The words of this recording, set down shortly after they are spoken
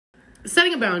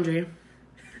setting a boundary.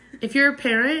 If you're a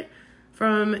parent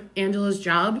from Angela's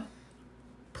job,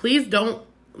 please don't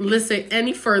listen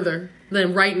any further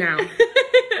than right now.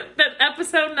 That's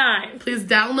episode 9. Please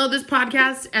download this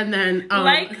podcast and then...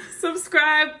 like,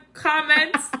 subscribe,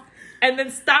 comment, and then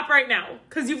stop right now.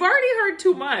 Because you've already heard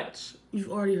too much. You've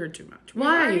already heard too much. You've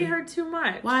Why? already heard too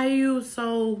much. Why are you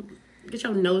so... Get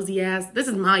your nosy ass... This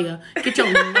is Maya. Get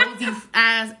your nosy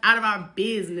ass out of our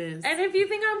business. And if you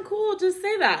think I'm cool, just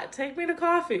say that. Take me to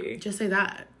coffee. Just say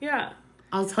that. Yeah.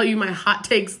 I'll tell you my hot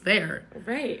takes there.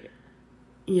 Right.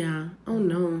 Yeah. Oh,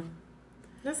 no.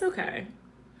 That's okay.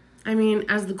 I mean,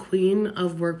 as the queen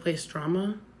of workplace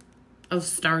drama, of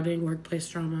starting workplace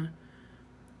drama,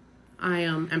 I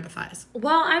empathize.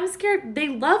 Well, I'm scared. They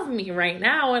love me right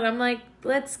now, and I'm like,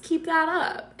 let's keep that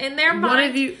up. In their mind, What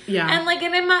have you... Yeah. And like,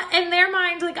 and in their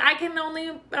mind, like, I can only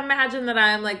imagine that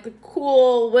I'm like the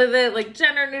cool with it, like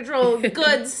gender neutral,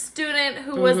 good student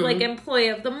who was like employee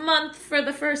of the month for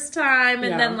the first time,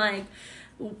 and then like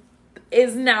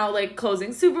is now like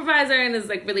closing supervisor and is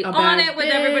like really on it with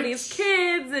everybody's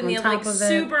kids, and you're like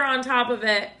super on top of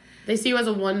it. They see you as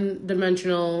a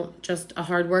one-dimensional, just a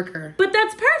hard worker. But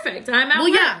that's perfect. I'm at work.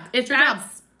 Yeah, it's your job.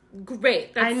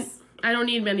 Great. I don't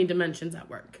need many dimensions at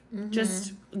work.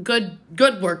 Just good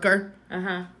worker.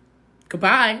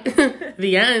 Goodbye.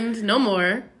 The end. No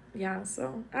more. Yeah,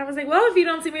 so I was like, well, if you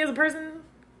don't see me as a person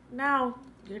now,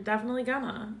 you're definitely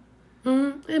gonna.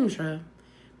 I'm sure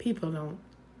people don't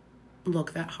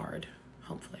look that hard,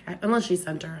 hopefully. Unless she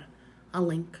sent her a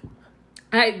link.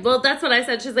 Well, that's what I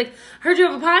said. She's like, heard you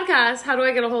have a podcast. How do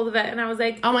I get a hold of it? And I was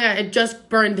like, oh my God, it just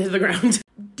burned to the ground.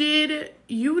 Did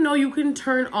you know you can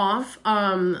turn off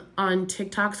on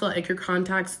TikTok so like your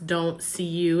contacts don't see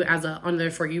you as on their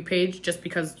For You page just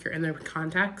because you're in their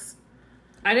contacts?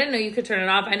 I didn't know you could turn it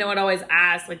off. I know it always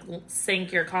asks, like,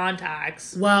 sync your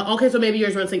contacts. Well, okay, so maybe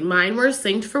yours weren't synced. Mine were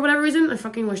synced for whatever reason. I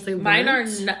fucking wish they weren't. Mine are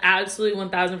absolutely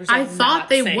 1,000% I thought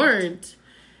they synced. weren't.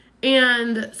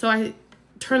 And so I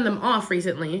turned them off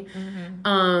recently. It's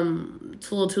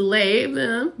a little too late,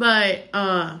 but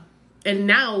and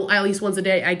now at least once a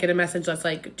day I get a message that's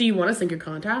like, do you want to sync your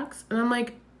contacts? And I'm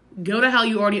like, go to hell,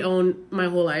 you already own my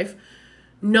whole life.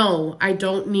 No, I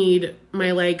don't need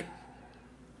my like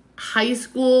high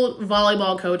school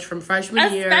volleyball coach from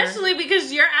freshman year. Especially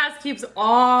because your ass keeps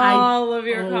all of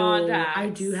your contacts. I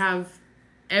do have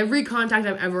every contact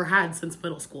I've ever had since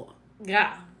middle school.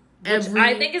 Yeah. Which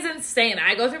I think is insane.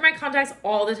 I go through my contacts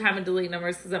all the time and delete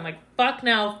numbers because I'm like, fuck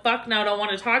no, don't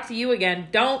want to talk to you again.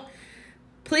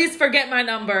 Please forget my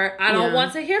number. I don't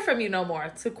want to hear from you no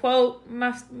more. To quote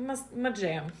my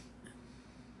jam.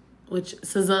 Which,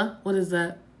 SZA? What is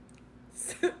that?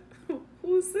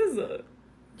 Who's SZA?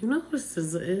 You know who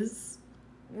SZA is?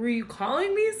 Were you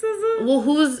calling me SZA? Well,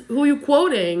 who are you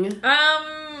quoting?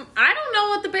 I don't know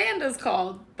what the band is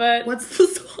called, but... What's the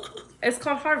song? It's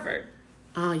called Harvard.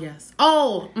 Ah, yes.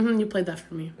 Oh, you played that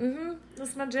for me.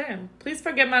 That's my jam. Please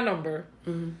forget my number.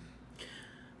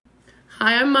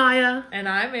 Hi, I'm Maya. And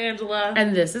I'm Angela.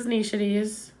 And this is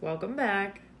Nishadies. Welcome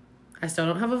back. I still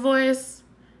don't have a voice.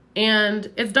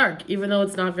 And it's dark, even though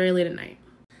it's not very late at night.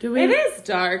 It is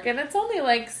dark, and it's only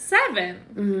like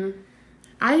 7.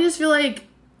 I just feel like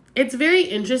it's very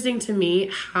interesting to me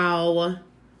how...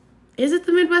 Is it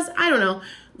the Midwest? I don't know.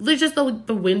 There's just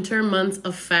the winter months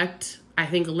affect... I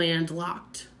think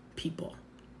landlocked people.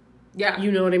 Yeah.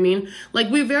 You know what I mean? Like,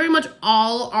 we very much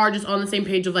all are just on the same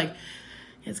page of, like,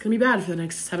 it's going to be bad for the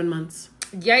next 7 months.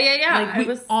 Yeah. Like,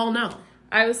 we all know.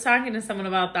 I was talking to someone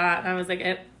about that, and I was like,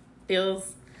 it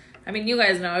feels... I mean, you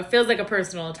guys know, it feels like a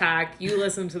personal attack. You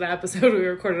listened to the episode we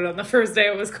recorded on the first day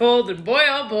it was cold, and boy,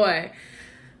 oh boy.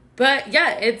 But,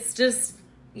 yeah, it's just,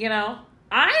 you know,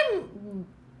 I'm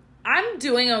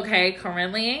doing okay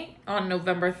currently on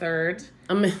November 3rd.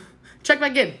 Check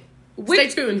back in. Stay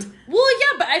tuned. Well,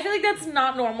 yeah, but I feel like that's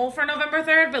not normal for November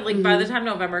 3rd. But, like, by the time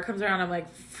November comes around, I'm like,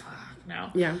 fuck, no.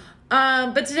 Yeah.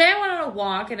 But today I went on a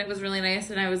walk, and it was really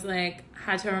nice. And I was, like,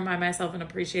 had to remind myself and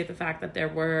appreciate the fact that there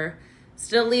were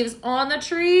still leaves on the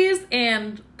trees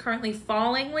and currently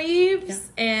falling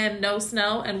leaves and no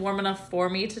snow and warm enough for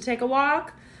me to take a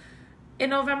walk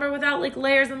in November without, like,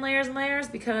 layers and layers and layers.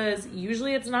 Because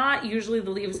usually it's not. Usually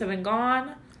the leaves have been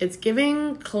gone. It's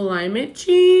giving climate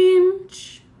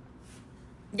change.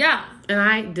 Yeah. And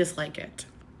I dislike it.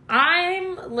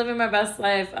 I'm living my best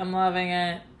life. I'm loving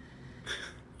it.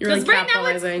 You're like Right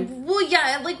capitalizing.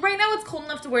 now it's cold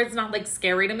enough to where it's not, like,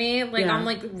 scary to me. Like, on,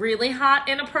 like, really hot,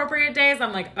 inappropriate days,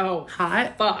 I'm like, oh.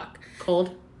 Hot? Fuck.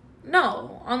 Cold?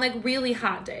 No, on like really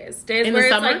hot days. Days In where the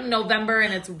it's summer? like November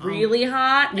and it's really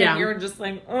hot Yeah. and you're just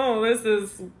like, oh, this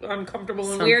is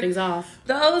uncomfortable and weird. Something's off.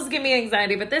 Those give me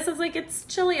anxiety, but this is like, it's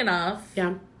chilly enough.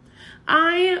 Yeah.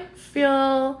 I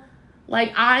feel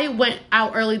like I went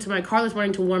out early to my car this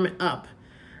morning to warm it up.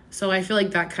 So I feel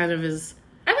like that kind of is...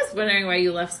 I was wondering why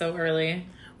you left so early.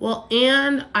 Well,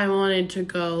 and I wanted to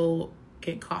go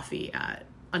get coffee at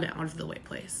an out-of-the-way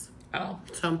place. Oh.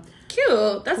 So...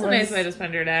 Cute. That's a nice way to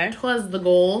spend your day. Was the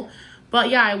goal. But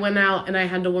yeah, I went out and I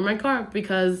had to warm my car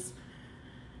because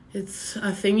it's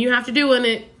a thing you have to do.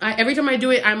 And every time I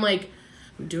do it, I'm like,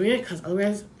 I'm doing it because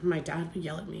otherwise my dad would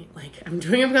yell at me. Like, I'm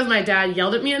doing it because my dad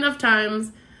yelled at me enough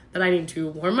times that I need to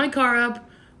warm my car up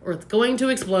or it's going to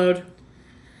explode.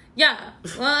 Yeah.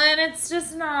 Well, and it's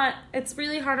just not, it's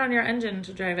really hard on your engine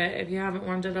to drive it if you haven't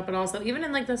warmed it up at all. So even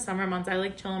in like the summer months, I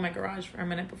like chill in my garage for a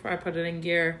minute before I put it in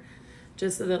gear.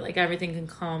 Just so that, like, everything can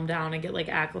calm down and get, like,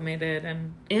 acclimated.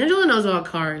 And Angela knows about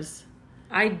cars.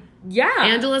 Yeah.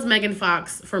 Angela's Megan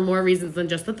Fox for more reasons than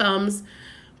just the thumbs.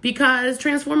 Because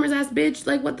Transformers ass bitch,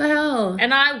 like, what the hell?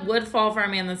 And I would fall for a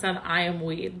man that said, I am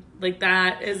weed. Like,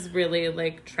 that is really,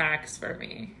 like, tracks for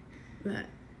me. That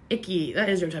icky. That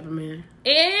is your type of man.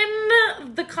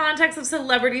 In the context of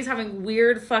celebrities having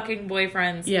weird fucking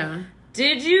boyfriends. Yeah.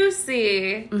 Did you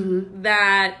see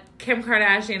that Kim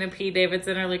Kardashian and Pete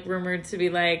Davidson are, like, rumored to be,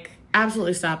 like...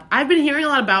 Absolutely stop. I've been hearing a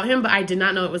lot about him, but I did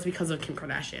not know it was because of Kim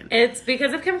Kardashian. It's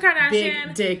because of Kim Kardashian.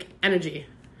 Big dick energy.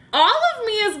 All of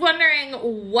me is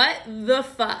wondering, what the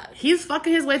fuck? He's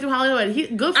fucking his way through Hollywood.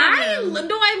 Good for him. I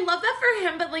love that for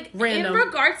him, but, like, Random. in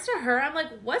regards to her, I'm like,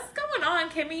 what's going on,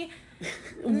 Kimmy?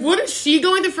 What is she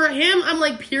going through for him? I'm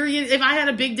like, period. If I had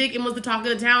a big dick and was the talk of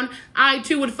the town, I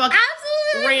too would fuck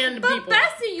random people. But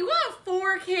Bessie, you got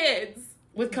 4 kids.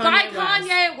 With Kanye by West.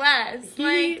 Kanye West.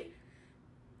 He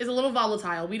is a little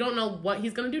volatile. We don't know what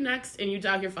he's going to do next. And you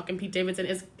out here fucking Pete Davidson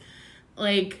is,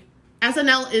 like,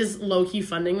 SNL is low-key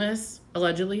funding this,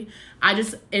 allegedly. I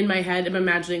just, in my head, am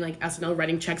imagining, like, SNL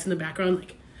writing checks in the background,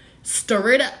 like,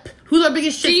 stir it up. Who's our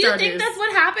biggest shit starters? Do you think that's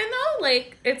what happened, though?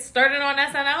 Like, it started on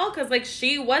SNL? Because, like,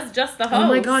 she was just the host. Oh,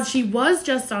 my God. She was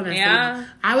just on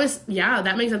SNL. Yeah.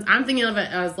 That makes sense. I'm thinking of it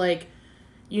as, like,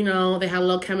 you know, they had a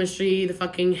little chemistry, the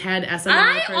fucking head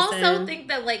SNL person. Also think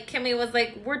that, like, Kimmy was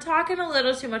like, we're talking a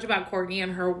little too much about Courtney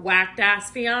and her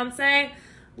whacked-ass fiance.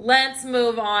 Let's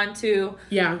move on to...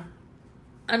 Yeah.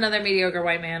 Another mediocre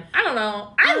white man. I don't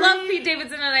know. I love Pete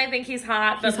Davidson and I think he's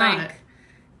hot. But, he's hot.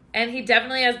 And he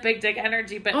definitely has big dick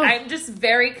energy, but I'm just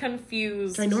very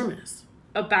confused. Ginormous.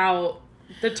 About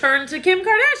the turn to Kim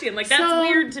Kardashian. Like, that's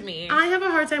weird to me. I have a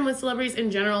hard time with celebrities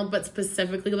in general, but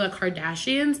specifically the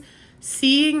Kardashians,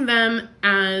 seeing the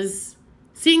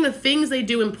things they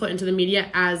do and put into the media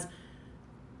as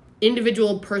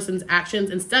individual person's actions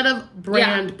instead of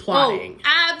brand plotting.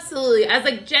 Oh, absolutely. As,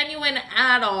 like, genuine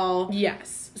at all.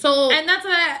 Yes. So, and that's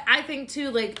what I think too,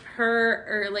 like, her,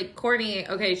 or, like, Courtney,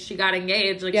 okay, she got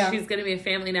engaged, like, she's gonna be a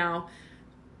family now.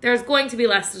 There's going to be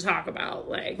less to talk about,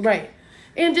 like. Right.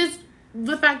 And just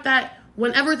the fact that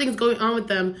whenever things going on with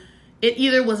them, it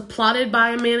either was plotted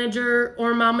by a manager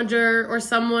or momager or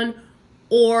someone,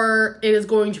 or it is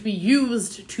going to be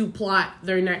used to plot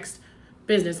their next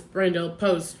business, brando,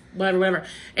 post, whatever.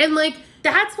 And, like.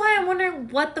 That's why I'm wondering,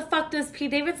 what the fuck does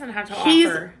Pete Davidson have to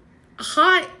offer?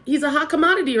 He's a hot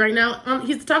commodity right now.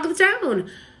 He's the talk of the town.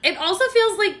 It also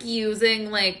feels like using,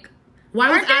 like,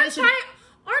 aren't there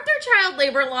child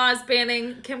labor laws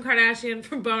banning Kim Kardashian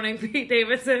from boning Pete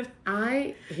Davidson?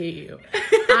 I hate you.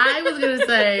 I was gonna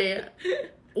say,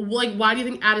 like, why do you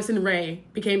think Addison Rae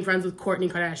became friends with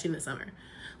Kourtney Kardashian this summer?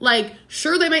 Like,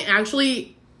 sure, they might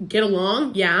actually get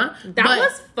along, yeah. That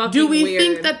was fucking do we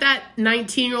weird. think that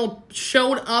 19-year-old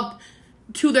showed up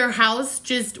to their house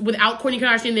just without Kourtney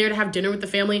Kardashian there to have dinner with the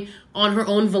family on her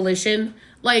own volition?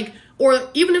 Like, or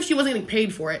even if she wasn't getting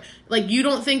paid for it, like, you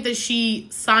don't think that she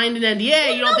signed an NDA?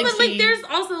 Well, you don't think but, like, there's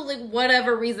also, like,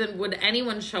 whatever reason would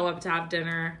anyone show up to have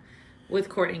dinner with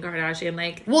Kourtney Kardashian?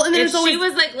 Like, well, and then if she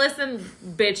was like, listen,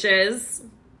 bitches,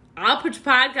 I'll put your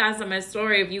podcast on my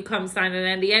story if you come sign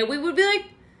an NDA, we would be like,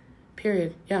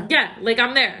 period. Yeah. Yeah, like,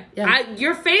 I'm there. Yeah.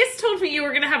 Your face told me you were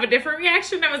going to have a different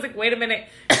reaction. I was like, wait a minute.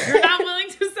 You're not willing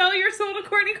to sell your soul to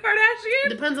Kourtney Kardashian?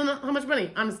 Depends on how much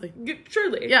money, honestly.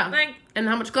 Truly. Yeah. Like, and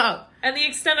how much clout. And the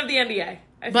extent of the NDA,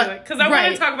 I feel like. Because I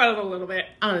want to talk about it a little bit.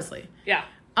 Honestly. Yeah.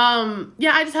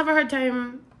 Yeah, I just have a hard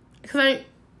time. Because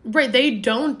they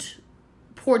don't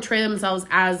portray themselves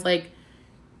as, like,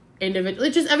 individual.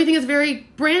 It's just everything is very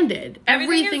branded.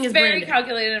 Everything is very branded.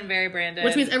 calculated and very branded.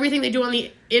 Which means everything they do on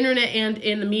the internet and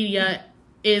in the media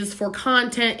is for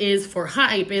content, is for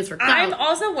hype, is for clout. I'm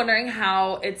also wondering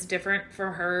how it's different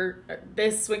for her.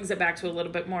 This swings it back to a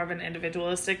little bit more of an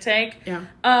individualistic take. Yeah.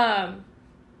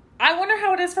 I wonder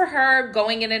how it is for her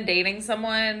going in and dating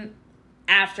someone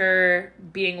after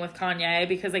being with Kanye,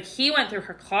 because like he went through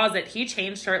her closet. He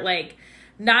changed her, like,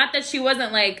 not that she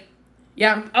wasn't like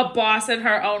a boss in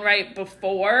her own right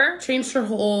before. Changed her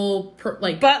whole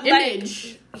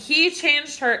image. Like, he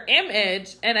changed her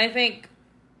image, and I think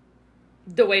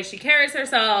the way she carries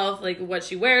herself, like what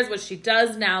she wears, what she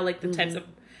does now, like the types of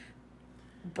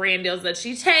brand deals that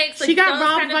she takes, like she got those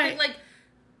robbed kind of by... things, like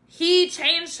he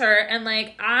changed her, and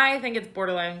like I think it's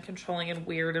borderline controlling and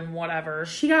weird and whatever.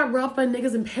 She got robbed by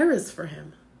niggas in Paris for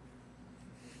him.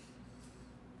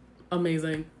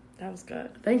 Amazing. That was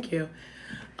good. Thank you.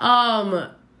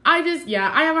 I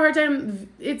have a hard time.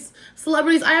 It's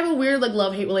celebrities. I have a weird like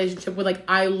love-hate relationship with like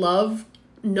I love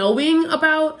knowing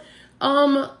about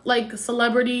like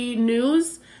celebrity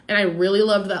news, and I really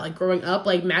loved that like growing up,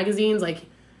 like magazines, like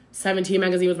 17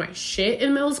 magazine was my shit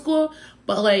in middle school,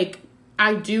 but like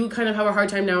I do kind of have a hard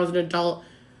time now as an adult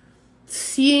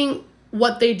seeing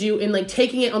what they do and like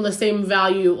taking it on the same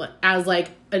value as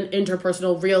like an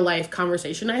interpersonal real life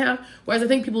conversation I have, whereas I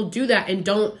think people do that and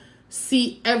don't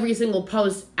see every single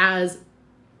post as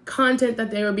content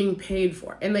that they are being paid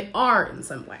for, and they are in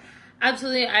some way.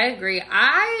 Absolutely, I agree.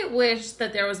 I wish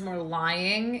that there was more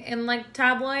lying in like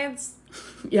tabloids.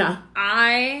 Yeah.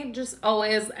 I just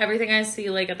always, everything I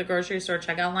see like at the grocery store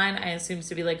checkout line, I assume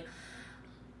to be like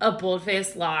a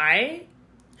bold-faced lie.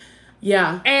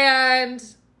 Yeah. And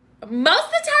most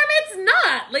of the time it's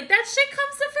not. Like that shit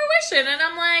comes to fruition, and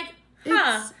I'm like,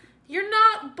 you're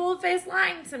not bold-faced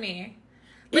lying to me.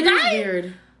 Like, it is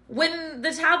weird. When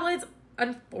the tabloids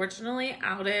unfortunately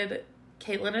outed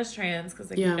Caitlyn as trans, because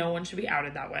like no one should be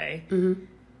outed that way. Mm-hmm.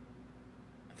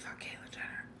 Fuck Caitlyn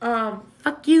Jenner.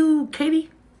 Fuck you, Katie.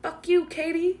 Fuck you,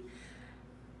 Katie.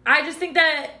 I just think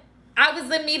that I was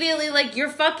immediately like, you're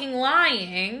fucking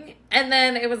lying. And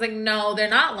then it was like, no, they're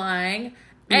not lying.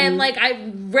 Mm-hmm. And like,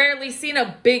 I've rarely seen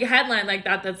a big headline like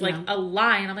that that's like a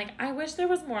lie. And I'm like, I wish there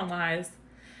was more lies.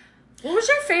 What was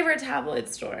your favorite tabloid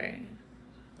story?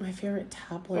 My favorite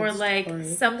tabloid or like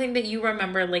story. Something that you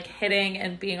remember like hitting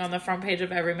and being on the front page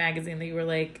of every magazine that you were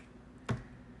like,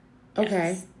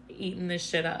 yes, eating this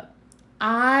shit up.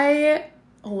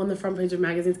 On the front page of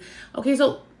magazines. Okay,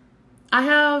 so I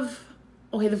have,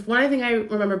 the one thing I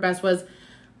remember best was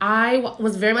I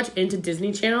was very much into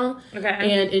Disney Channel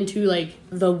and into like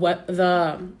the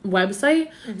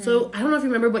website. Mm-hmm. So I don't know if you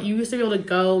remember, but you used to be able to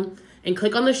go and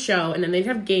click on the show, and then they'd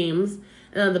have games,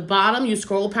 and at the bottom you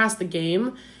scroll past the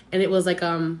game, and it was like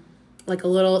a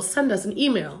little send us an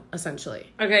email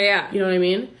essentially. Okay, yeah. You know what I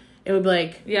mean? It would be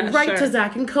like, write to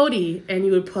Zach and Cody, and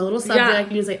you would put a little subject,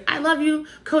 and you'd say, I love you,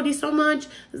 Cody, so much.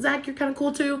 Zach, you're kind of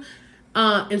cool too.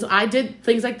 And so I did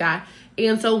things like that.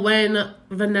 And so when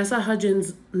Vanessa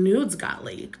Hudgens' nudes got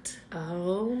leaked.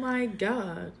 Oh my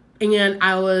God. And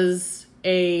I was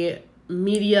a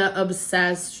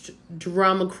media-obsessed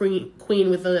drama queen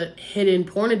with a hidden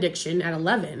porn addiction at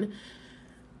 11.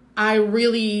 I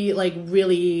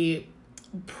really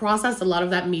processed a lot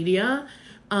of that media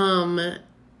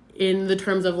in the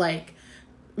terms of like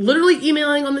literally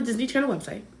emailing on the Disney Channel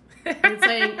website and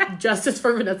saying justice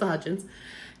for Vanessa Hudgens,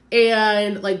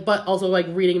 and like, but also like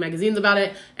reading magazines about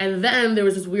it. And then there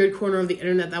was this weird corner of the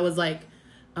internet that was like,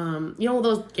 you know,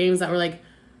 those games that were like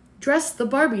dress the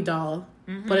Barbie doll,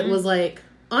 but it was like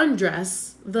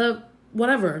undress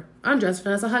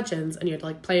Vanessa Hudgens, and you had to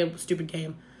like play a stupid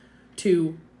game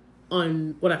to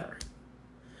whatever.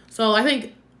 So I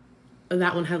think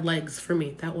that one had legs for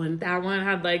me. That one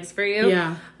had legs for you?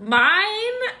 Yeah.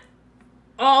 Mine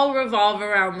all revolve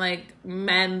around, like,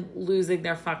 men losing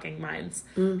their fucking minds.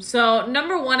 So,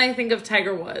 number one, I think of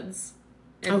Tiger Woods.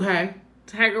 And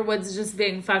Tiger Woods just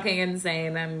being fucking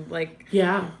insane. And, like...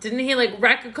 Yeah. Didn't he, like,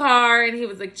 wreck a car, and he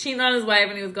was, like, cheating on his wife,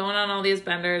 and he was going on all these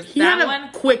benders. He had a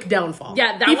quick downfall.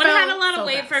 Yeah, that one had a lot of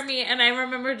weight for me, and I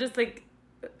remember just, like,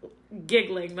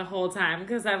 giggling the whole time,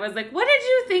 because I was like, what did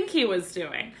you think he was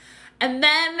doing? And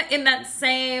then in that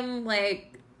same,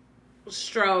 like,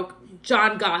 stroke,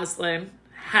 John Gosling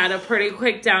had a pretty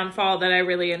quick downfall that I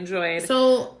really enjoyed.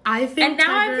 So, I think And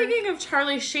now I'm thinking of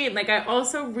Charlie Sheen. Like, I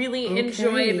also really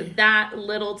enjoyed that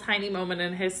little tiny moment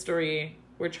in history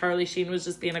where Charlie Sheen was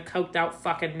just being a coked out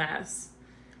fucking mess.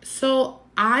 So,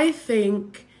 I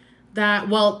think that,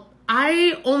 well,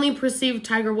 I only perceived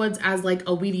Tiger Woods as, like,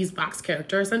 a Wheaties box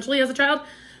character, essentially, as a child.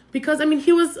 Because, I mean,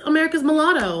 he was America's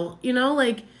mulatto, you know?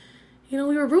 Like... You know,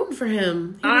 we were rooting for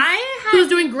him. He was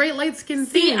doing great light skin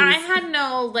things. I had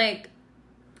no, like,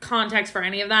 context for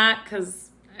any of that because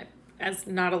as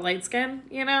not a light skin,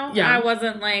 you know? Yeah. I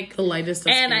wasn't like The lightest of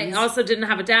and skins. I also didn't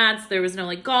have a dad, so there was no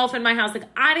like golf in my house. Like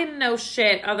I didn't know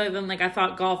shit other than like I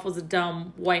thought golf was a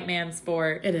dumb white man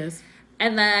sport. It is.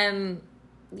 And then,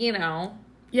 you know,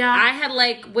 Yeah. I had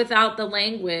like without the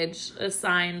language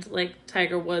assigned like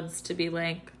Tiger Woods to be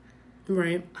like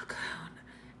Right. a clown.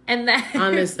 And then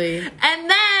Honestly. and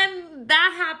then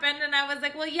that happened and I was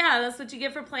like, well, yeah, that's what you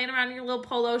get for playing around in your little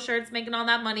polo shirts, making all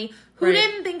that money. Who Right.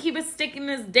 didn't think he was sticking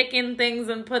his dick in things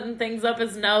and putting things up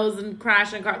his nose and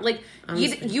crashing cars? Like,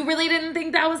 you really didn't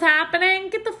think that was happening?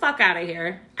 Get the fuck out of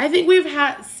here. I think we've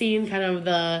seen kind of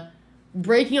the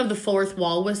breaking of the fourth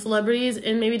wall with celebrities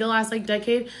in maybe the last like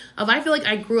decade. I feel like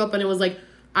I grew up and it was like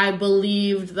I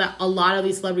believed that a lot of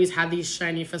these celebrities had these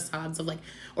shiny facades of like,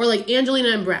 or like Angelina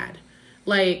and Brad.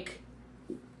 Like,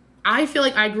 I feel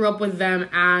like I grew up with them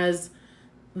as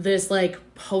this like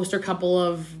poster couple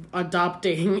of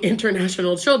adopting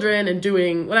international children and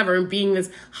doing whatever and being this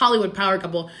Hollywood power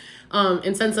couple.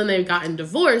 And since then they've gotten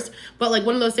divorced. But like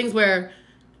one of those things where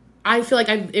I feel like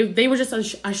they were just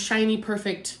a shiny,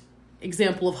 perfect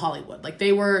example of Hollywood. Like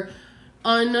they were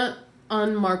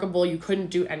unmarkable. You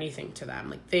couldn't do anything to them.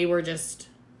 Like they were just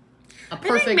a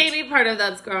perfect. I think maybe part of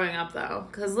that's growing up though,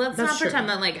 because let's That's not pretend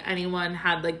true. that like anyone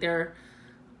had like their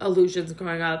illusions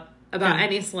growing up about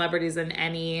any celebrities in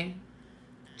any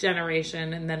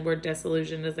generation, and then were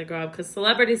disillusioned as they grow up. Because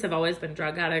celebrities have always been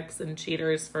drug addicts and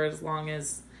cheaters for as long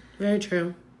as. Very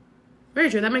true. Very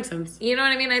true. That makes sense. You know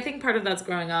what I mean? I think part of that's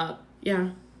growing up,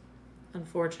 Yeah.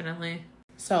 unfortunately.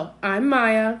 So I'm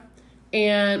Maya,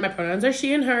 and my pronouns are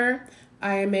she and her.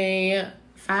 I am a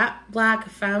fat black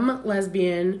femme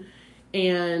lesbian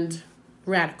and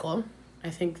radical. I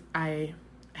think I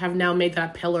have now made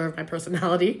that a pillar of my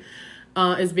personality,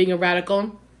 is being a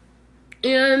radical.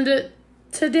 And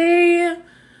today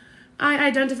I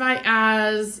identify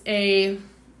as a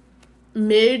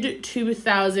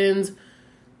mid-2000s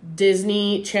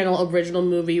Disney Channel original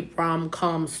movie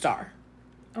rom-com star.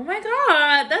 Oh my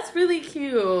god, that's really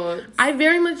cute. I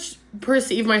very much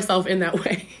perceive myself in that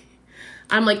way.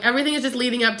 I'm like, everything is just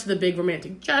leading up to the big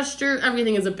romantic gesture.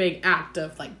 Everything is a big act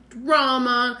of like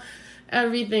drama.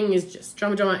 Everything is just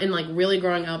drama. And like really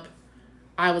growing up,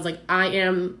 I was like, I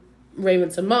am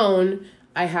Raven Simone.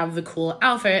 I have the cool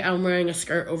outfit. I'm wearing a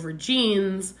skirt over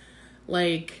jeans.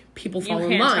 Like, people fall in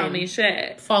line. You can't tell me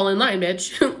shit. Fall in line,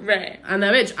 bitch. Right. I'm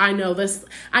that bitch. I know this.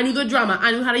 I knew the drama.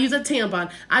 I knew how to use a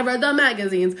tampon. I read the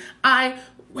magazines. I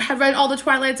have read all the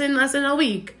Twilights in less than a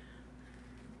week.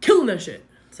 Killing that shit.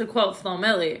 To quote Flo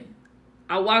Milli,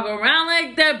 I walk around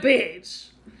like that bitch.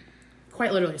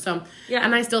 Quite literally. So, Yeah.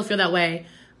 and I still feel that way.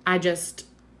 I just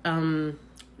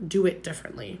do it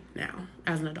differently now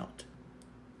as an adult.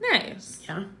 Nice.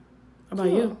 Yeah. How about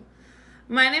you?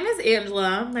 My name is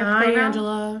Angela. Hi,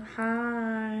 Angela.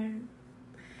 Hi.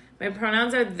 My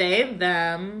pronouns are they,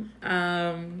 them.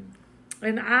 And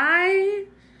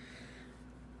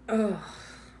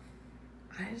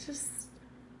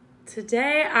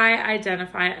today I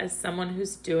identify as someone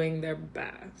who's doing their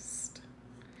best.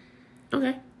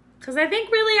 Okay. Because I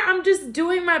think really I'm just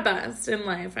doing my best in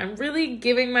life. I'm really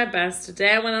giving my best.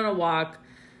 Today I went on a walk.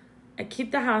 I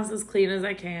keep the house as clean as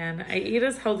I can. I eat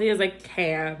as healthy as I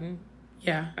can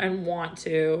Yeah. and want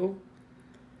to.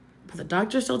 But the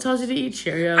doctor still tells you to eat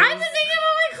Cheerios. I've been thinking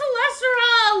about my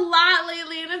cholesterol a lot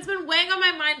lately, and it's been weighing on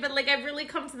my mind, but like I've really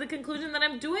come to the conclusion that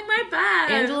I'm doing my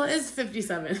best. Angela is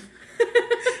 57.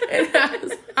 It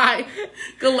has high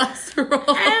cholesterol.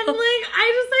 And like I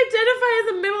just identify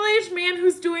as a middle-aged man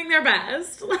who's doing their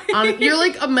best. Like, You're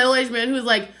like a middle-aged man who's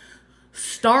like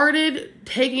started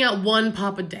taking out one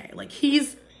pup a day. Like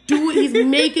he's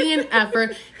making an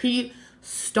effort. He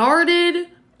started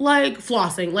like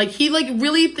flossing. Like he like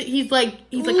really he's like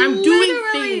I'm doing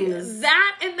things.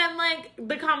 That, and then like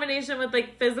the combination with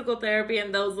like physical therapy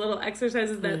and those little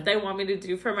exercises that they want me to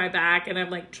do for my back, and I'm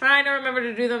like trying to remember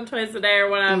to do them twice a day or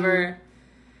whatever.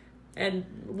 And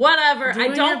whatever.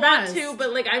 Doing I don't your want best. to,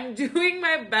 but like I'm doing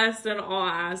my best in all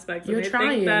aspects. You're and I trying.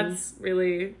 think that's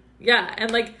really and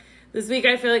like this week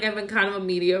I feel like I've been kind of a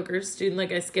mediocre student.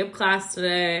 Like I skipped class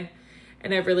today,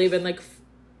 and I've really been like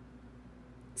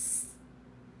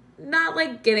not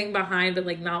like getting behind, but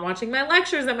like not watching my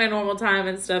lectures at my normal time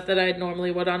and stuff that I normally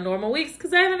would on normal weeks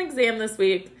because I have an exam this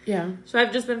week. Yeah. So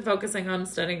I've just been focusing on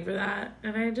studying for that.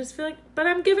 And I just feel like, but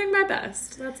I'm giving my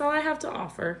best. That's all I have to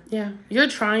offer. Yeah. You're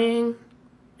trying,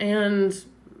 and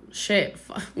shit,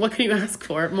 what can you ask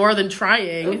for? More than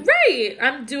trying. Right.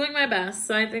 I'm doing my best.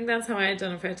 So I think that's how I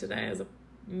identify today, as a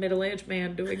middle-aged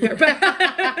man doing their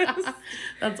best.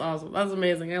 That's awesome. That's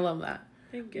amazing. I love that.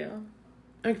 Thank you.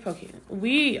 Okay,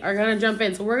 we are gonna jump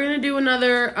in. So we're gonna do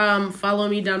another follow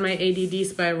me down my ADD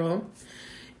spiral.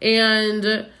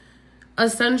 And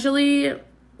essentially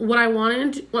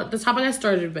what the topic I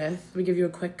started with, let me give you a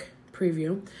quick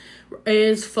preview,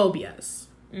 is phobias.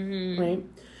 Right?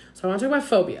 So I want to talk about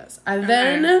phobias. I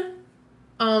then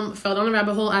fell down a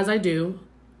rabbit hole, as I do,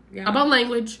 about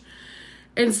language.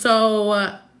 And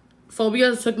so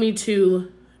phobias took me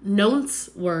to nonce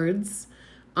words,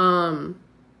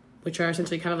 which are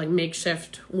essentially kind of like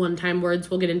makeshift one-time words.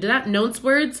 We'll get into that. Nonce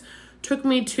words took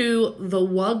me to the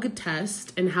WUG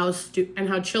test and how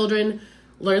children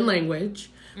learn language,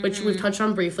 which we've touched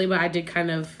on briefly, but I did kind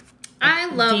of I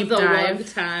love the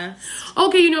WUG test.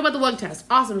 Okay, you know about the WUG test.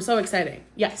 Awesome, so exciting.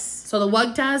 Yes. So the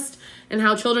WUG test and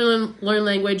how children learn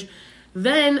language.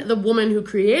 Then the woman who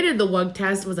created the WUG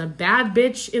test was a bad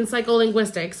bitch in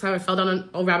psycholinguistics. So I fell down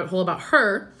a rabbit hole about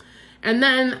her. And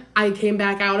then I came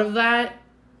back out of that.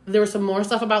 There was some more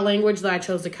stuff about language that I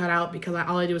chose to cut out because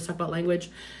all I do was talk about language.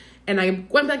 And I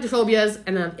went back to phobias,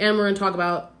 and then we're going to talk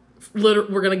about, we're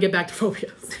going to get back to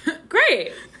phobias.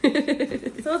 Great.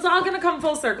 So it's all going to come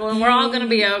full circle, and we're all going to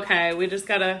be okay. We just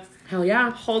got to hell yeah,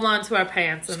 hold on to our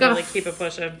pants and really keep it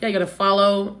pushing. Yeah, you got to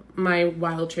follow my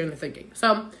wild train of thinking.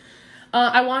 So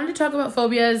I wanted to talk about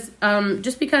phobias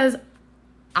just because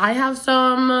I have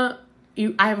I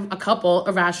have a couple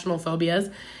irrational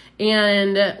phobias,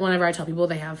 and whenever I tell people,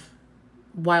 they have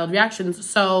wild reactions.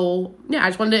 So yeah, I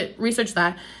just wanted to research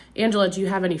that. Angela, do you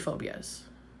have any phobias?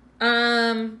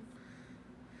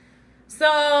 So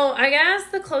I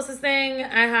guess the closest thing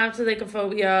I have to like a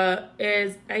phobia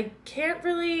is I can't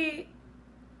really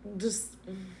just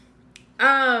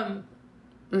okay.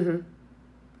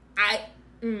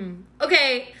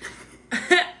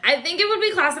 I think it would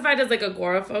be classified as like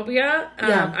agoraphobia.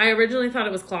 I originally thought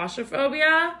it was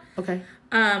claustrophobia. Okay.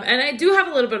 And I do have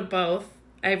a little bit of both.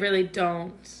 I really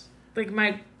don't.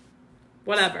 Like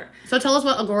whatever. So tell us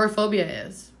what agoraphobia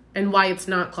is and why it's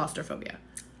not claustrophobia.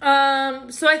 So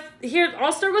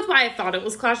I'll start with why I thought it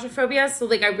was claustrophobia. So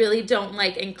like I really don't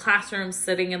like in classrooms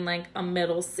sitting in like a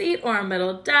middle seat or a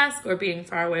middle desk or being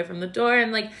far away from the door.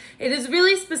 And like it is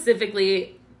really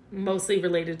specifically mostly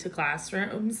related to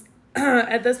classrooms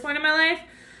at this point in my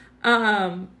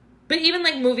life. But even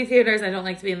like movie theaters, I don't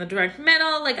like to be in the direct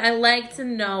middle. Like I like to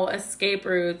know escape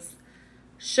routes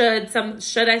should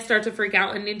I start to freak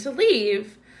out and need to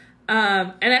leave.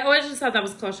 And I always just thought that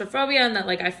was claustrophobia and that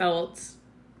like I felt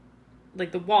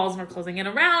like the walls were closing in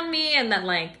around me and that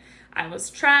like I was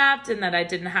trapped and that I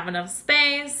didn't have enough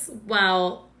space.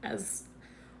 Well, as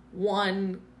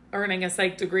one earning a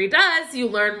psych degree does, you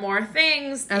learn more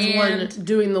things. As one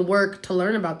doing the work to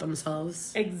learn about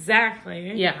themselves.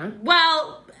 Exactly. Yeah.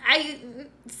 Well, I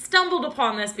stumbled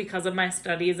upon this because of my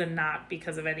studies and not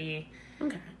because of any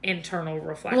internal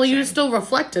reflection. Well, you still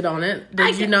reflected on it,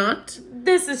 did you not?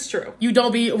 This is true. You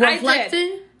don't be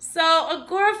reflecting? So,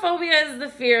 agoraphobia is the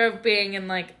fear of being in,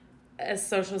 like, a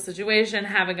social situation,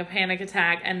 having a panic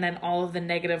attack, and then all of the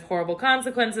negative, horrible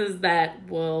consequences that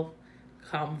will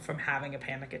come from having a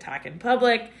panic attack in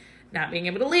public, not being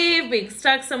able to leave, being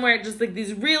stuck somewhere, just, like,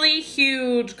 these really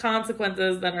huge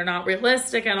consequences that are not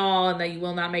realistic at all and that you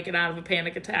will not make it out of a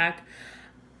panic attack.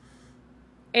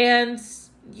 And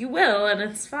you will, and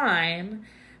it's fine.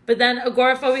 But then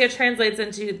agoraphobia translates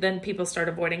into then people start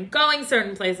avoiding going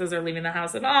certain places or leaving the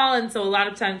house at all. And so a lot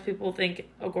of times people think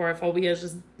agoraphobia is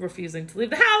just refusing to leave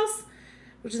the house,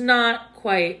 which is not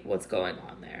quite what's going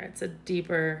on there. It's a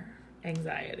deeper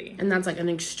anxiety. And that's like an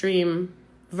extreme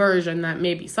version that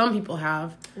maybe some people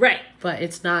have. Right. But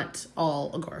it's not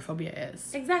all agoraphobia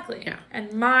is. Exactly. Yeah.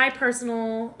 And my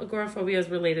personal agoraphobia is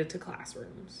related to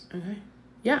classrooms. Okay.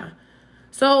 Yeah.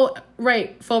 So,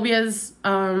 right, phobias,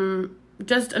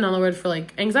 just another word for,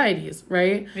 like, anxieties,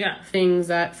 right? Yeah. Things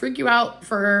that freak you out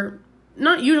for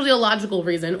not usually a logical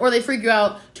reason, or they freak you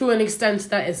out to an extent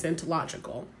that isn't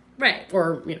logical. Right.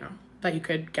 Or, that you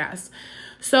could guess.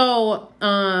 So,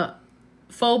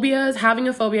 having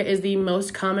a phobia is the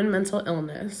most common mental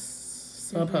illness,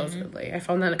 supposedly. I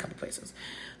found that in a couple places.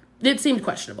 It seemed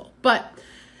questionable, but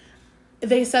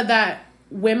they said that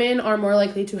women are more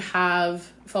likely to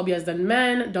have phobias than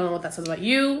men. Don't know what that says about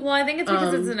you. Well, I think it's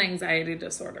because it's an anxiety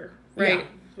disorder, right? Yeah.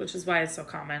 Which is why it's so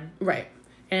common. Right.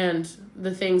 And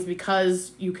the things,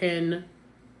 because you can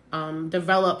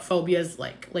develop phobias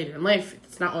like later in life,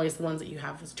 it's not always the ones that you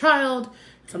have as a child.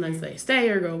 Sometimes they stay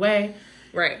or go away.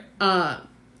 Right.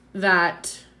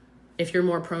 That if you're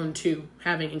more prone to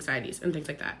having anxieties and things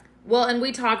like that. Well, and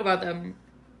we talk about them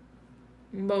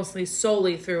mostly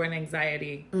solely through an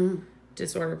anxiety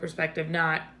disorder perspective,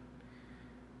 not...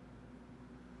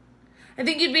 I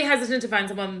think you'd be hesitant to find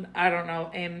someone, I don't know,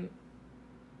 in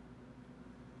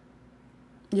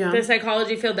the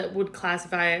psychology field that would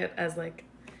classify it as like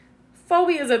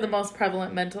phobias are the most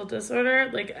prevalent mental disorder,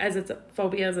 like as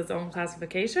phobia as its own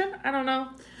classification. I don't know.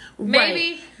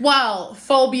 Maybe. Right. Well,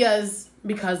 phobias,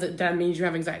 because that means you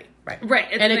have anxiety. Right.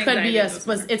 And it could be it's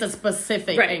a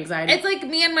specific anxiety. It's like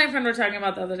me and my friend were talking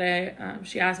about the other day.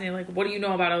 She asked me like, what do you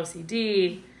know about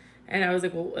OCD? And I was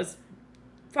like, well, as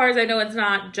far as I know, it's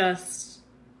not just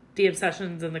the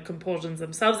obsessions and the compulsions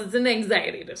themselves. It's an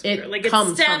anxiety disorder.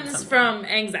 It stems from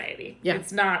anxiety. Yeah.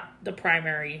 It's not the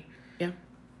primary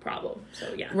problem.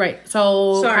 So, yeah. Right.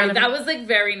 So, sorry, that was like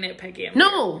very nitpicky.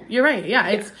 No, you're right. Yeah.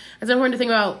 It's important to think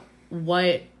about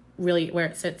where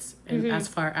it sits and as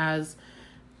far as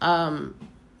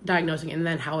diagnosing it and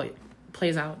then how it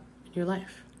plays out in your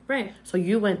life. Right. So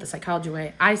you went the psychology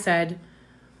way. I said,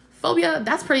 phobia,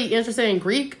 that's pretty interesting in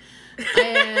Greek.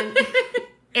 And...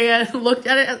 and looked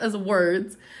at it as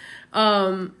words.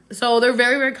 So they're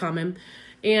very, very common.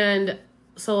 And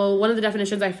so one of the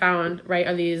definitions I found, right,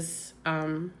 are these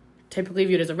typically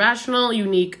viewed as irrational,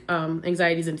 unique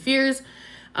anxieties and fears.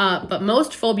 But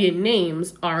most phobia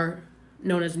names are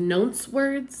known as nonce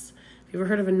words. Have you ever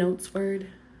heard of a nonce word?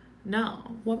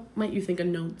 No. What might you think a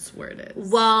nonce word is?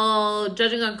 Well,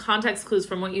 judging on context clues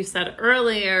from what you said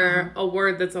earlier, a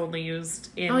word that's only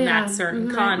used in that certain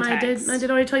context. I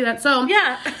did already tell you that. So,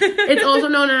 yeah. It's also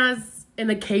known as an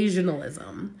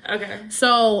occasionalism. Okay.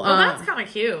 So, that's kind of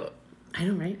cute. I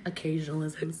know, right?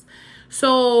 Occasionalisms.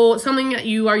 So, something that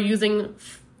you are using,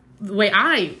 the way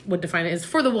I would define it, is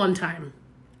for the one time.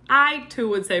 I, too,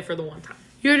 would say for the one time.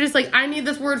 You're just like, I need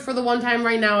this word for the one time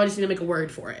right now. I just need to make a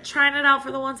word for it. Trying it out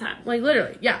for the one time. Like,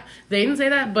 literally. Yeah. They didn't say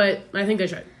that, but I think they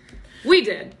should. We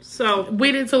did. So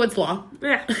it's law.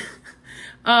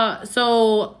 Yeah.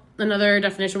 So another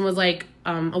definition was like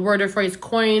a word or phrase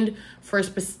coined for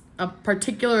a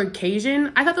particular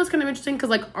occasion. I thought that was kind of interesting because,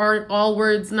 like, aren't all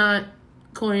words not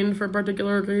coined for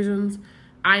particular occasions?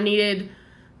 I needed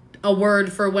a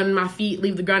word for when my feet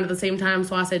leave the ground at the same time,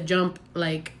 so I said jump.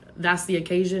 Like, that's the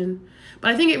occasion. But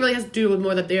I think it really has to do with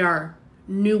more that they are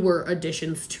newer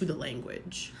additions to the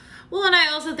language. Well, and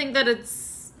I also think that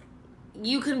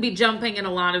you can be jumping in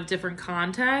a lot of different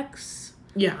contexts.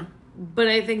 Yeah. But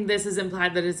I think this is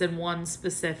implied that it's in one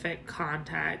specific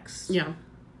context. Yeah.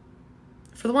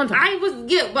 For the one time.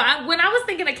 But when I was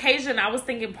thinking occasion, I was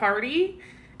thinking party.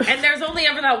 And there's only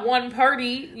ever that one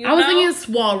party, I was thinking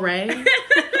soiree.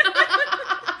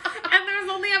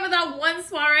 That one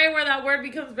soiree where that word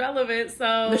becomes relevant,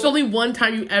 so... There's only one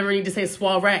time you ever need to say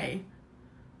soiree.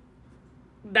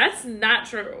 That's not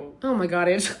true. Oh my god,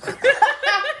 Angela.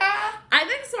 I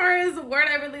think soiree is a word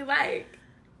I really like.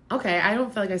 Okay, I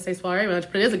don't feel like I say soiree much,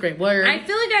 but it is a great word. I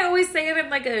feel like I always say it in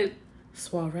like a...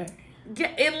 Soiree.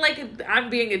 In like I'm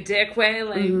being a dick way,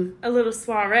 like a little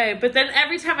soiree. But then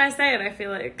every time I say it, I feel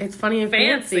like it's funny and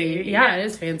fancy. Yeah, it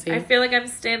is fancy. I feel like I'm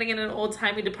standing in an old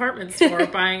timey department store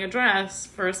buying a dress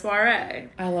for a soiree.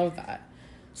 I love that.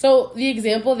 So the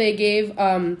example they gave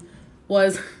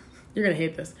was, you're gonna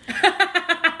hate this.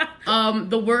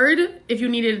 The word, if you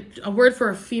needed a word for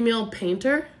a female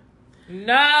painter.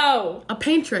 No. A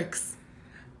paintrix.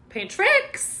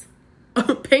 Paintrix.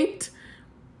 Paint.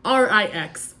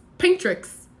 R-I-X.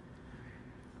 Paintrix.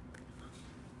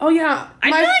 Oh, yeah.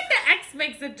 I feel like the X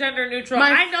makes it gender neutral.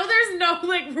 I know there's no,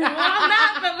 like, rule on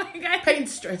that, but, like,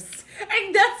 Paintress.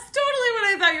 And that's totally what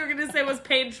I thought you were going to say was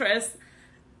paintress.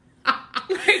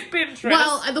 Like, Pinterest.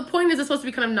 Well, the point is it's supposed to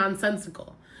be kind of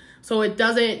nonsensical. So it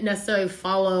doesn't necessarily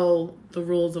follow the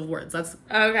rules of words. That's...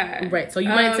 Okay. Right. So you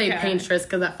might say paintress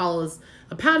because that follows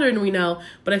a pattern we know.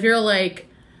 But if you're, like...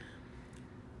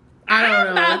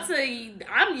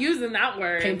 I'm using that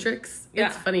word. Paintrix? Yeah.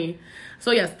 It's funny.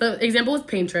 So, yes, the example was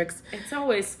paintrix. It's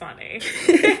always funny.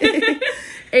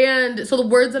 And so the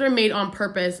words that are made on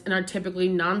purpose and are typically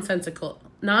nonsensical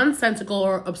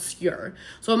or obscure.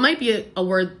 So it might be a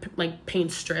word like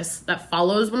paintress that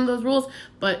follows one of those rules,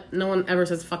 but no one ever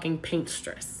says fucking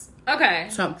paintress. Okay.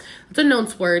 So it's a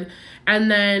nonce word. And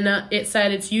then it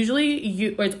said it's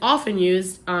often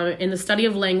used in the study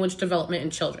of language development in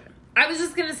children. I was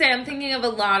just going to say, I'm thinking of a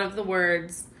lot of the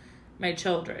words my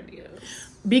children use.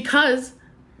 Because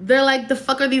they're like, the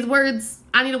fuck are these words?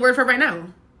 I need a word for it right now.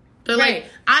 They're like,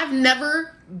 I've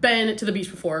never been to the beach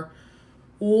before.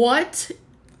 What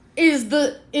is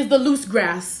the loose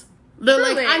grass? They're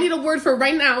like, I need a word for it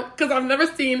right now because I've never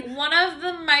seen. One of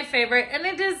them, my favorite, and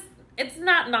it's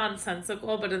not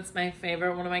nonsensical, but it's my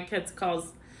favorite. One of my kids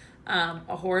calls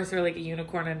a horse or like a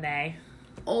unicorn a neigh.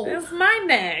 Oh. It's my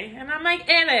neigh. And I'm like,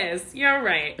 it is. You're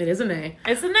right. It is a neigh.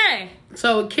 It's a neigh.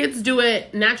 So kids do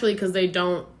it naturally because they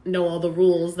don't know all the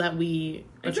rules that we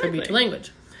attribute to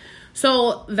language.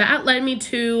 So that led me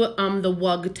to the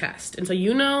WUG test. And so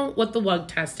you know what the WUG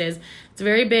test is. It's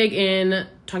very big in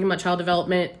talking about child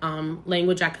development,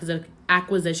 language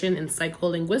acquisition, and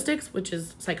psycholinguistics, which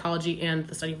is psychology and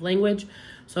the study of language.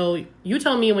 So you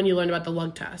tell me when you learned about the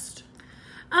WUG test.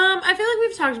 I feel like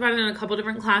we've talked about it in a couple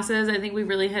different classes. I think we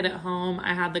really hit it home.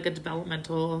 I had like a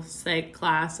developmental psych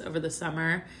class over the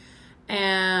summer.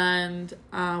 And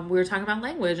we were talking about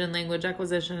language and language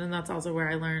acquisition. And that's also where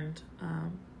I learned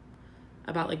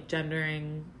about like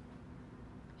gendering.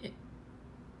 It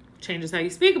changes how you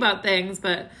speak about things.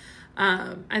 But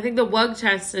I think the WUG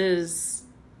test is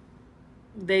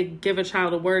they give a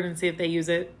child a word and see if they use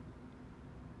it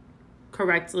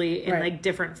correctly in like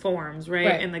different forms,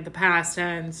 right? In like the past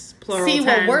tense, plural tense.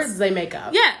 What words they make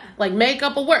up. Yeah. Like make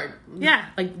up a word. Yeah.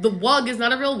 Like the WUG is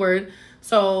not a real word.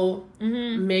 So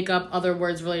make up other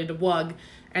words related to WUG.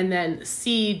 And then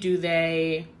C, do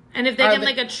they... And if they can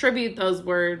like attribute those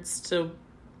words to...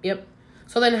 Yep.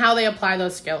 So then how they apply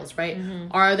those skills, right?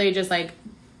 Are they just like,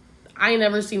 I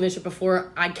never seen this shit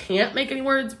before, I can't make any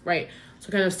words? Right. So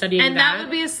kind of studying and that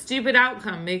would be a stupid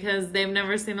outcome because they've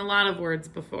never seen a lot of words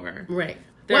before. Right.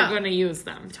 They're going to use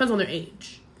them. It depends on their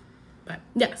age. But,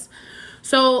 yes.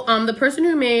 So, the person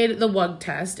who made the WUG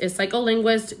test is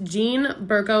psycholinguist Jean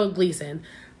Berko Gleason.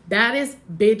 Baddest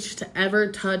bitch to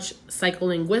ever touch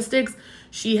psycholinguistics.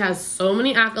 She has so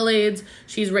many accolades.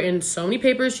 She's written so many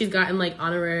papers. She's gotten, like,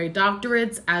 honorary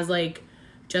doctorates as, like,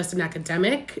 just an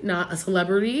academic, not a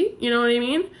celebrity. You know what I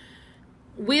mean?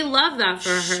 We love that for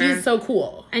her. She's so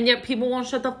cool. And yet people won't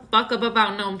shut the fuck up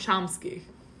about Noam Chomsky.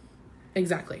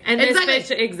 Exactly. And this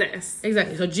bitch exists.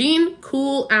 Exactly. So Jean,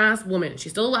 cool ass woman.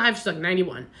 She's still alive. She's like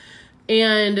 91.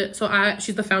 And so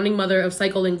she's the founding mother of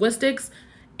psycholinguistics.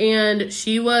 And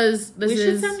she was... We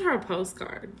should send her a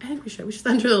postcard. I think we should. We should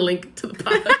send her the link to the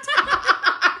pod.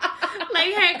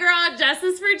 Like, hey girl,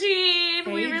 justice for Jean.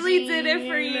 Hey, we really Jean. did it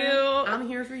for you. I'm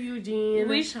here for you, Jean.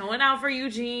 We showing out for you,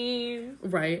 Jean.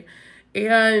 Right.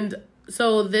 And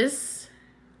so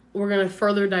we're going to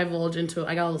further divulge into,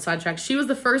 I got a little sidetracked. She was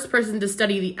the first person to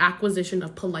study the acquisition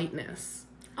of politeness.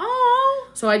 Oh.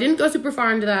 So I didn't go super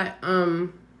far into that. I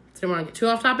didn't want to get too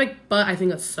off topic, but I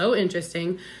think that's so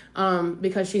interesting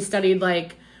because she studied,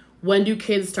 like, when do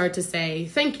kids start to say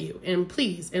thank you and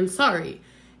please and sorry?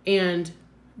 And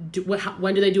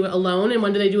when do they do it alone? And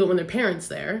when do they do it when their parents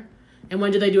there? And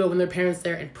when do they do it when their parents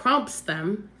there and prompts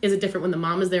them? Is it different when the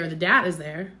mom is there or the dad is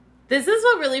there? This is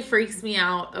what really freaks me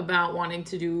out about wanting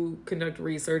to conduct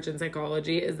research in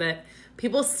psychology is that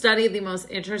people study the most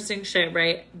interesting shit,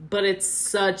 right? But it's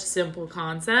such simple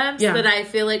concepts that I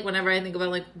feel like whenever I think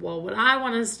about like, well, what I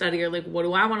want to study or like, what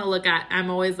do I want to look at? I'm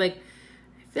always like,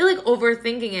 I feel like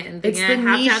overthinking it and thinking it's the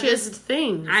I have to have this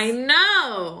things. I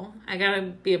know. I gotta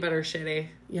be a better shitty.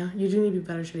 Yeah, you do need to be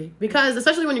better shitty. Because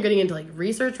especially when you're getting into like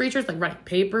research, like writing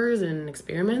papers and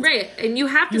experiments. Right. And you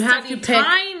have to study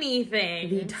tiny things.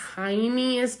 The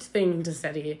tiniest thing to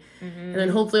study. And then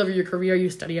hopefully over your career you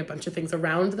study a bunch of things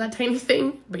around that tiny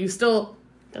thing. But you still...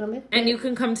 And you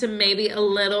can come to maybe a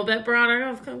little bit broader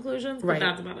of conclusions. But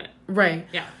that's about it. Right.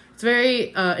 Yeah. It's very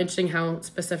interesting how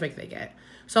specific they get.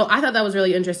 So I thought that was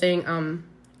really interesting.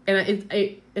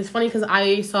 And it's funny because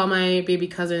I saw my baby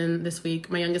cousin this week.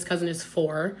 My youngest cousin is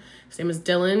 4. His name is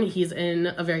Dylan. He's in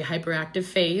a very hyperactive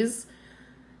phase.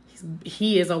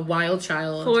 He is a wild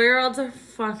child. 4-year-olds are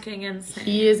fucking insane.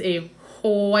 He is a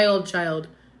wild child.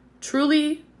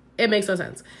 Truly, it makes no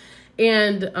sense.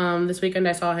 And this weekend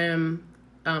I saw him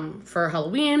for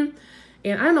Halloween.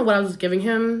 And I don't know what I was giving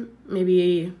him.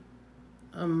 Maybe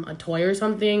a toy or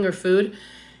something or food.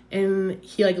 And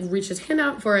he, like, reached his hand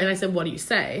out for it, and I said, what do you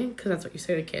say? Because that's what you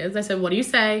say to kids. I said, what do you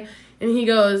say? And he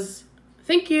goes,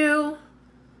 thank you.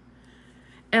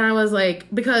 And I was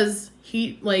like, because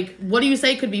he, like, what do you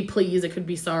say could be please, it could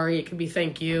be sorry, it could be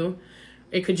thank you.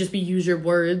 It could just be use your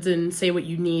words and say what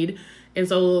you need. And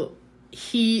so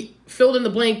he filled in the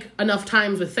blank enough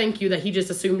times with thank you that he just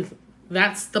assumed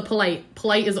that's the polite.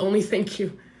 Polite is only thank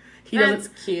you. That's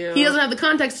cute. He doesn't have the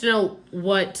context to know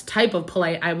what type of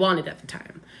polite I wanted at the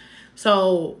time.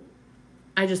 So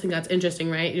I just think that's interesting,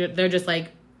 right? They're just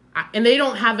like, and they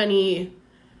don't have any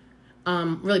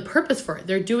really purpose for it.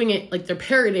 They're doing it, like they're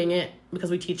parroting it because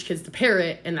we teach kids to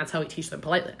parrot, and that's how we teach them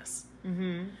politeness.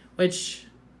 Which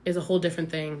is a whole different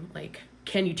thing. Like,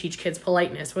 can you teach kids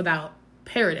politeness without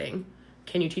parroting?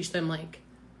 Can you teach them, like,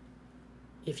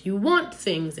 if you want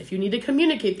things, if you need to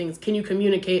communicate things, can you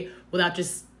communicate without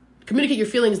just... Communicate your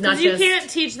feelings, not just... Because you can't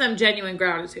teach them genuine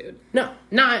gratitude. No,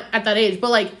 not at that age, but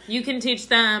like... You can teach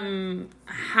them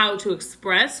how to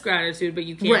express gratitude, but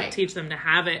you can't teach them to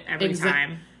have it every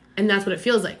time. And that's what it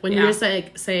feels like. When you just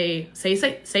say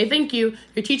thank you,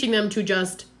 you're teaching them to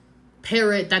just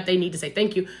parrot that they need to say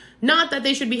thank you. Not that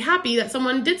they should be happy that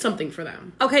someone did something for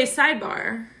them. Okay,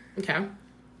 sidebar. Okay.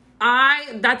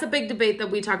 That's a big debate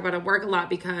that we talk about at work a lot,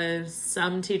 because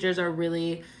some teachers are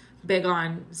really big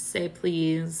on say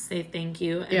please, say thank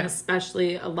you. And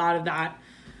especially a lot of that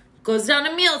goes down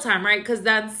to mealtime, right? Because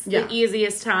that's the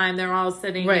easiest time. They're all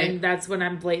sitting, and that's when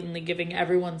I'm blatantly giving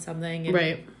everyone something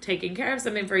and taking care of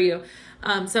something for you.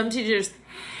 Some teachers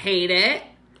hate it.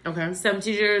 Okay. Some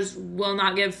teachers will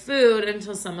not give food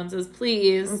until someone says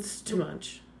please. It's too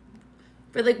much.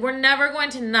 But, like, we're never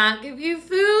going to not give you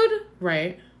food.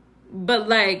 Right. But,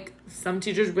 like, some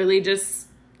teachers really just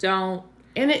don't.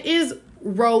 And it is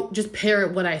just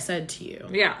parrot what I said to you.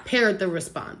 Yeah. Parrot the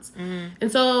response. Mm-hmm.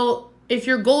 And so if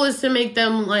your goal is to make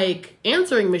them like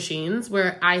answering machines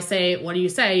where I say, what do you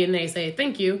say? And they say,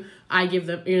 thank you. I give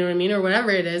them, you know what I mean? Or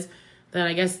whatever it is, then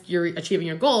I guess you're achieving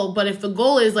your goal. But if the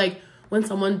goal is like when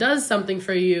someone does something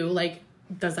for you, like,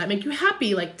 does that make you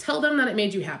happy? Like, tell them that it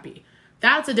made you happy.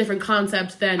 That's a different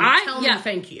concept than tell them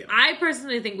thank you. I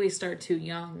personally think we start too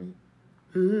young.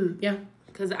 Mm-hmm. Yeah.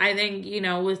 Because I think, you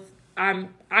know,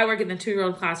 I work in the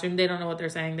 2-year-old classroom. They don't know what they're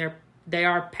saying. They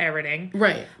are parroting.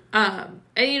 Right. And,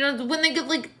 you know, when they get,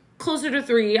 like, closer to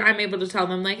 3, I'm able to tell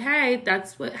them, like, hey,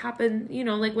 that's what happened, you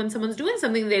know, like, when someone's doing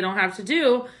something they don't have to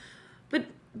do. But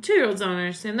 2-year-olds don't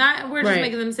understand that. We're just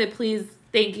making them say, please,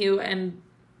 thank you, and,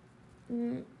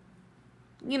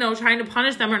 you know, trying to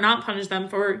punish them or not punish them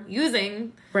for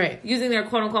using their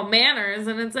quote-unquote manners.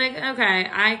 And it's like,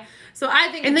 okay, so I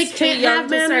think and it's they can't too young have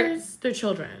manners. They're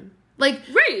children. Like,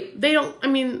 they don't, I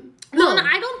mean, no. Well,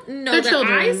 I don't know that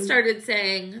children. I started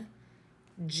saying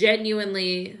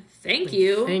genuinely thank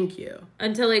you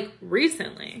until like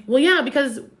recently. Well, yeah,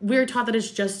 because we're taught that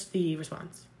it's just the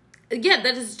response. Yeah,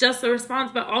 that is just the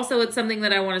response, but also it's something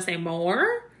that I want to say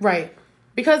more. Right.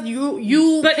 Because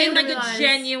you but in like a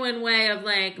genuine way of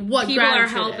like what people are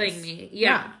helping me.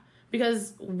 Yeah.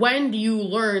 Because when do you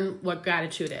learn what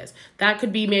gratitude is? That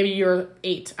could be maybe you're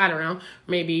 8. I don't know.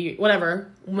 Maybe whatever.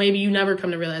 Maybe you never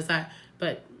come to realize that.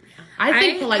 But I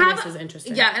think politeness is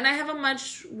interesting. Yeah, and I have a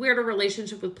much weirder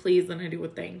relationship with please than I do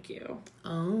with thank you.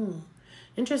 Oh,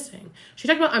 interesting. She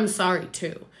talked about I'm sorry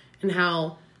too, and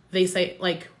how they say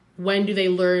like when do they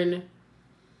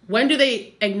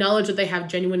acknowledge that they have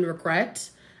genuine regret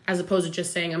as opposed to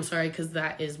just saying I'm sorry because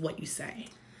that is what you say.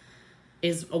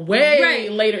 Is way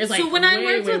later. It's like so when I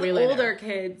worked with older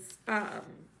kids,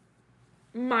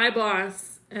 my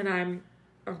boss, and I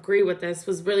agree with this,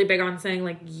 was really big on saying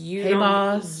like hey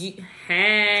boss,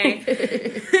 hey,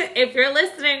 if you're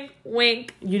listening,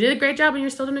 wink. You did a great job, and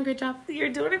you're still doing a great job. You're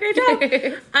doing a great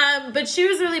job. But she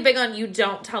was really big on you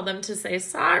don't tell them to say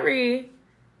sorry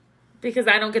because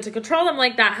I don't get to control them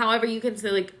like that. However, you can say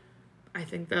like, I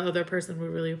think the other person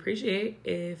would really appreciate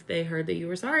if they heard that you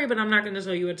were sorry, but I'm not going to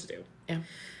tell you what to do. Yeah.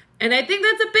 And I think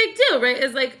that's a big deal, right?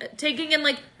 Is like taking in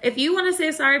like, if you want to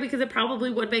say sorry because it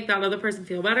probably would make that other person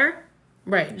feel better.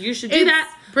 Right. You should do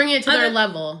that. Bring it to their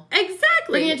level.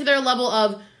 Exactly. Bring it to their level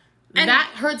of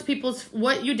that hurts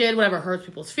what you did, whatever hurts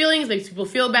people's feelings, makes people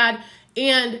feel bad.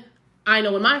 And I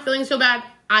know when my feelings feel bad,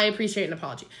 I appreciate an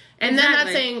apology. And then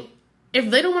that's saying, if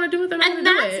they don't want to do it, they're not going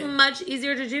to do it. And that's much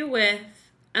easier to do with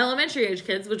elementary age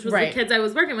kids, which was the kids I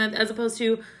was working with, as opposed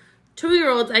to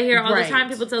 2-year-olds. I hear all the time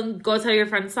people tell them, go tell your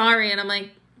friend sorry, and I'm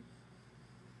like,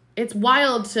 it's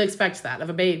wild to expect that of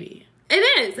a baby. It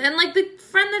is. And like the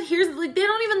friend that hears it, like they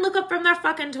don't even look up from their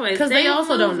fucking toys because they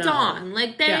also don't know.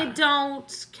 Like they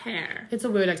don't care. It's a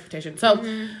weird expectation. So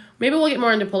maybe we'll get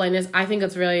more into politeness. I think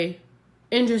it's really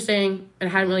interesting and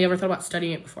I hadn't really ever thought about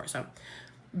studying it before. So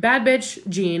bad bitch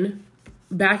Jean,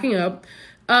 backing up.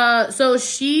 So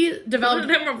she developed...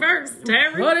 Put it in reverse,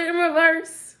 Terry. Put it in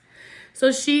reverse.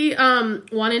 So she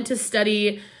wanted to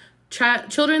study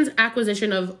children's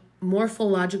acquisition of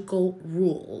morphological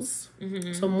rules.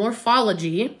 Mm-hmm. So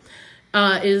morphology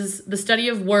is the study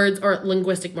of words, or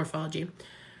linguistic morphology.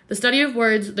 The study of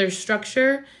words, their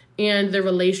structure, and their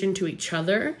relation to each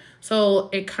other. So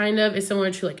it kind of is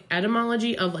similar to like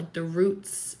etymology of like the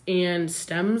roots and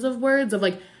stems of words of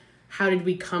like, how did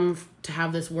we come to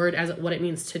have this word as what it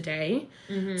means today?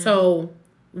 Mm-hmm. So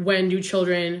when do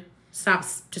children stop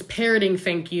just parroting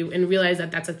thank you and realize that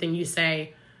that's a thing you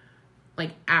say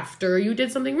like after you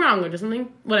did something wrong or did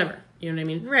something, whatever, you know what I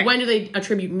mean? Right. When do they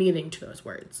attribute meaning to those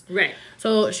words? Right.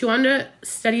 So she wanted to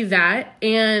study that,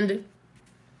 and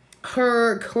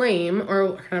her claim,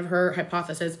 or kind of her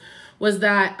hypothesis, was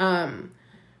that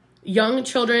young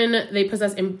children, they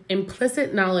possess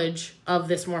implicit knowledge of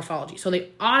this morphology. So they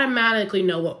automatically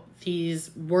know what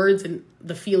these words and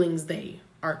the feelings they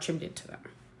are attributed to them.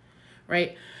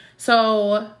 right?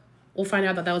 So we'll find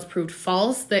out that was proved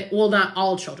false. That, well, not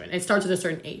all children. It starts at a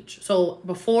certain age. So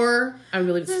before, I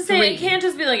believe it's 3. It can't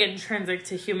just be like intrinsic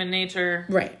to human nature.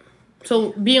 Right.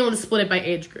 So being able to split it by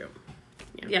age group.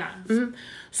 Yeah. Mm-hmm.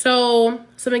 So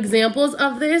some examples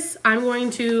of this, I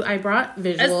brought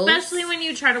visuals. Especially when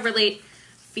you try to relate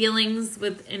feelings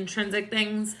with intrinsic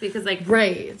things, because like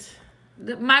right,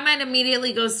 my mind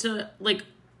immediately goes to like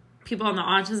people on the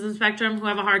autism spectrum who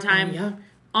have a hard time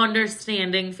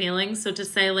understanding feelings. So to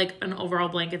say like an overall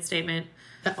blanket statement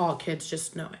that all kids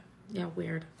just know it. Yeah,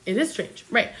 weird. It is strange.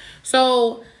 Right.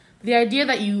 So the idea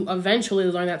that you eventually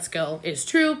learn that skill is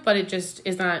true, but it just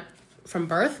is not from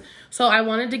birth. So I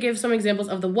wanted to give some examples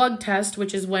of the WUG test,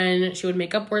 which is when she would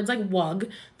make up words like WUG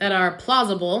that are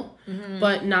plausible,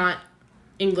 but not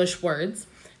English words,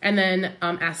 and then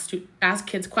ask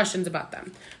kids questions about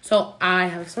them. So I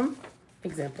have some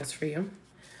examples for you.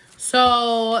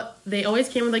 So they always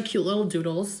came with like cute little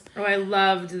doodles. Oh, I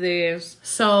loved these.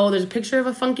 So there's a picture of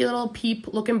a funky little peep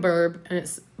looking burb, and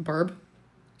it's burb.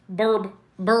 Burb.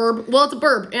 Well, it's a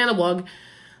burb and a WUG.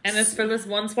 And it's for this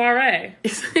one soiree.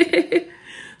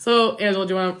 So, Angela,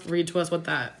 do you want to read to us what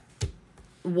that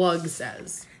WUG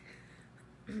says?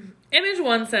 Image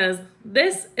 1 says,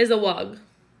 "This is a WUG.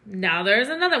 Now there is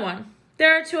another one.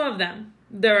 There are 2 of them.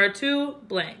 There are 2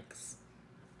 blanks.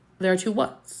 There are 2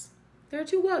 WUGs. There are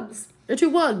 2 WUGs. There are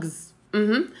 2 WUGs.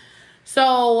 Mm-hmm.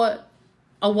 So,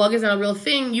 a WUG is not a real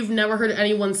thing. You've never heard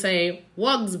anyone say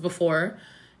WUGs before.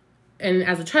 And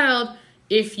as a child,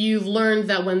 if you've learned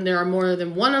that when there are more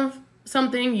than one of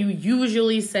something, you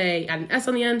usually say, add an S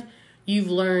on the end, you've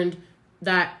learned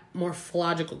that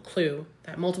morphological clue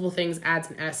that multiple things adds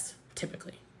an S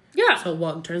typically. Yeah. So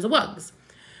WUG turns to WUGs.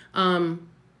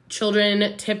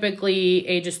 Children typically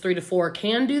ages 3 to 4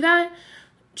 can do that.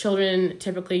 Children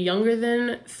typically younger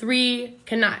than 3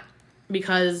 cannot,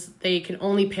 because they can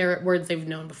only parrot words they've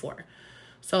known before.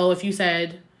 So if you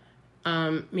said,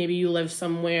 maybe you live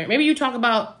somewhere, maybe you talk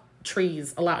about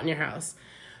trees a lot in your house.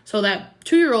 So that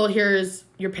 2-year-old hears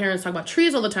your parents talk about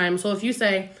trees all the time. So if you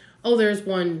say, oh, there's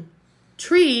one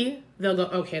tree, they'll go,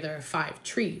 okay, there are 5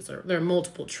 trees, or there are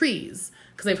multiple trees,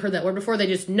 because they've heard that word before. They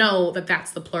just know that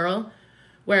that's the plural,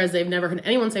 whereas they've never heard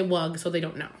anyone say WUG, so they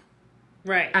don't know.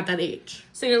 Right. At that age.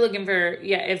 So you're looking for,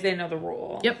 if they know the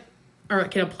rule. Yep. Or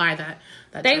can apply that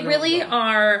they really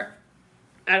are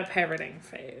at a parroting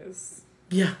phase.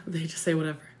 Yeah, they just say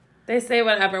whatever. They say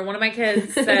whatever. One of my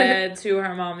kids said to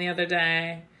her mom the other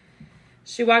day,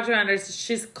 she walked around her,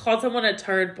 she's called someone a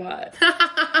turd butt.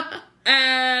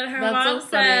 And her mom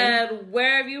said,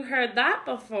 where have you heard that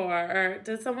before? Or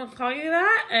did someone call you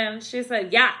that? And she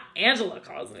said, yeah, Angela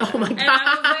calls me that. Oh my God. And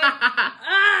I was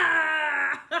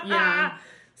like, yeah.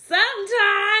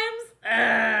 Sometimes.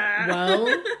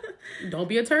 Well, don't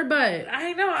be a turd butt.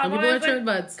 I know. Some people are turd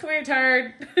butts. Come here,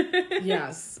 turd.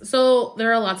 Yes. So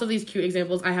there are lots of these cute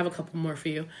examples. I have a couple more for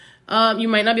you. You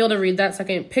might not be able to read that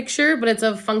second picture, but it's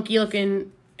a funky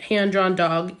looking hand-drawn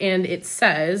dog, and it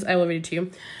says, I will read it to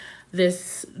you.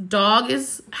 This dog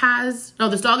is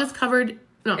covered.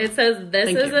 No. It says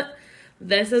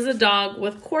this is a dog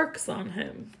with quirks on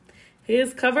him. He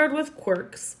is covered with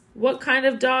quirks. What kind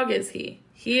of dog is he?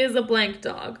 He is a blank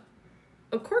dog.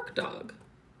 A quirk dog.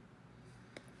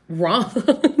 Wrong.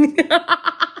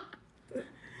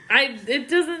 It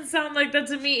doesn't sound like that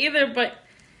to me either, but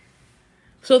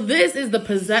so this is what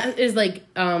is it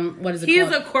called? He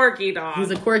is a quirky dog.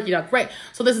 He's a quirky dog. Right.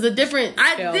 So this is a different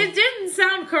scale. It didn't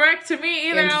sound correct to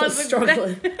me either. I was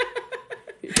struggling.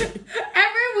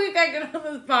 Every week I get on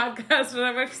this podcast and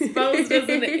I'm exposed as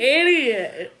an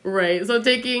idiot. Right. So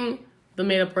taking the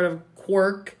made up word of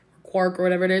quark or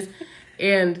whatever it is,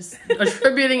 and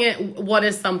attributing it, what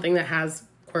is something that has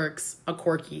quirks, a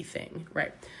quirky thing,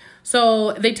 right?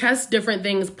 So they test different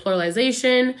things.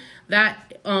 Pluralization,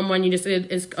 that one you just did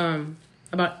is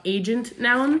about agent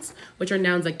nouns, which are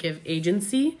nouns that give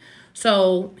agency.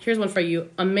 So here's one for you.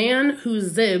 A man who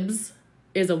zibs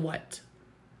is a what?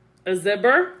 A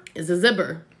zibber? Is a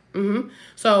zibber. Mm-hmm.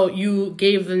 So you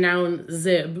gave the noun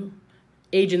zib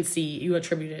agency, you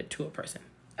attribute it to a person.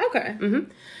 Okay. Mm-hmm.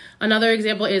 Another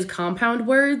example is compound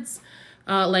words,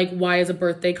 like why is a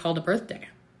birthday called a birthday?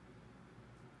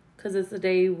 Because it's the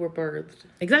day you were birthed.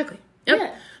 Exactly. Yep.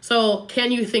 Yeah. So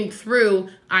can you think through,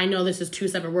 I know this is 2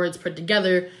 separate words put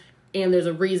together, and there's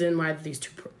a reason why these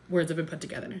 2 words have been put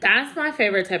together. That's my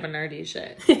favorite type of nerdy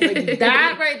shit. Like,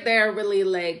 that right there really,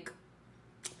 like,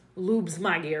 lubes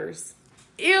my gears.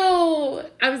 Ew.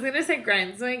 I was going to say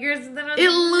grinds my gears, and then I was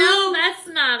no, that's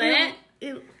not it.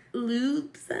 It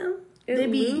lubes them. It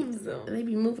lubes them. They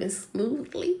be moving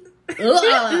smoothly.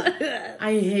 Ugh.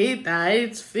 I hate that.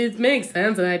 It makes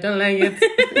sense and I don't like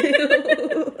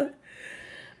it.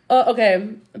 Okay.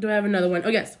 Do I have another one? Oh,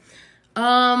 yes.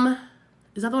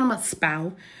 Is that the one about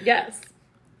spow? Yes.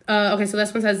 Okay, so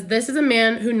this one says, this is a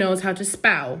man who knows how to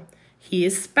spow. He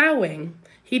is spowing.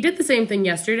 He did the same thing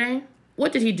yesterday.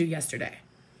 What did he do yesterday?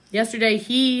 Yesterday,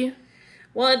 he...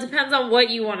 Well, it depends on what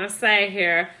you want to say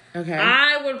here. Okay.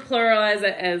 I would pluralize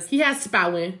it as... He has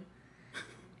spowing.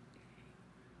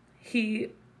 I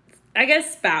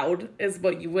guess spowed is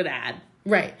what you would add.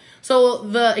 Right. So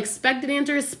the expected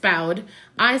answer is spowed.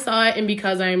 I saw it, and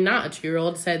because I am not a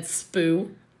 2-year-old, said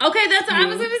spoo. Okay, that's what I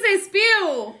was going to say,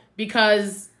 spew.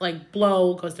 Because, like,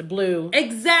 blow goes to blue.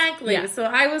 Exactly. Yeah. So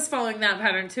I was following that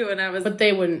pattern, too, and I was... But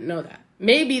they wouldn't know that.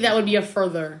 Maybe that would be a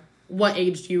further... What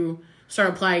age do you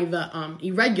start applying the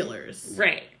irregulars?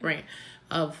 Right. Right.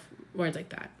 Of words like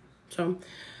that. So,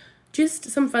 just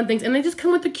some fun things. And they just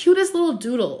come with the cutest little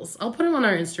doodles. I'll put them on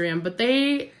our Instagram, but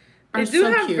they are so cute. They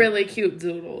do have really cute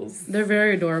doodles. They're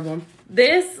very adorable.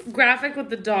 This graphic with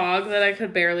the dog that I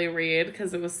could barely read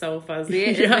because it was so fuzzy.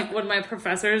 It's like when my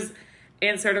professors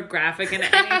insert a graphic in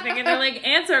anything and they're like,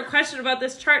 answer a question about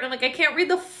this chart. And I'm like, I can't read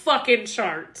the fucking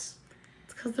chart.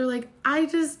 Because they're like,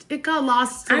 it got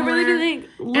lost somewhere. I really do think...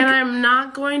 And I'm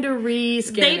not going to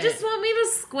rescan They just want me to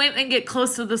squint and get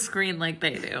close to the screen like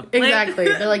they do. Exactly.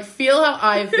 They're like, feel how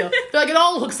I feel. They're like, it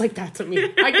all looks like that to me.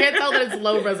 I can't tell that it's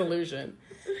low resolution.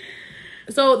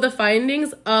 So the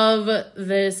findings of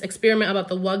this experiment about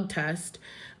the WUG test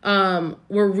were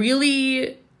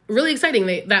really, really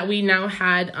exciting. That we now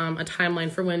had a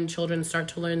timeline for when children start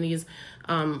to learn these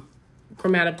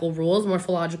grammatical rules,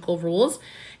 morphological rules.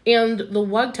 And the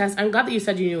WUG test, I'm glad that you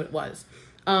said you knew what it was.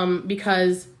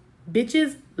 Because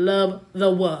bitches love the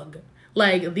WUG.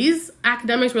 Like, these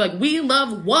academics were like, we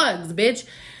love WUGs, bitch.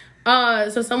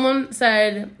 So someone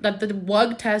said that the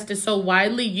WUG test is so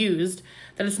widely used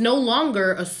that it's no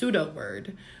longer a pseudo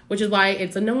word, which is why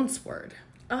it's a nonce word.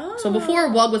 Oh. So before,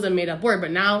 WUG was a made-up word,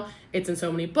 but now it's in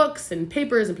so many books and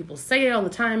papers, and people say it all the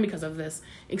time because of this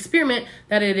experiment,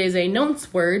 that it is a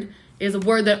nonce word, is a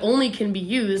word that only can be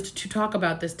used to talk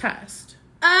about this test.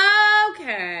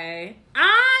 Okay.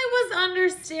 I was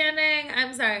understanding,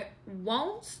 I'm sorry,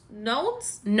 notes?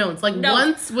 Nonce, like Notes.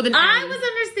 once with an I N. was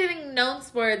understanding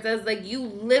nonce words as like you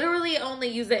literally only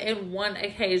use it in one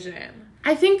occasion.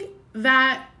 I think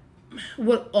that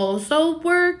would also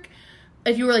work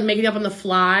if you were like making it up on the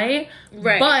fly.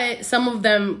 Right. But some of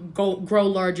them grow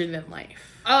larger than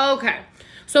life. Okay.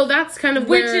 So that's kind of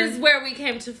Which is where we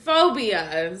came to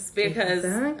phobias because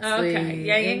exactly. Okay.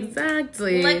 Yeah,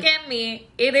 exactly. Look at me.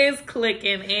 It is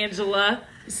clicking, Angela.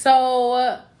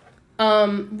 So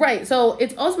right. So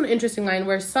it's also an interesting line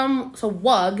where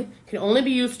WUG can only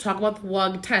be used to talk about the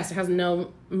WUG test. It has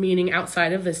no meaning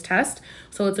outside of this test.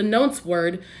 So it's a nonce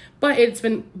word, but it's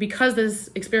been, because this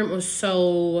experiment was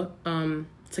so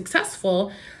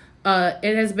successful,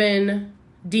 it has been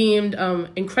deemed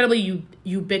incredibly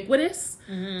ubiquitous.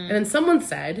 Mm-hmm. And then someone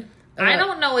said... I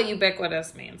don't know what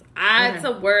ubiquitous means. It's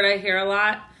a word I hear a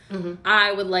lot. Mm-hmm.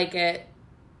 I would like it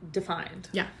defined.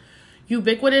 Yeah.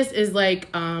 Ubiquitous is like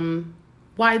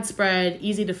widespread,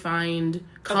 easy to find,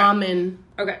 common.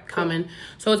 Okay. Common. Cool.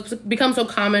 So it's become so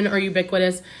common or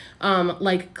ubiquitous,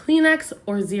 like Kleenex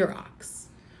or Xerox,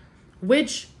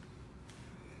 which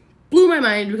blew my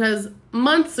mind because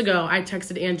months ago I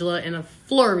texted Angela in a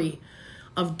flurry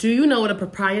of, do you know what a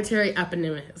proprietary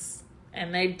eponym is?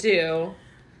 And they do.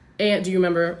 And do you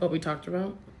remember what we talked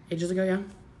about ages ago? Yeah.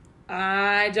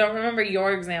 I don't remember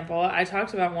your example. I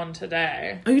talked about one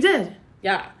today. Oh, you did?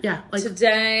 Yeah. Yeah. Like,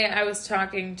 today I was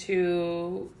talking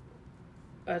to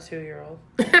a 2-year-old.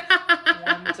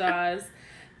 One does.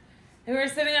 And we were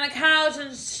sitting on a couch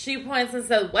and she points and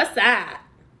said, "What's that?"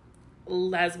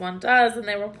 As one does. And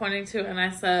they were pointing to it and I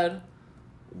said,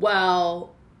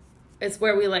 "Well, it's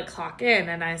where we like clock in."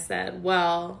 And I said,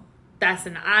 "Well, that's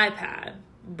an iPad,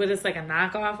 but it's like a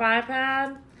knockoff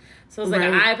iPad." So it's like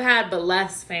an iPad, but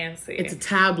less fancy. It's a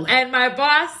tablet. And my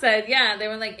boss said, yeah, they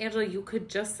were like, "Angela, you could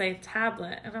just say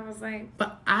tablet." And I was like...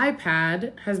 But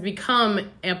iPad has become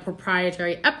a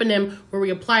proprietary eponym where we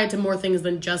apply it to more things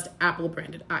than just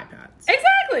Apple-branded iPads.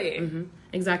 Exactly. Mm-hmm.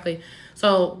 Exactly.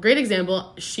 So, great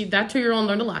example. That 2-year-old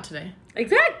learned a lot today.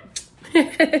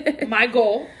 Exactly. My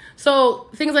goal. So,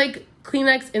 things like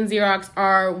Kleenex and Xerox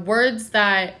are words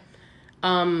that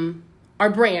are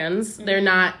brands. Mm-hmm. They're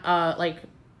not,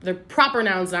 they're proper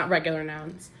nouns, not regular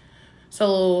nouns.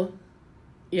 So,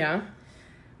 yeah.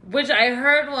 Which I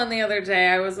heard one the other day.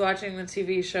 I was watching the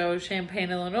TV show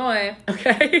Champaign, Illinois.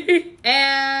 Okay.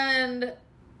 And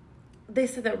they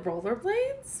said that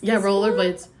rollerblades? Yeah,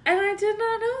 rollerblades. And I did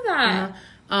not know that.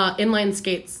 Inline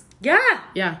skates. Yeah.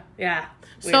 Yeah. Yeah.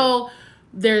 Weird. So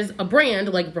there's a brand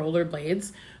like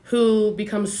Rollerblades who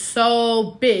becomes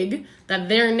so big that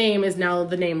their name is now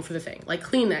the name for the thing. Like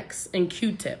Kleenex and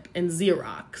Q-tip and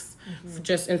Xerox.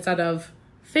 Just instead of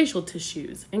facial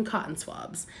tissues and cotton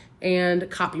swabs and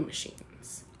copy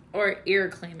machines. Or ear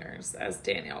cleaners, as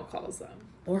Danielle calls them.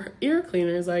 Or ear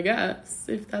cleaners, I guess,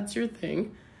 if that's your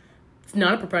thing. It's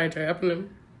not a proprietary eponym.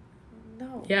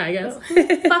 No. Yeah, I guess. Who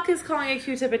the fuck is calling a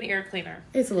Q-tip an ear cleaner?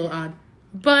 It's a little odd.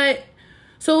 But,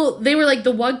 so they were like,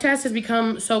 the WUG test has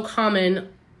become so common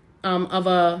of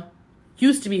a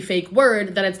used to be fake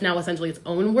word that it's now essentially its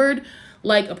own word,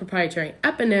 like a proprietary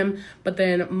eponym. But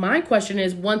then my question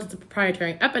is, once it's a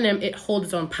proprietary eponym, it holds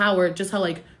its own power, just how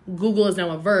like Google is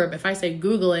now a verb. If I say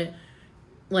Google it,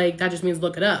 like that just means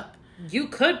look it up. You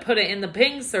could put it in the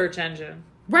Bing search engine.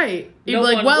 Right. You'd No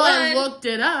be like, one well, would. I looked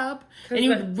it up. And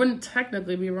you wouldn't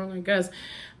technically be wrong, I guess.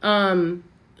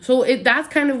 So that's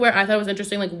kind of where I thought it was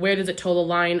interesting. Like, where does it toe the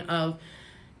line of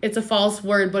it's a false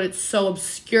word, but it's so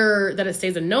obscure that it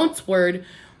stays a nonce word,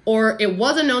 or it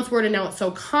was a nonce word and now it's so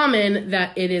common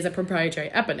that it is a proprietary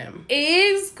eponym.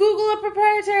 Is Google a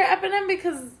proprietary eponym?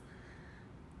 Because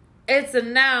it's a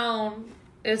noun,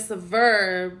 it's a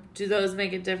verb. Do those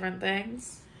make it different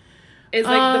things? Is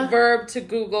like the verb to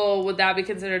Google, would that be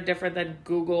considered different than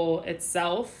Google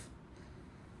itself?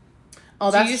 Oh,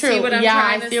 that's you true. see what I'm yeah,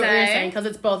 trying I to see what you're say? saying, because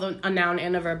it's both a noun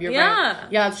and a verb. You're Yeah.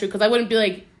 right. Yeah, that's true. Because I wouldn't be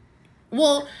like,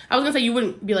 well, I was gonna say you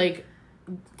wouldn't be like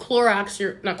Kleenex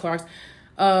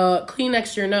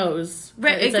your nose.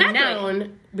 Right, It's exactly. a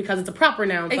noun because it's a proper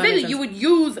noun. So that Exactly, makes you sense. would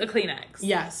use a Kleenex.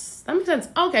 Yes, that makes sense.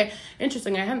 Okay,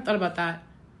 interesting. I hadn't thought about that.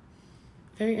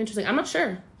 Very interesting. I'm not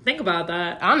sure. Think about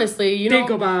that. Honestly, Think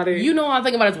about it. You know how I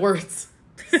think about its words.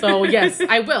 So yes,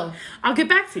 I will. I'll get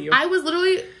back to you. I was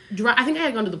literally I think I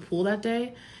had gone to the pool that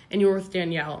day, and you were with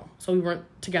Danielle, so we weren't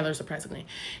together, surprisingly.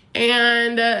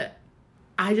 And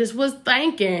I just was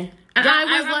thinking, and Yeah, I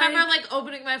was I remember like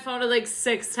opening my phone to like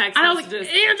 6 text and I was like, messages.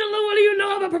 Angela, what do you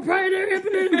know about proprietary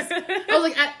eponyms? I was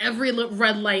like at every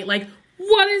red light, like,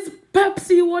 what is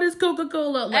Pepsi? What is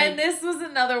Coca-Cola? Like, And this was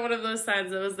another one of those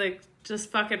times that was like,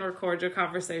 just fucking record your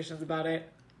conversations about it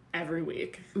every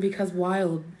week. because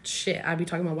wild shit. I'd be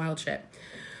talking about wild shit.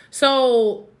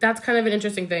 So that's kind of an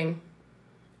interesting thing.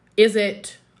 Is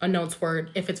it a nonce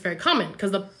word if it's very common?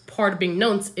 Because the part of being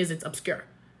nonce is it's obscure.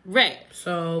 Right.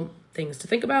 So things to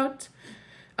think about.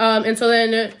 And so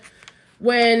then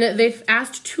when they've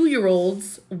asked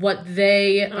 2-year-olds what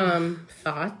they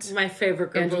thought. My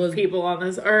favorite group Angela's of people on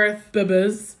this earth.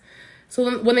 Bibas.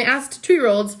 So when they asked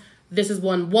 2-year-olds, this is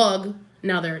one WUG,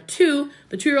 now there are 2,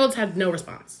 the 2-year-olds had no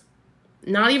response.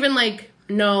 Not even like,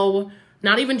 no,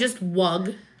 not even just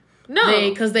WUG. No.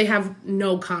 Because they have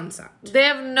no concept. They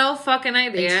have no fucking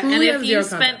idea. They And truly if have you zero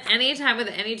spent concept. any time with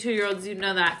any 2-year-olds, you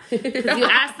know that. Because you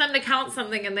ask them to count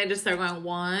something and they just start going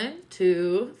 1,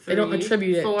 2, 3. They don't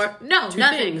attribute it 4. No, to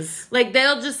nothing. things. Like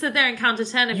they'll just sit there and count to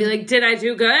 10 and be like, "Did I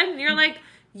do good?" And you're like,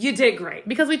 "You did great."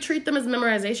 Because we treat them as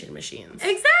memorization machines.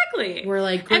 Exactly. We're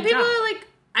like, good and people job. are like,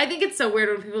 I think it's so weird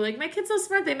when people are like, "My kid's so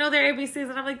smart, they know their ABCs,"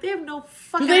 and I'm like, they have no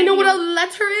fucking. Do they know what idea. a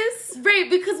letter is? Right,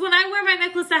 because when I wear my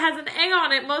necklace that has an A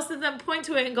on it, most of them point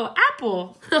to it and go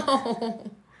apple.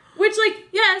 Which, like,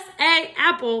 yes, A,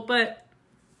 apple, but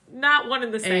not one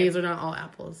and the same. A's are not all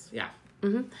apples. Yeah.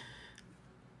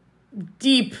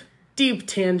 Deep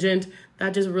tangent.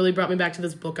 That just really brought me back to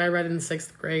this book I read in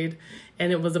 6th grade.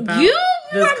 And it was about You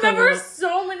this remember cohort.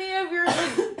 so many of your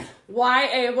like,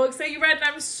 YA books that you read, and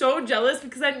I'm so jealous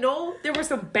because I know there were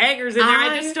some bangers in there.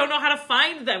 I just don't know how to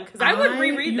find them because I would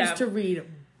reread them. I used to read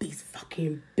these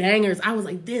fucking bangers. I was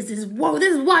like, this is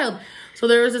wild. So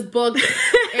there was this book,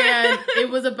 and it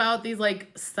was about these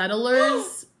like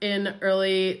settlers in the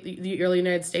early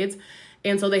United States,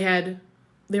 and so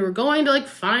they were going to like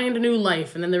find a new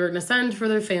life, and then they were gonna send for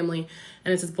their family,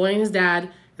 and it's this boy and his dad,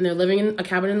 and they're living in a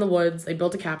cabin in the woods. They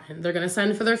built a cabin. They're gonna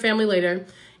send for their family later,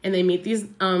 and they meet these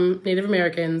Native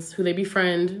Americans who they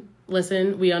befriend.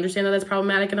 Listen, we understand that that's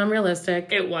problematic and unrealistic.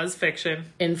 It was fiction.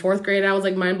 In 4th grade, I was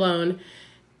like mind blown.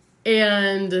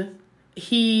 And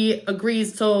he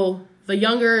agrees. So the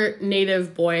younger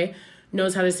native boy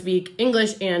knows how to speak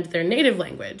English and their native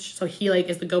language. So he like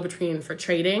is the go-between for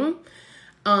trading.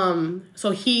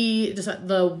 So he just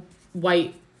the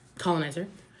white colonizer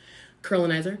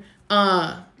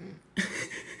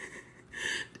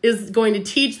is going to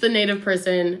teach the native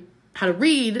person how to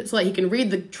read so that he can read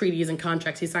the treaties and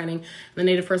contracts he's signing. And the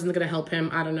native person's going to help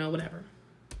him, I don't know, whatever.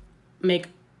 Make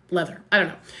leather. I don't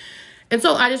know. And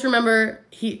so I just remember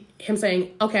him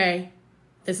saying, okay,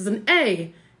 this is an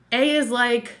A. A is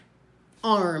like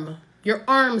arm. Your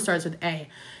arm starts with A.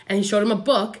 And he showed him a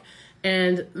book,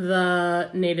 and the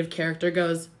native character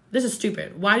goes, this is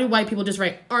stupid. Why do white people just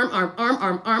write arm, arm, arm,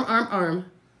 arm, arm, arm,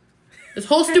 arm? This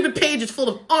whole stupid page is full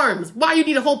of arms. Why you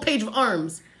need a whole page of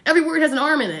arms? Every word has an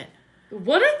arm in it.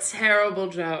 What a terrible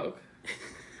joke.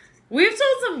 We've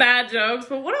told some bad jokes,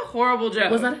 but what a horrible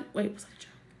joke. Was that a joke?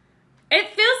 It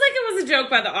feels like it was a joke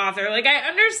by the author. Like, I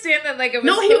understand that, like, it was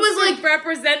no, he was like,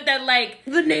 represent that, like...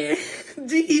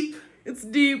 deep. It's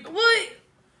deep. What?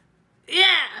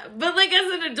 Yeah, but, like,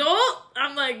 as an adult,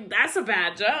 I'm like, that's a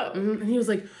bad joke.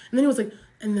 Mm-hmm.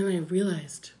 And then I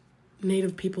realized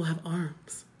Native people have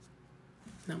arms.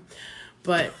 No.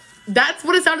 But that's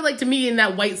what it sounded like to me in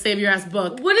that white savior-ass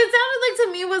book. What it sounded like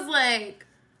to me was, like...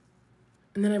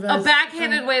 And then I realized, a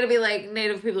backhanded way to be like,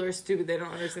 Native people are stupid, they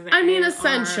don't understand that. I mean,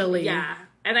 essentially. Yeah.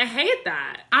 And I hate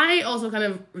that. I also kind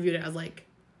of viewed it as like,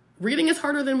 reading is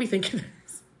harder than we think it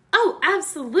is. Oh,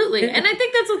 absolutely. And I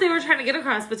think that's what they were trying to get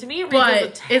across, but to me it was a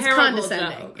terrible it's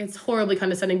condescending. joke. It's horribly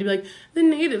condescending to be like, the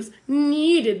natives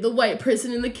needed the white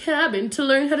person in the cabin to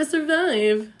learn how to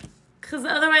survive. Because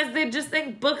otherwise they'd just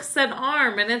think books said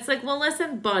arm. And it's like, well,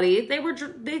 listen, buddy. They got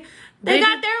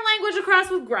their language across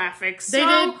with graphics. They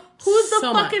did who's the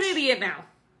so fucking much. idiot now?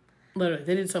 Literally,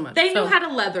 they did so much. They knew how to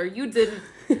leather. You didn't.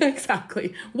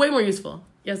 Exactly. Way more useful.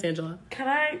 Yes, Angela. Can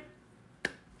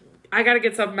I gotta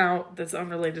get something out that's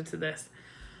unrelated to this.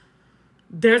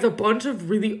 There's a bunch of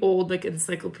really old, like,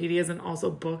 encyclopedias and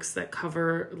also books that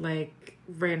cover, like,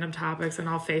 random topics, and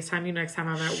I'll FaceTime you next time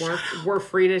I'm at work. We're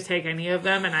free to take any of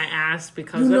them, and I asked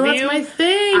because of you. That's my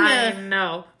thing. I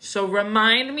know. So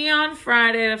remind me on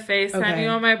Friday to FaceTime you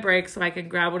on my break so I can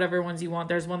grab whatever ones you want.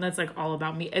 There's one that's, like, all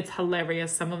about me. It's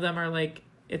hilarious. Some of them are, like,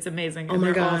 it's amazing. Oh, and my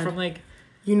they're God. all from, like...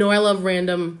 You know I love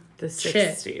random the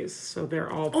 60s, shit. So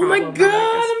they're all oh my problematic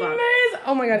God, as fuck. amazing.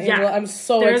 Oh my God, Angela, Yeah. I'm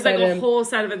so There's excited. like a whole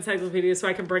set of encyclopedias so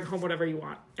I can bring home whatever you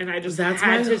want. And I just That's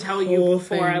had my to tell you whole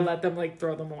before I thing. let them, like,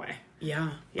 throw them away.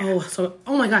 Yeah. Yeah.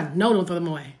 Oh my God, no, don't throw them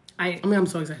away. I'm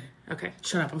so excited. Okay.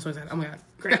 Shut up, I'm so excited. Oh my God.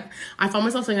 Great. I found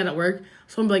myself saying that at work.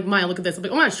 Someone would be like, Maya, look at this. I'm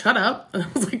like, oh my God, shut up. And I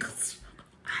was like,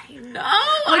 I know.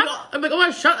 I'm like, oh my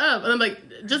God, shut up. And I'm like,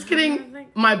 just kidding.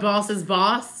 My boss's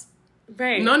boss.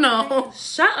 Right. No.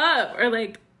 Shut up. Or,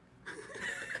 like...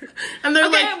 And they're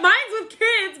okay, like... mine's with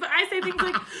kids, but I say things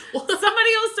like, somebody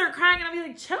will start crying and I'll be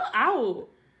like, chill out.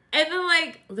 And then,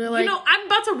 like, They're like, you know, I'm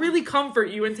about to really comfort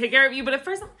you and take care of you, but at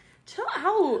first I'm chill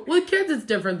out. With kids, it's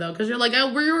different, though, because you're like,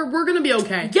 oh, we're going to be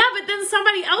okay. Yeah, but then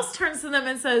somebody else turns to them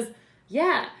and says,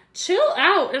 yeah, chill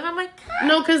out. And I'm like,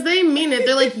 no, because they mean it.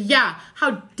 They're like, yeah,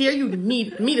 how dare you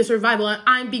need me to survive while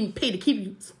I'm being paid to keep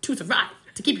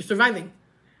you surviving.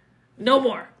 no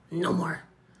more. No more.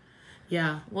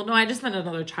 Yeah. Well, no, I just meant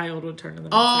another child would turn to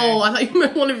them. Oh, I thought you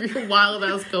meant one of your wild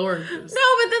ass coworkers. No,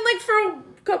 but then, like, for a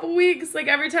couple weeks, like,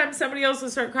 every time somebody else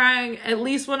would start crying, at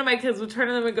least one of my kids would turn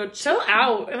to them and go, chill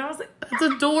out. And I was like, It's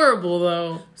adorable,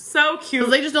 though. so cute.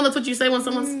 Because they just know that's what you say when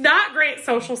someone's Not great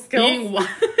social skills. being wild.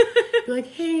 You're like,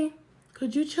 hey,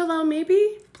 could you chill out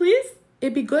maybe? Please?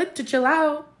 It'd be good to chill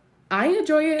out. I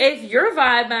enjoy it. If your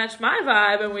vibe matched my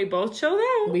vibe and we both chilled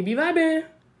out. We be vibing.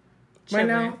 Right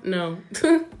now? Chilling.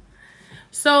 No.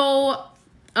 So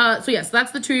yes,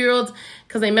 that's the 2-year-olds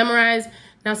because they memorize.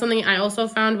 Now, something I also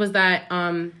found was that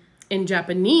in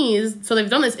Japanese, so they've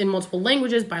done this in multiple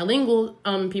languages, bilingual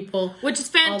people. Which is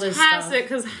fantastic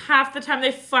because half the time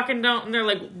they fucking don't. And they're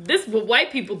like, this is what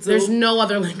white people do. There's no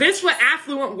other language. This is what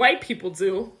affluent white people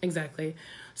do. Exactly.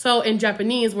 So in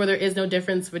Japanese, where there is no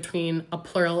difference between a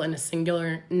plural and a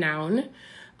singular noun,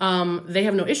 they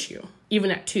have no issue,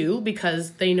 even at 2,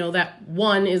 because they know that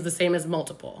 1 is the same as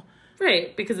multiple.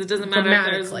 Right, because it doesn't matter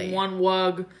if there's 1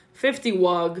 wug, 50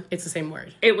 wug. It's the same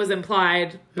word. It was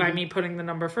implied by me putting the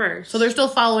number first. So they're still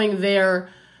following the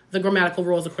grammatical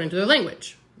rules according to their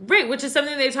language. Right, which is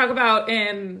something they talk about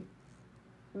in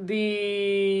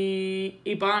the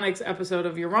Ebonics episode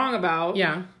of You're Wrong About.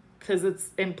 Yeah. Because it's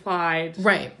implied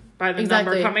right by the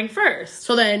number coming first.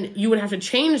 So then you would have to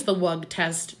change the wug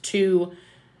test to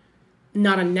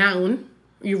not a noun.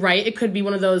 You're right. It could be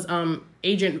one of those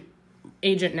agent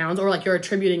nouns, or like you're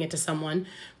attributing it to someone,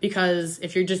 because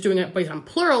if you're just doing it based on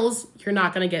plurals, you're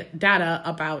not going to get data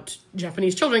about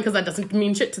Japanese children because that doesn't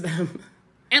mean shit to them.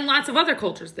 And lots of other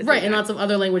cultures that right, and lots of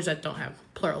other languages that don't have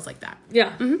plurals like that.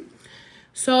 Yeah. Mm-hmm.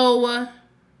 So,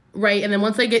 right, and then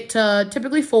once they get to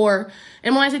typically 4,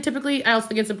 and when I say typically, I also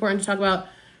think it's important to talk about,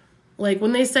 like,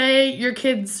 when they say your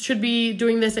kids should be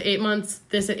doing this at 8 months,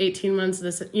 this at 18 months,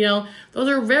 this at, those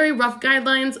are very rough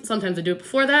guidelines. Sometimes they do it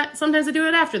before that, sometimes they do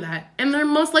it after that, and they're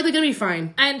most likely going to be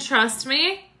fine. And trust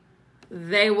me,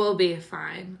 they will be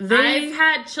fine. I've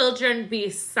had children be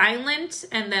silent,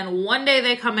 and then one day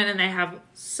they come in and they have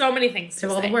so many things to say.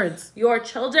 All the words. Your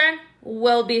children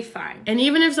will be fine. And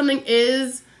even if something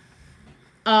is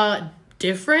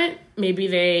different, maybe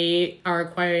they are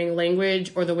acquiring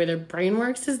language or the way their brain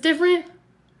works is different,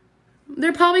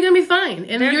 they're probably going to be fine.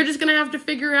 And you're just going to have to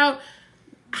figure out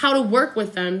how to work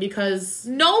with them, because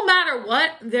no matter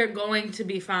what, they're going to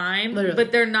be fine. Literally.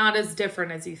 But they're not as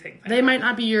different as you think they might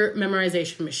not be your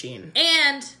memorization machine.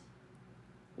 And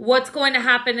what's going to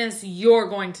happen is you're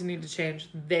going to need to change.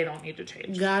 They don't need to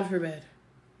change. God forbid.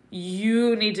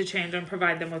 You need to change and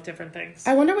provide them with different things.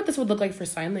 I wonder what this would look like for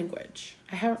sign language.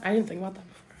 I didn't think about that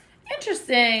before.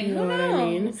 Interesting. You know what I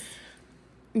mean?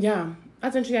 Yeah,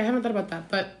 that's interesting. I haven't thought about that,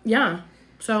 but yeah.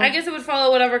 So I guess it would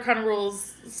follow whatever kind of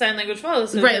rules sign language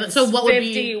follows. So right. So what would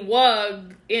 50 be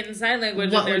WUG in sign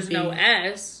language and there's no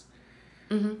S?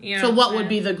 Mm-hmm. You know so what would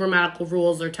be the grammatical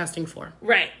rules they're testing for?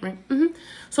 Right. Right. Mm-hmm.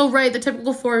 So the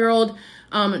typical 4-year-old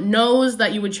knows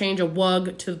that you would change a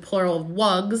WUG to the plural of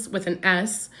WUGs with an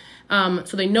S.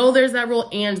 So they know there's that rule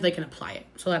and they can apply it.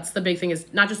 So that's the big thing,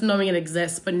 is not just knowing it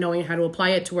exists, but knowing how to apply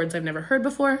it to words I've never heard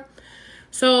before.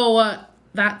 So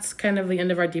that's kind of the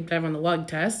end of our deep dive on the WUG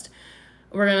test.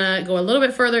 We're going to go a little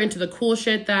bit further into the cool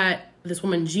shit that this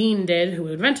woman, Jean, did, who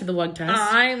invented the WUG test.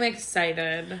 I'm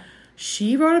excited.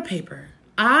 She wrote a paper.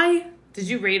 Did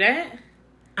you read it?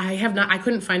 I have not. I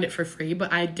couldn't find it for free,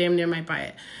 but I damn near might buy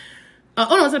it.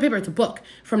 Oh, no, it's not a paper. It's a book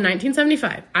from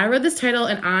 1975. I read this title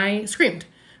and I screamed.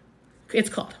 It's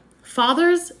called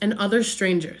Fathers and Other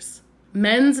Strangers,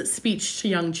 Men's Speech to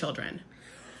Young Children.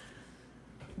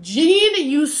 Jean,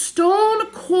 you stone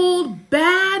cold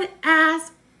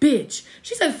badass bitch.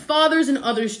 She said fathers and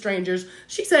other strangers.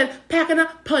 She said packing a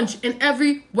punch in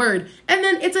every word. And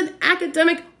then it's an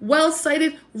academic,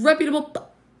 well-cited, reputable...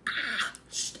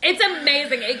 It's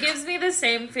amazing. It gives me the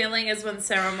same feeling as when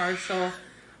Sarah Marshall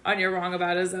on You're Wrong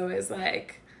About is always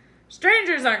like,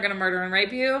 strangers aren't going to murder and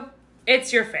rape you.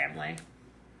 It's your family.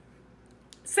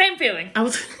 Same feeling. Same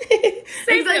exactly.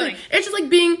 Feeling. It's just like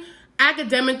being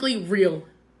academically real.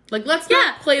 Like, let's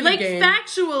not play the game. Like,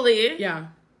 factually. Yeah.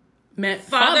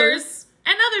 Fathers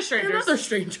and other strangers. And other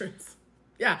strangers.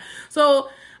 Yeah. So,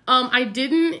 I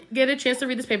didn't get a chance to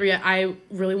read this paper yet. I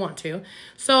really want to.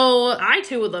 So I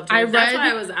too would love to. That's why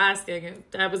I was asking.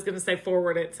 I was going to say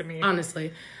forward it to me.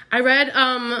 Honestly. I read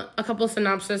a couple of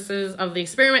synopsises of the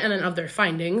experiment and then of their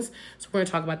findings. So we're going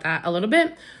to talk about that a little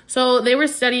bit. So they were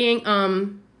studying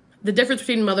the difference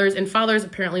between mothers and fathers.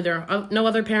 Apparently there are no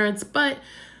other parents, but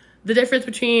the difference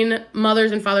between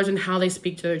mothers and fathers and how they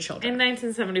speak to their children. In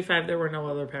 1975, there were no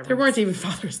other parents. There weren't even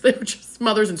fathers. They were just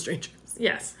mothers and strangers.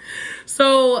 Yes.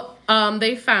 So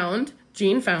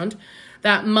Jean found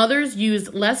that mothers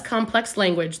used less complex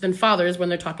language than fathers when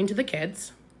they're talking to the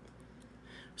kids.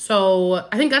 So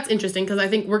I think that's interesting, because I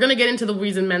think we're going to get into the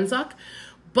reason men suck.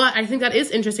 But I think that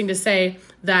is interesting to say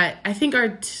that I think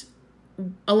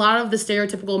a lot of the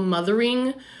stereotypical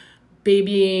mothering,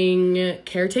 babying,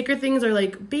 caretaker things are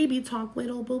like baby talk,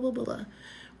 little blah, blah, blah, blah.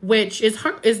 Which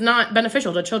is not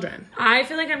beneficial to children. I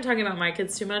feel like I'm talking about my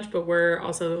kids too much, but we're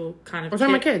also kind of... We're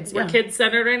talking about kids, yeah. We're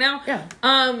kid-centered right now.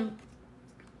 Yeah.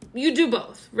 You do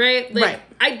both, right? Like, right.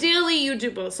 Ideally, you do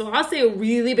both. So I'll say a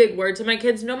really big word to my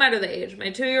kids, no matter the age.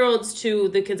 My 2-year-olds to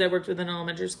the kids I worked with in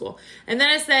elementary school. And then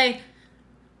I say...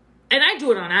 And I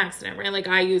do it on accident, right? Like,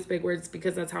 I use big words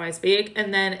because that's how I speak.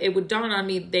 And then it would dawn on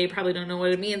me, they probably don't know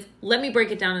what it means. Let me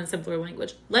break it down in simpler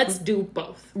language. Let's do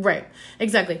both. Right.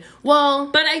 Exactly. Well,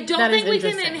 but I don't think we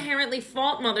can inherently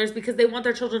fault mothers because they want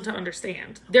their children to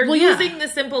understand. They're using the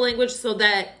simple language so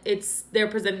that they're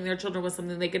presenting their children with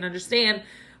something they can understand.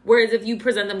 Whereas if you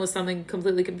present them with something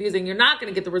completely confusing, you're not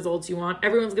going to get the results you want.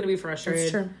 Everyone's going to be frustrated.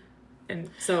 That's true. And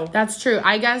so that's true.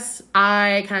 I guess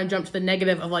I kind of jumped to the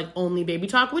negative of like only baby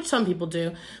talk, which some people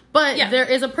do. But there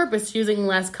is a purpose to using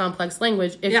less complex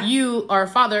language. If you are a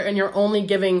father and you're only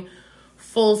giving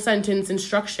full sentence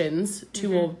instructions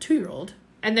to a 2-year-old.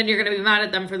 And then you're going to be mad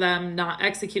at them for them not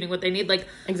executing what they need. Like,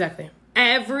 exactly.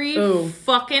 Every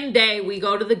fucking day we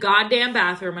go to the goddamn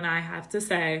bathroom, and I have to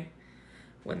say,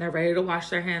 when they're ready to wash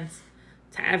their hands,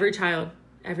 to every child,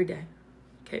 every day,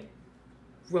 okay,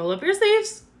 roll up your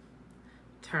sleeves.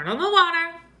 Turn on the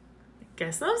water,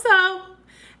 get some soap,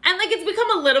 and like it's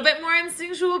become a little bit more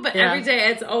instinctual, but every day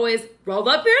it's always roll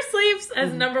up your sleeves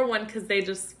as number one because they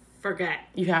just forget.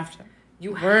 You have to.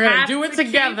 We're gonna do it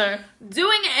together.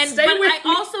 Doing it, but I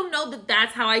also know that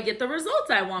that's how I get the results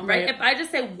I want. Right? If I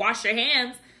just say wash your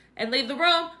hands and leave the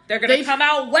room, they're gonna come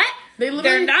out wet.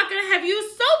 They're not gonna have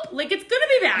used soap Like, it's gonna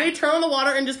be back. They turn on the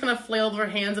water and just kind of flail their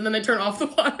hands, and then they turn off the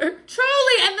water.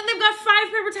 Truly. And then they've got 5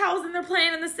 paper towels and they're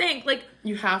playing in the sink. Like,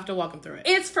 You have to walk them through it.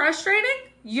 it's frustrating.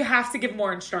 You have to give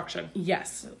more instruction.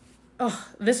 Yes. Oh,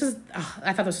 I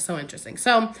thought this was so interesting.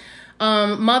 So,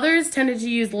 mothers tended to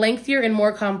use lengthier and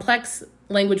more complex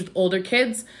language with older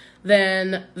kids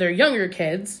than their younger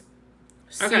kids.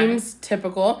 Seems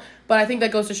typical, but I think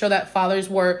that goes to show that fathers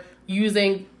were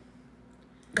using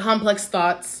complex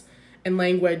thoughts and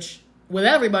language with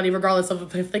everybody, regardless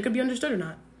of if they could be understood or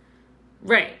not.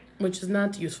 Right. Which is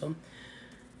not useful.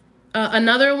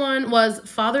 Another one was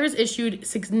fathers issued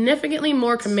significantly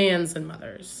more commands than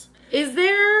mothers. Is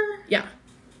there... Yeah.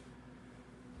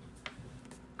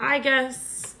 I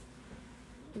guess...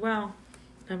 Well,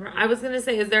 never. I was going to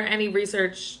say, is there any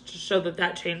research to show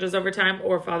that changes over time,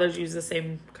 or fathers use the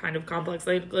same kind of complex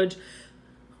language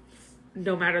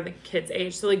no matter the kid's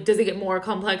age? So, like, does it get more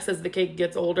complex as the kid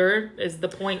gets older? Is the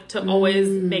point to always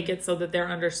make it so that they're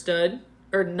understood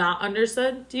or not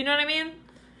understood? Do you know what I mean?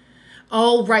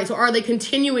 Oh, right. So are they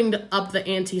continuing to up the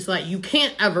ante so that you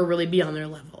can't ever really be on their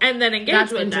level? And then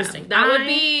engage with them. That would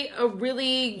be a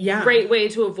really great way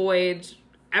to avoid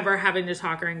ever having to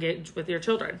talk or engage with your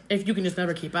children. If you can just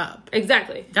never keep up.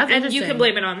 Exactly. That's interesting. And you can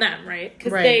blame it on them, right?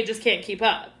 Because they just can't keep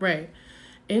up. Right.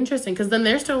 Interesting. Because then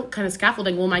they're still kind of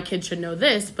scaffolding, well, my kid should know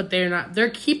this, but they're not. They're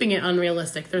keeping it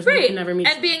unrealistic. There's right. You can never meet.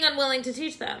 And being unwilling to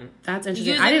teach them. That's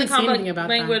interesting. Using I didn't the see anything about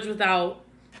language that. without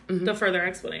the further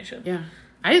explanation. Yeah.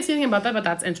 I didn't see anything about that, but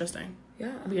that's interesting.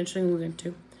 Yeah. It'll be interesting to look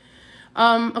into.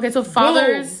 Okay, so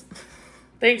fathers... Boom.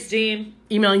 Thanks, Jean.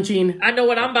 Emailing Jean. I know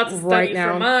what I'm about to study right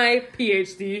now. for my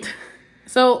PhD.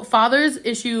 So fathers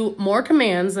issue more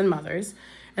commands than mothers,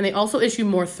 and they also issue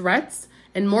more threats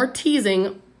and more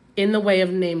teasing in the way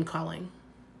of name calling.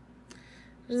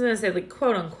 I was going to say, like,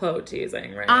 quote unquote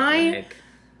teasing, right?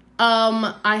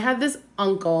 I had this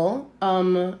uncle,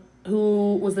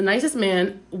 who was the nicest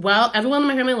man. Well, everyone in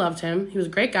my family loved him. He was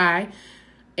a great guy.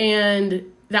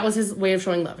 And that was his way of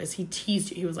showing love, is he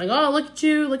teased you. He was like, oh, look at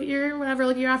you, look at your whatever,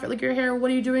 look at your outfit, look at your hair, what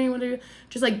are you doing? What are you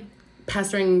just like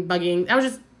pestering, bugging.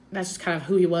 That's just kind of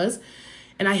who he was.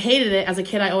 And I hated it. As a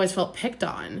kid, I always felt picked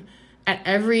on at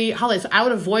every holiday. So I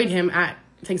would avoid him at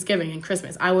Thanksgiving and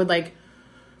Christmas. I would, like,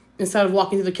 instead of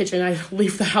walking through the kitchen, I'd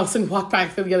leave the house and walk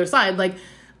back through the other side. Like,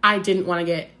 I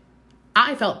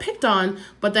felt picked on,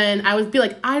 but then I would be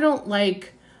like, I don't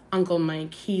like Uncle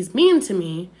Mike. He's mean to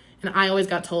me. And I always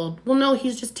got told, well, no,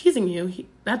 he's just teasing you.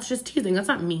 That's just teasing. That's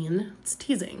not mean. It's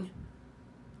teasing.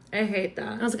 I hate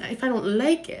that. And I was like, if I don't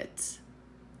like it,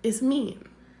 it's mean.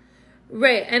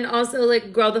 Right. And also,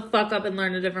 like, grow the fuck up and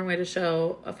learn a different way to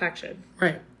show affection.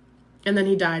 Right. And then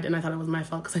he died, and I thought it was my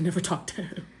fault because I never talked to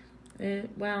him.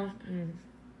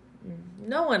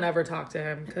 No one ever talked to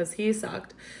him because he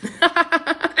sucked. And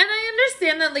I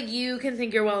understand that, like, you can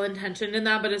think you're well-intentioned in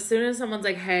that, but as soon as someone's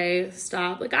like, hey,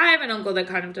 stop. Like, I have an uncle that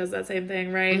kind of does that same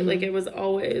thing, right? Mm-hmm. Like, it was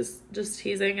always just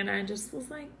teasing, and I just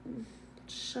was like,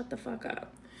 shut the fuck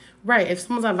up. Right. If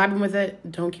someone's not vibing with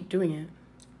it, don't keep doing it.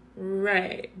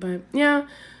 Right. But, yeah.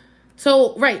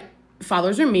 So, right.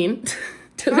 Fathers are mean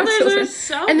to their children. Fathers are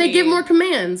so And they mean. give more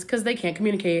commands because they can't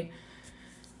communicate.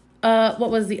 What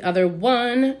was the other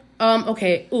one?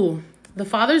 Okay. Ooh. The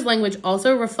father's language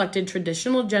also reflected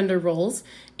traditional gender roles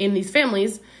in these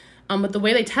families. But the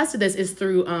way they tested this is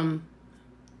through,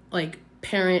 like,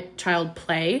 parent-child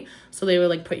play. So they would,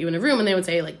 like, put you in a room and they would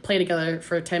say, like, play together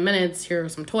for 10 minutes. Here are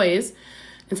some toys.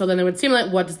 And so then they would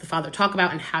simulate what does the father talk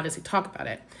about and how does he talk about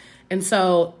it. And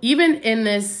so even in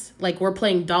this, like, we're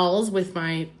playing dolls with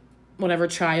my whatever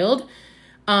child,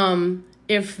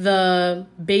 if the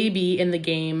baby in the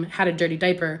game had a dirty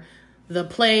diaper,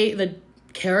 the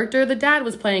character the dad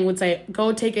was playing would say,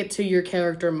 go take it to your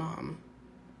character mom.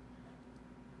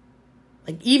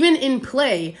 Like, even in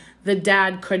play, the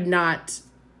dad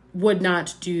would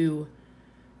not do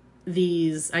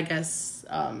these, I guess,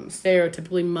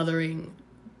 stereotypically mothering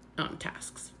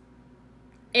tasks.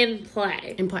 In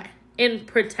play. In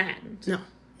pretend. No.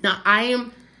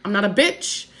 I'm not a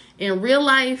bitch in real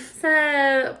life.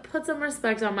 So, put some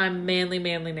respect on my manly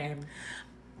name.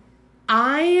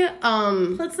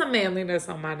 Put some manliness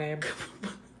on my name.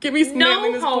 Give me some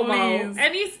manliness, homo. please.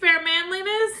 Any spare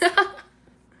manliness?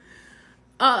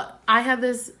 I had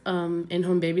this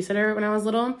in-home babysitter when I was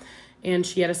little, and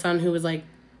she had a son who was like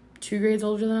 2 grades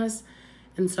older than us.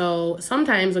 And so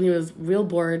sometimes when he was real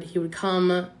bored, he would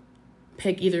come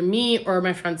pick either me or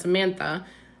my friend Samantha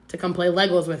to come play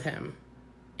Legos with him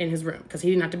in his room because he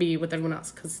didn't have to be with everyone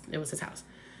else because it was his house.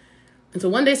 And so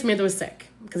one day Samantha was sick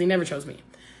because he never chose me.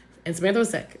 And Samantha was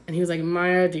sick. And he was like,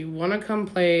 Maya, do you want to come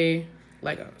play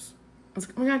Legos? was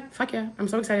like, oh my God, fuck yeah. I'm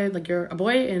so excited. Like, you're a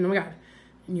boy, and oh my God.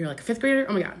 And you're, like, a 5th grader?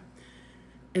 Oh my God.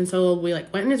 And so we,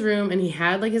 like, went in his room, and he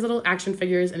had, like, his little action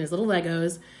figures and his little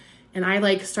Legos. And I,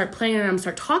 like, start playing, and I'm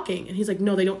start talking. And he's like,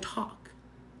 no, they don't talk.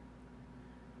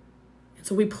 And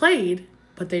so we played,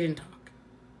 but they didn't talk.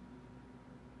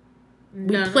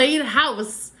 We played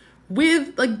house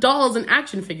with, like, dolls and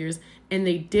action figures, and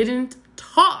they didn't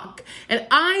talk. And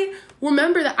I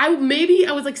remember that I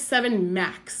was, like, 7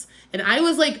 max. And I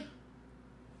was like,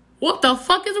 what the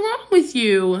fuck is wrong with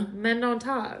you? Men don't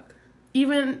talk.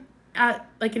 Even at,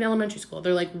 like, in elementary school,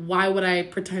 they're like, why would I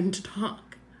pretend to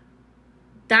talk?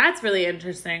 That's really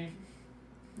interesting.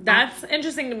 That's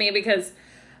interesting to me because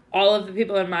all of the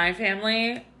people in my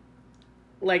family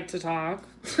like to talk.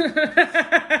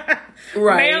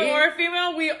 Right. Male or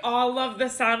female, we all love the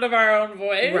sound of our own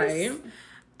voice. Right.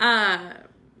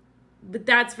 But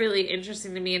that's really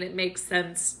interesting to me, and it makes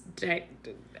sense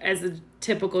as a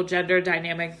typical gender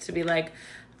dynamic to be like,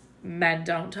 men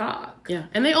don't talk. Yeah.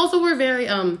 And they also were very,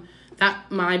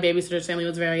 that my babysitter's family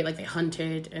was very, like, they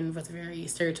hunted and was very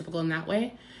stereotypical in that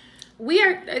way.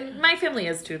 My family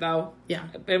is too, though. Yeah.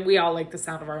 And we all like the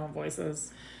sound of our own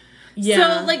voices.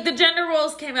 Yeah. So, like, the gender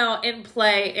roles came out in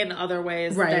play in other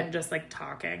ways right. than just, like,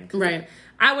 talking. Right.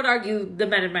 I would argue the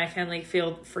men in my family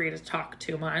feel free to talk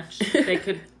too much. They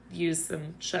could use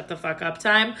some shut the fuck up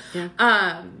time.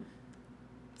 Yeah.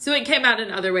 So it came out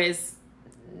in other ways.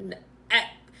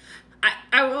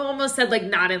 I almost said, like,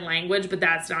 not in language, but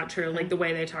that's not true. Like, the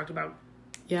way they talked about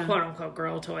quote-unquote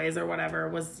girl toys or whatever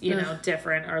was, you know,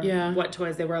 different, or what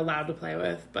toys they were allowed to play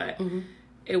with. But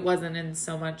it wasn't in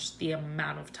so much the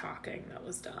amount of talking that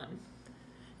was done.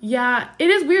 Yeah, it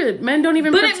is weird. Men don't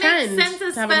even pretend. But it makes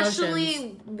sense,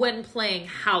 especially when playing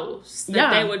house,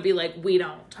 that they would be like, we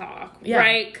don't talk,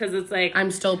 right? Because it's like...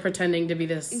 I'm still pretending to be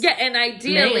this Yeah, and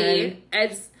ideally,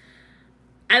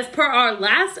 as per our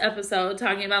last episode,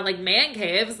 talking about, like, man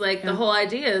caves, like, the whole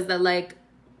idea is that, like,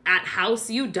 at house,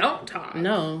 you don't talk.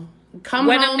 No.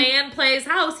 When a man plays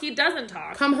house, he doesn't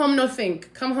talk. Come home, no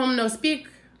think. Come home, no speak.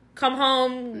 Come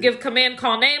home, give command,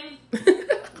 call name.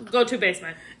 Go to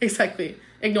basement. Exactly.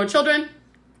 Ignore children.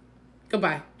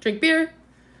 Goodbye. Drink beer.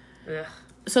 Ugh.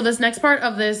 So this next part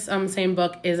of this same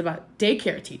book is about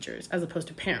daycare teachers as opposed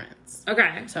to parents.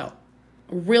 Okay. So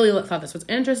really thought this was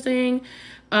interesting.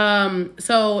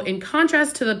 So in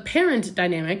contrast to the parent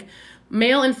dynamic,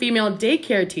 male and female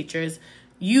daycare teachers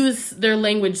use their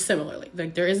language similarly.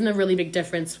 Like, there isn't a really big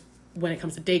difference when it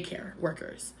comes to daycare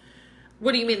workers.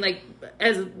 What do you mean, like,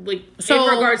 in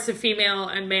regards to female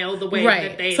and male, the way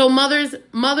that they... So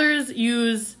mothers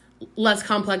use less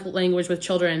complex language with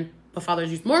children, but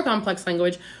fathers use more complex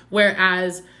language,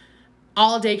 whereas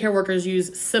all daycare workers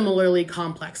use similarly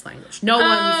complex language.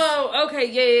 Oh, okay,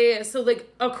 yeah. So, like,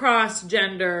 across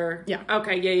gender. Yeah.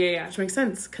 Okay, yeah. Which makes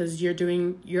sense, because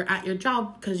you're at your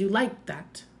job because you like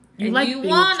that. You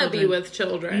want to be with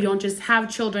children. You don't just have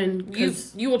children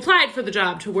because... You applied for the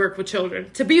job to work with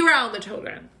children, to be around the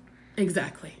children.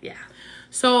 Exactly. Yeah.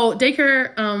 So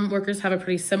daycare workers have a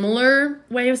pretty similar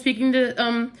way of speaking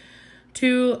to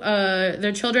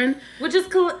their children. Which is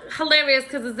hilarious,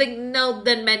 because it's like, no,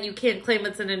 then men, you can't claim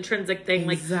it's an intrinsic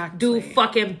thing. Exactly. Like, do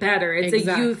fucking better. It's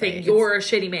a you thing. You're a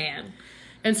shitty man.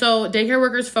 And so daycare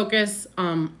workers focus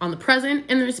on the present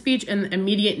in their speech and the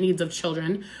immediate needs of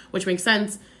children, which makes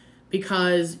sense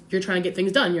because you're trying to get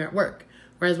things done. You're at work.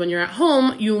 Whereas when you're at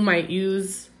home, you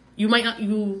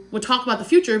would talk about the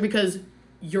future because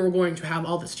you're going to have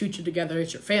all this future together.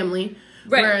 It's your family.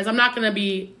 Right. Whereas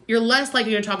you're less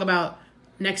likely to talk about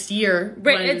next year.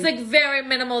 Right. It's like very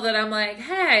minimal that I'm like,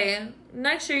 hey,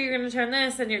 next year you're going to turn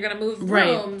this and you're going to move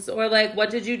rooms. Or like, what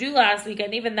did you do last week?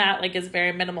 And even that, like, is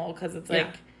very minimal because it's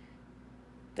like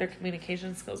their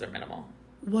communication skills are minimal.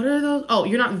 What are those? Oh,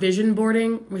 you're not vision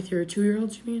boarding with your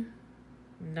 2-year-olds, you mean?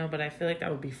 No, but I feel like that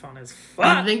would be fun as fuck.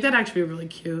 I think that'd actually be really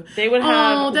cute. They would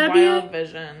have wild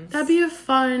visions. That'd be a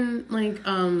fun, like,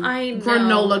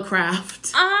 granola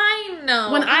craft. I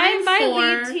know. When my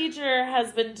lead teacher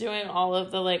has been doing all of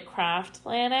the, like, craft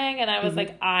planning, and I was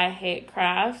like, I hate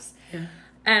crafts. Yeah.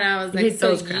 And I was like,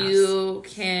 so you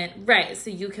can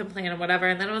plan and whatever.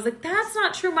 And then I was like, that's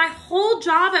not true. My whole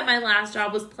job at my last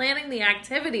job was planning the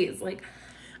activities. Like,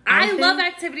 I love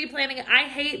activity planning. I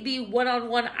hate the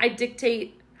one-on-one. I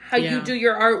dictate how you do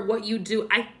your art, what you do.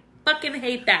 I fucking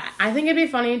hate that. I think it'd be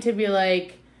funny to be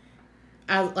like,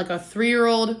 as like a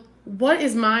 3-year-old, what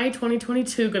is my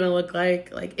 2022 gonna look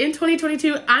like? Like, in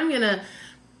 2022, I'm gonna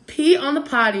pee on the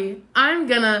potty. I'm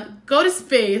gonna go to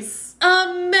space.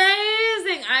 Amazing.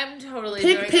 just saying, I'm totally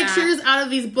Pick doing pictures that. out of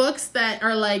these books that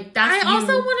are like, that's I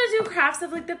also want to do crafts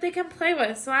of like that they can play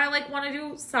with. So I like want to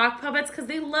do sock puppets because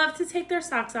they love to take their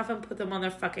socks off and put them on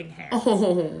their fucking hair.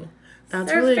 Oh, that's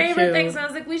their really favorite cute. things. And I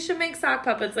was like, we should make sock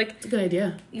puppets. Like, It's a good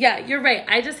idea. yeah, you're right.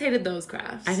 I just hated those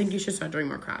crafts. I think you should start doing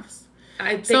more crafts.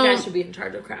 I think I should be in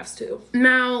charge of crafts too.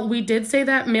 Now, we did say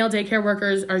that male daycare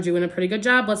workers are doing a pretty good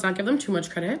job. Let's not give them too much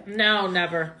credit. No,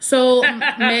 never. So,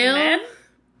 Men?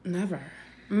 Never.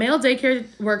 Male daycare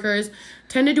workers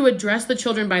tended to address the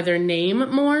children by their name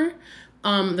more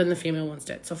than the female ones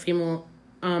did. So, female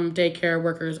daycare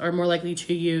workers are more likely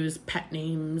to use pet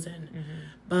names and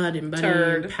Bud and Buddy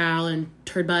Turd. and Pal and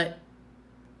Turd Butt.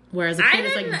 Whereas a kid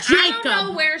is like Jacob. I don't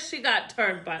know where she got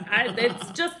turd butt. It's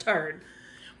just turd.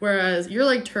 Whereas you're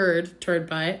like Turd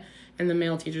Butt, and the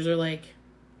male teachers are like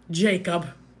Jacob.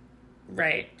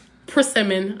 Right.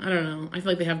 Persimmon. I don't know. I feel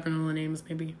like they have granola names,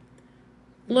 maybe.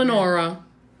 Lenora.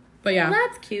 But yeah.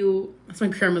 That's cute. That's my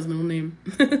grandma's middle name.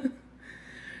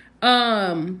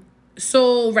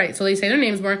 So they say their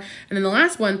names more. And then the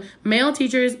last one, male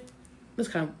teachers, this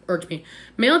kind of irked me.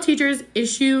 Male teachers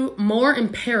issue more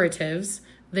imperatives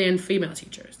than female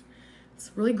teachers.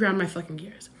 It's really ground my fucking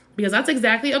gears. Because that's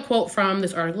exactly a quote from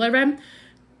this article I read.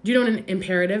 Do you know what an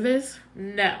imperative is?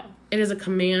 No. It is a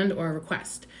command or a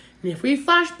request. And if we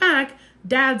flash back,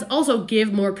 dads also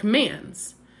give more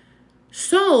commands.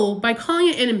 So, by calling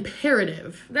it an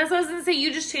imperative... That's what I was going to say.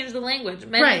 You just changed the language.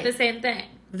 Men Right. do the same thing.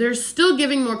 They're still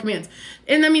giving more commands.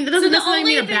 And I mean, that doesn't the necessarily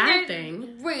only mean a thing bad that-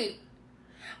 thing. Right.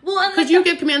 Well, Because you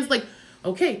give commands like,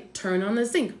 okay, turn on the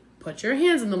sink, put your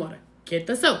hands in the water, get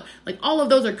the soap. Like, all of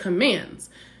those are commands.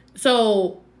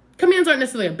 So, commands aren't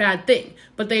necessarily a bad thing,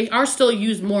 but they are still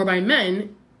used more by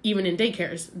men, even in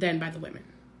daycares, than by the women.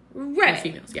 right. Or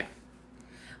females, yeah.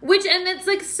 And it's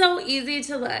like so easy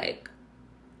to like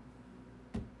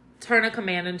turn a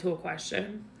command into a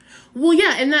question. Well,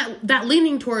 yeah, and that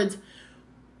leaning towards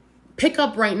pick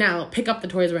up right now, pick up the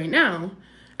toys right now,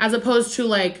 as opposed to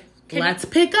like, let's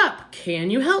pick up. Can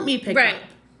you help me pick up?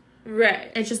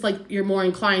 Right. It's just like you're more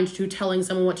inclined to telling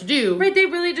someone what to do. Right, they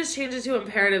really just changed it to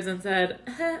imperatives and said,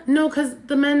 No, because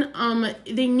the men,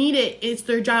 they need it. It's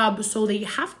their job, so they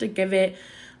have to give it.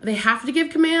 They have to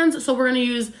give commands, so we're going to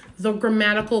use the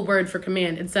grammatical word for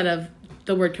command instead of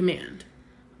the word command.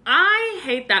 I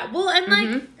hate that. Well, and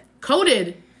like...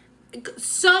 Coded.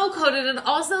 So coded, and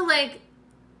also like...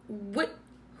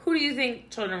 Who do you think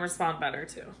children respond better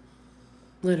to?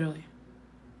 Literally.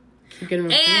 Keep getting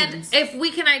more And commands. if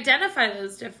we can identify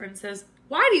those differences,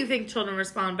 why do you think children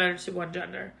respond better to one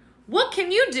gender? What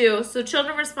can you do so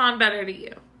children respond better to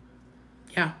you?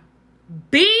 Yeah.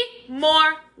 Be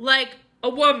more like a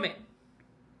woman.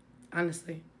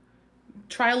 Honestly.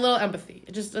 Try a little empathy.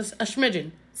 Just a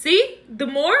smidgen. See?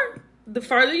 The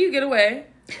farther you get away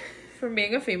from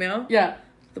being a female, Yeah.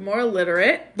 the more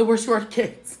illiterate, The worse you are with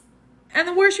kids. and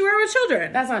the worse you are with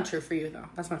children. That's not true for you, though.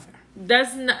 That's not fair.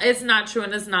 It's not true,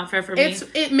 and it's not fair for me.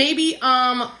 It may be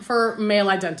for male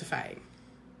identifying.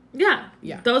 Yeah.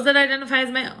 Yeah. Those that identify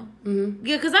as male. Mm-hmm.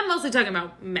 Yeah, because I'm mostly talking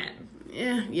about men.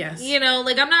 Yeah, yes. You know,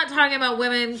 like, I'm not talking about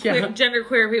women, Yeah. gender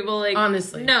queer people. Like,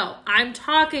 honestly. No, I'm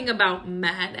talking about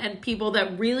men and people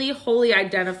that really wholly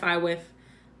identify with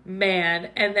man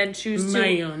and then choose to...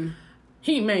 Man.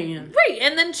 He man. Right,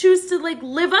 and then choose to, like,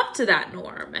 live up to that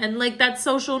norm and, like, that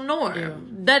social norm. Yeah.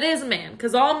 That is man,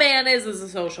 because all man is a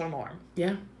social norm.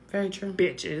 Yeah, very true.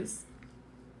 Bitches.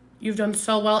 You've done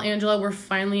so well, Angela. We're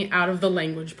finally out of the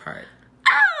language part.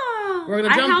 Oh, We're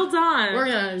gonna jump. I held on. We're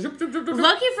gonna zip, zip, zip, zip.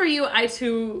 Lucky for you, I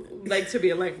too like to be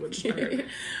a language nerd.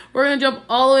 We're gonna jump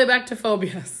all the way back to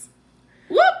phobias.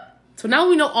 Whoop! So now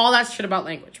we know all that shit about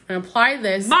language. We're gonna apply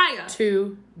this Maya.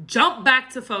 to... Jump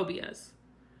back to phobias.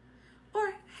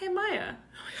 Or, hey Maya,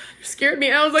 You scared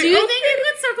me. I was like, do you okay. think you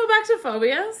could circle back to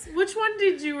phobias? Which one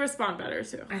did you respond better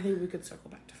to? I think we could circle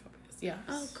back to phobias. Yeah.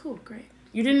 Oh, cool, great.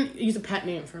 You didn't use a pet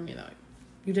name for me, though.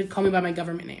 You did call me by my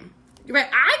government name. You're right.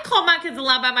 I call my kids a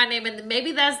lot by my name, and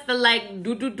maybe that's the like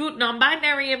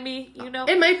non-binary in me. You know.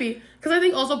 It might be. Because I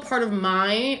think also part of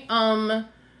my,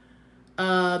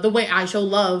 the way I show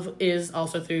love is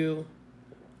also through,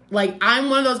 like, I'm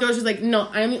one of those girls who's like, no,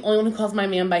 I'm the only one who calls my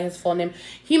man by his full name.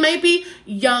 He might be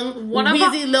young,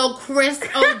 wheezy little Chris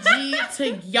OG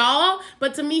to y'all,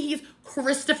 but to me, he's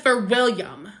Christopher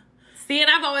William. See, and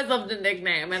I've always loved a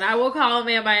nickname, and I will call a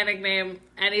man by a nickname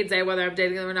any day, whether I'm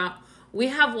dating them or not. We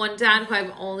have one dad who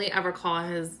I've only ever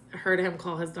heard him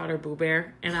call his daughter Boo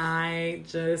Bear, and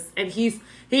he's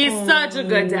such a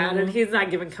good dad, and he's not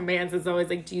giving commands. It's always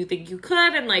like, do you think you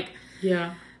could? And like,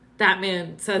 Yeah. that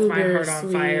man sets Boo my Bear heart is on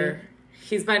sweet. fire.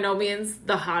 He's by no means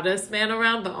the hottest man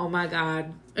around, but oh my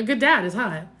God. A good dad is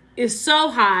hot. is so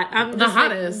hot. I'm The just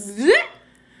hottest. Like,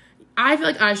 I feel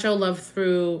like I show love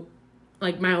through,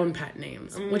 like, my own pet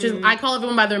names. Which is, I call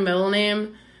everyone by their middle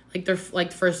name. Like, their,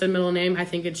 like, first and middle name. I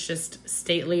think it's just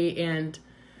stately. And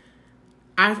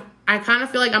I kind of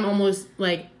feel like I'm almost,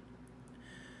 like...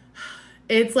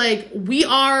 It's like, we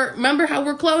are... Remember how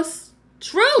we're close?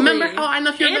 Truly. Remember how I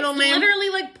know your middle name? It's literally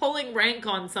like pulling rank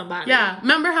on somebody. Yeah.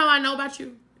 Remember how I know about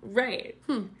you? Right.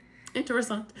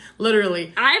 Interesting.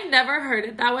 Literally. I've never heard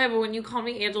it that way, but when you called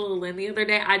me Angela Lynn the other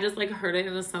day, I just like heard it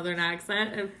in a southern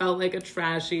accent and felt like a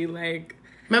trashy, like...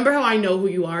 Remember how I know who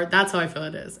you are? That's how I feel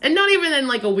it is. And not even in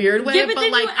like a weird way, Yeah, but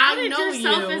then like you I outed know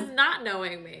yourself you. as not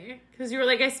knowing me. Because you were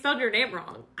like, I spelled your name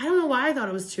wrong. I don't know why I thought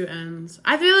it was 2 N's.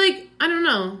 I feel like, I don't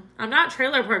know. I'm not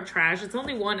trailer park trash. It's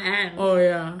only 1 N. Oh,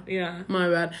 yeah. Yeah. My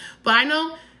bad. But I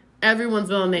know everyone's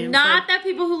middle name. Not that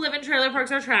people who live in trailer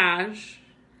parks are trash.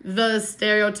 The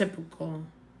stereotypical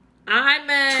I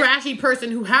meant... trashy person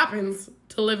who happens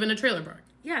to live in a trailer park.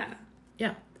 Yeah.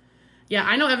 Yeah. Yeah,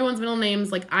 I know everyone's middle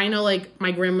names. Like, I know, like,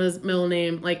 my grandma's middle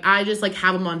name. Like, I just, like,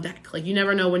 have them on deck. Like, you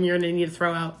never know when you're going to need to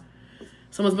throw out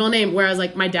someone's middle name. Whereas,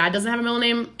 like, my dad doesn't have a middle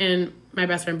name, and my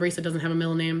best friend, Brisa, doesn't have a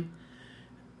middle name.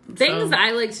 Things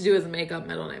I like to do is make up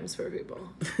middle names for people.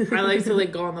 I like to,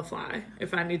 like, go on the fly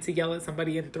if I need to yell at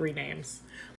somebody in 3 names.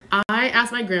 I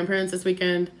asked my grandparents this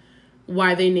weekend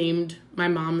why they named my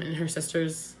mom and her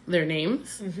sisters their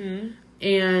names. Mm-hmm.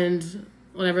 And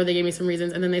whatever, they gave me some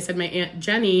reasons. And then they said my Aunt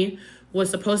Jenny was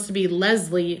supposed to be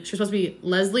Leslie. She was supposed to be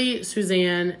Leslie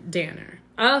Suzanne Danner.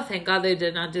 Oh, thank God they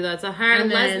did not do that to her. And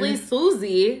Leslie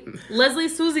Susie. Leslie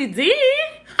Susie D.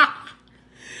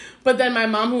 But then my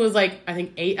mom, who was like, I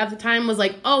think 8 at the time, was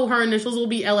like, oh, her initials will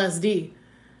be LSD.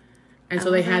 And so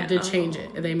they had to change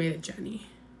it. And they made it Jenny.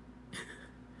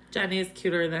 Jenny is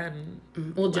cuter than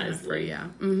Jennifer, yeah.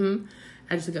 Mm-hmm.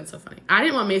 I just think that's so funny. I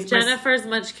didn't want Mason. Jennifer's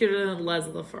much cuter than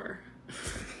Leslie.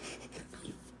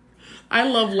 I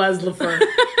love Leslifer.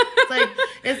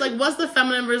 It's like what's the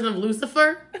feminine version of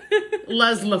Lucifer?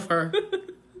 Leslifer.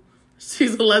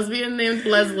 She's a lesbian named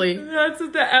Leslie. That's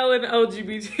what the L in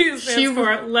LGBT stands for.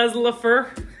 Leslifer.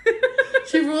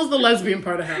 She rules the lesbian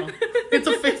part of hell.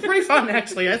 It's pretty fun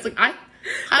actually. It's like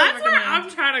that's where I'm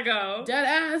trying to go. Dead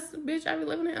ass, bitch. I be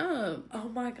living it up. Oh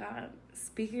my God.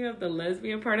 Speaking of the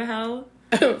lesbian part of hell.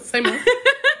 Say more.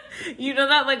 You know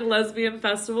that, like, lesbian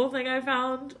festival thing I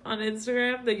found on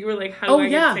Instagram that you were like, how do I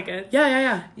get tickets?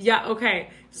 Yeah. Yeah, okay.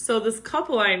 So this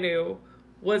couple I knew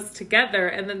was together,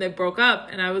 and then they broke up,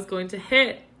 and I was going to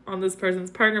hit on this person's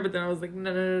partner, but then I was like,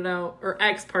 no. Or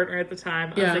ex-partner at the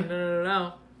time. I was like,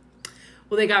 no.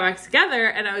 Well, they got back together,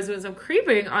 and I was doing some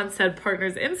creeping on said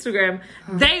partner's Instagram.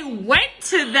 They went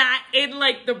to that in,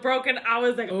 like, the broken... I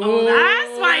was like, oh,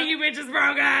 that's why you bitches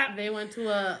broke up. They went to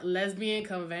a lesbian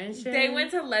convention. They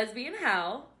went to lesbian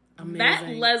hell.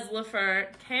 Amazing. Met Leslifer,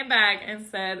 came back and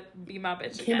said, be my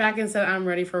bitch again. Came back and said, I'm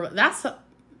ready for...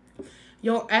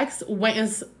 Your ex went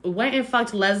and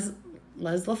fucked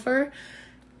Leslifer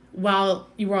while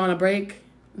you were on a break.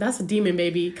 That's a demon,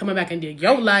 baby. Coming back into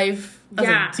your life.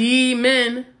 That's a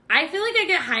demon. I feel like I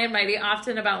get high and mighty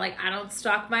often about, like, I don't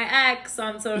stalk my ex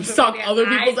on social media. Stalk other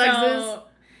people's exes?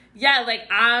 Yeah, like,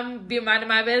 I'm be minding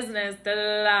my business,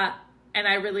 da-da-da-da. And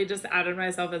I really just outed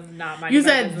myself as not minding my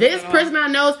business. You said, this person I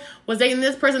know was dating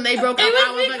this person, they broke up. It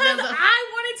was because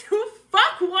I wanted to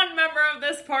fuck one member of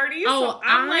this party. Oh, so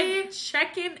I'm like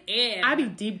checking in. I be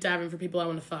deep diving for people I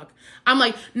want to fuck. I'm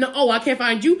like, no, I can't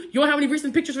find you. You don't have any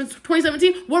recent pictures from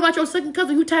 2017? What about your second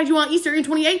cousin who tagged you on Easter in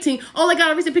 2018? Oh, they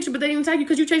got a recent picture, but they didn't tag you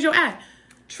because you changed your ad.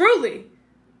 Truly.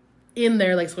 In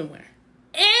there, like swimwear.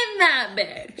 In that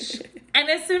bitch. And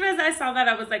as soon as I saw that,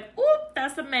 I was like, oop,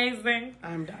 that's amazing.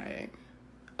 I'm dying.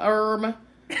 I don't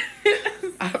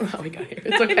know how we got here.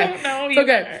 It's okay. I don't know it's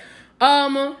okay.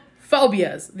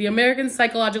 Phobias. The American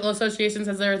Psychological Association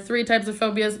says there are 3 types of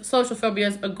phobias: social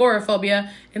phobias,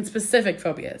 agoraphobia, and specific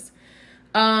phobias.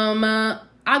 I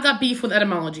got beef with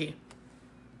etymology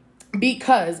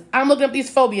because I'm looking up these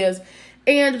phobias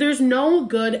and there's no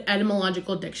good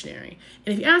etymological dictionary.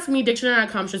 And if you ask me,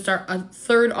 dictionary.com should start a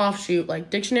 3rd offshoot, like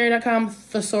dictionary.com,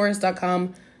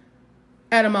 thesaurus.com,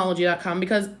 etymology.com,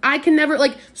 because I can never,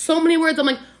 like, so many words, I'm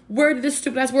like, where did this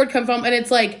stupid ass word come from? And it's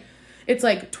like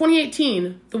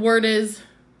 2018, the word is,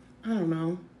 I don't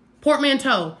know,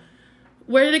 portmanteau.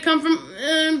 Where did it come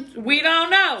from? We don't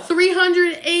know.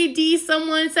 300 AD,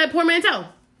 someone said portmanteau.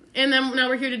 And then now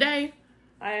we're here today.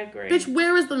 I agree. Bitch,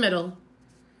 where is the middle?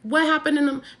 What happened in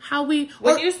them?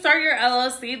 When you start your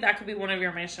LLC, that could be one of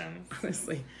your missions.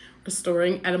 Honestly,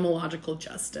 restoring etymological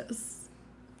justice.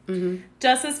 Mm-hmm.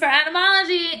 Justice for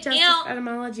etymology. Justice for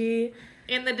etymology.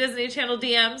 In the Disney Channel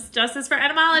DMs, justice for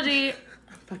etymology.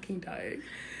 I'm fucking dying.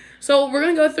 So we're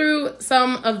going to go through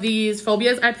some of these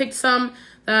phobias. I picked some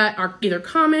that are either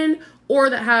common or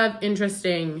that have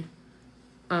interesting,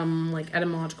 like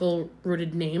etymological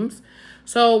rooted names.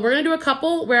 So we're going to do a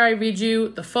couple where I read you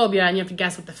the phobia and you have to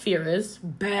guess what the fear is.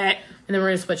 Bet. And then we're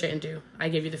going to switch it into I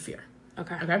give you the fear.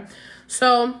 Okay. Okay.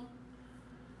 So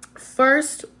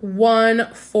first one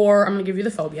I'm going to give you the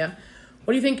phobia.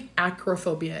 What do you think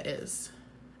acrophobia is?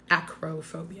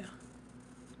 Acrophobia.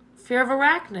 Fear of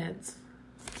arachnids.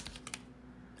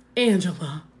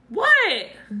 Angela.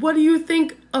 What do you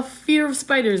think a fear of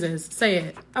spiders is? Say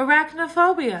it.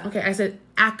 Arachnophobia. Okay, I said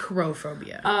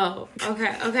acrophobia. Oh, okay.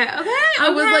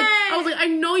 I was like, I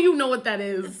know you know what that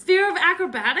is. Fear of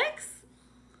acrobatics?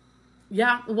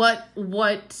 Yeah, what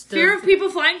Fear of people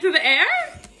flying through the air?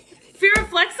 Fear of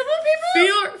flexible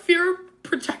people? Fear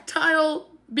of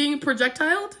being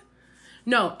projectiled?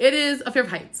 No, it is a fear of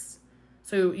heights.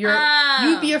 So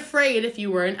you'd be afraid if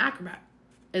you were an acrobat,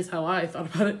 is how I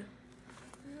thought about it.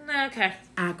 Okay.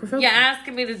 Acrophobia. You're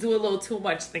asking me to do a little too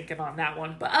much thinking on that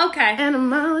one, but okay.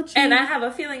 Etymology. And I have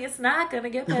a feeling it's not going to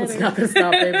get better. It's not going to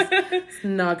stop, babes. It's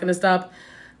not going to stop.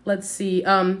 Let's see.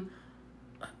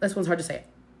 This one's hard to say.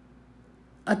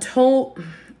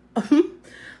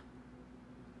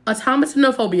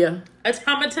 Automatonophobia.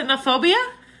 Automatonophobia?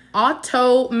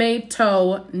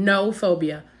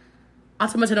 Automatonophobia.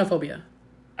 Automatonophobia.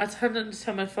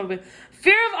 Automatonophobia.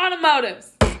 Fear of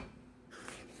automotives.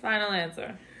 Final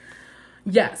answer.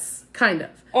 Yes, kind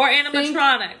of. Or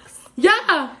animatronics.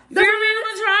 Yeah. Fear of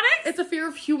animatronics? It's a fear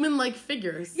of human-like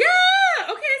figures. Yeah.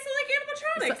 Okay, so like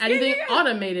animatronics. So anything yeah.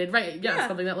 automated, right? Yeah,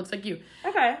 something that looks like you.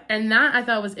 Okay. And that I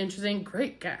thought was interesting.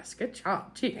 Great guess. Good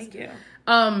job. Jeez. Thank you.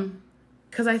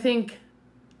 Because I think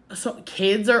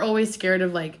kids are always scared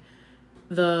of like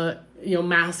the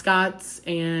mascots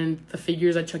and the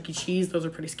figures at Chuck E. Cheese. Those are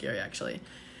pretty scary, actually.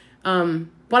 But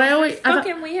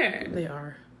Fucking weird. They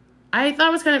are. I thought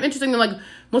it was kind of interesting that like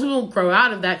most people grow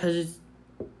out of that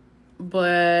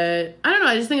but I don't know.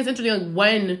 I just think it's interesting. Like,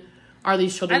 when are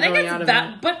these children growing out of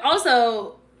that? But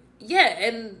also, yeah,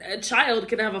 and a child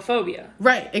can have a phobia,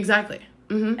 right? Exactly.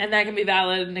 Mm-hmm. And that can be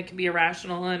valid, and it can be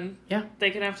irrational, and yeah,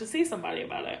 they can have to see somebody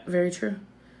about it. Very true.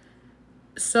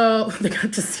 So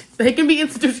they can be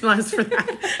institutionalized for that.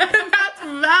 And that's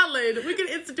valid. We can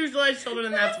institutionalize children,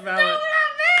 and that's valid. That's not what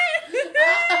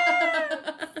I mean.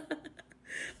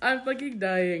 I'm fucking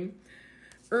dying.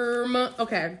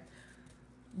 Okay.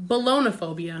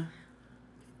 Ballonophobia.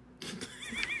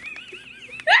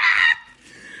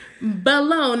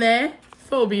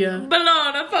 Ballonophobia.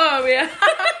 Ballonophobia.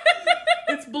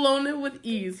 It's baloney with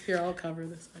ease. Here, I'll cover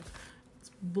this one.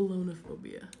 It's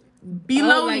ballonophobia.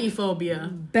 Baloneyphobia.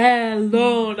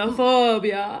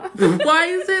 Ballonophobia. Why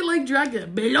is it like Dracula?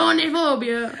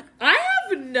 Baloneyphobia. I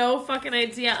have no fucking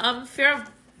idea. Fear of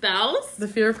bells? The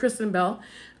fear of Kristen Bell.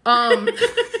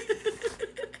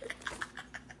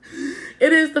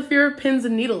 It is the fear of pins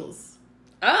and needles.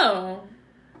 Oh.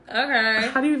 Okay.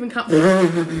 How do you even come? Okay.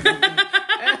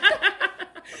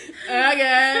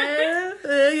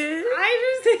 I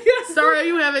just think that's... Sorry, are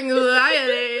you having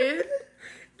anxiety?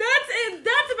 That's it.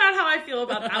 That's about how I feel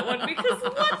about that one, because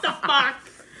what the fuck?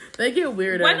 They get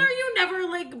weirder. When are you never,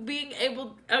 like, being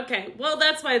able... Okay, well,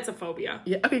 that's why it's a phobia.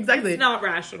 Yeah, okay, exactly. It's not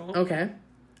rational. Okay.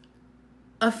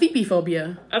 A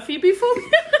phoebe-phobia. A phoebe-phobia?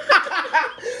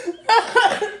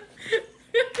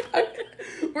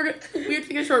 We have to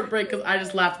take a short break because I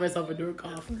just laughed myself into a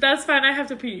cough. That's fine, I have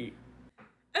to pee.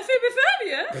 A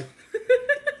phoebe-phobia?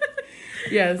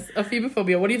 Yes, a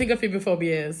phoebe-phobia. What do you think a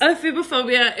phoebe-phobia is? A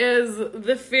phoebe-phobia is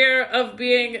the fear of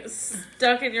being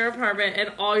stuck in your apartment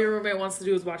and all your roommate wants to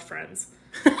do is watch Friends.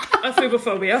 A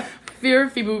phoebe-phobia. Fear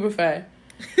of Phoebe Buffet.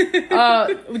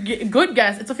 Good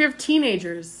guess. It's a fear of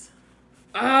teenagers.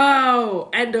 Oh,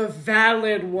 and a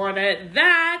valid one at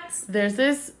that. There's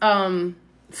this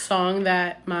song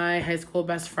that my high school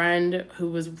best friend, who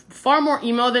was far more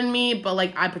emo than me, but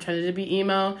like I pretended to be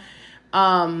emo,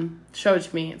 showed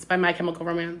to me. It's by My Chemical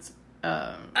Romance.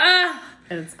 And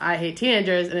it's I Hate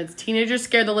Teenagers, and it's teenagers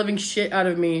scared the living shit out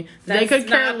of me. They could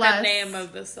care less. That's the name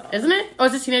of the song. Isn't it? Oh,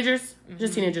 it's just teenagers? Mm-hmm.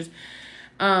 Just teenagers.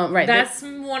 Right. That's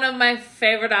one of my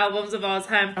favorite albums of all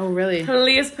time. Oh, really?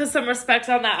 Please put some respect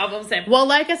on that album, Sam. Well,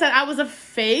 like I said, I was a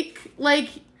fake, like,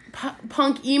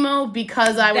 punk emo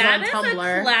because I was on Tumblr.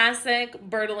 That is a classic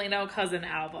Bertolino Cousin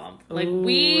album. Like, Ooh.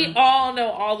 we all know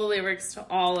all the lyrics to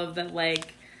all of the,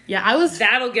 like... Yeah,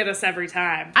 that'll get us every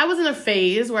time. I was in a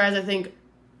phase, whereas I think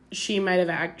she might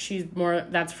have... She's more...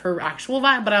 That's her actual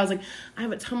vibe, but I was like, I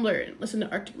have a Tumblr and listen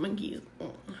to Arctic Monkeys.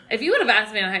 Oh. If you would have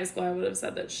asked me in high school, I would have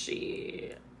said that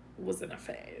she was in a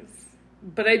phase.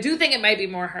 But I do think it might be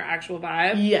more her actual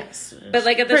vibe. Yes. But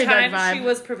like at the Pretty dark time, vibe. she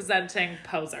was presenting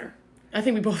poser. I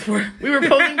think we both were. We were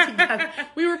posing together.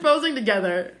 We were posing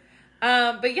together.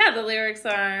 But yeah, the lyrics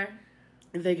are...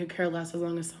 They could care less as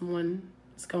long as someone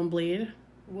is going to bleed.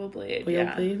 Will bleed, Will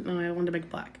yeah. bleed? No, I want to make it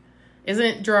black. Isn't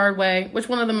it Gerard Way? Which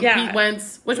one of them? Yeah. Pete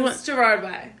Wentz? Which one? It's Gerard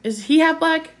Way. Is he half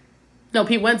black? No,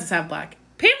 Pete Wentz is half black.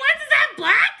 Pete Wentz is half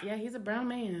black? Yeah, he's a brown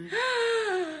man.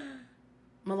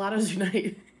 Mulattoes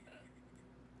unite.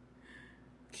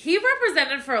 He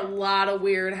represented for a lot of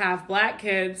weird half black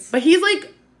kids. But he's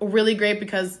like really great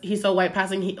because he's so white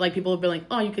passing. He like people have been like,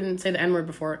 oh, you can say the N-word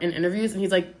before in interviews, and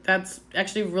he's like, that's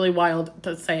actually really wild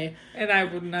to say. And I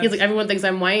would not. He's like, everyone thinks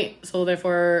I'm white, so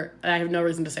therefore I have no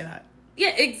reason to say that.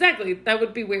 Yeah, exactly. That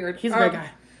would be weird. He's a great guy.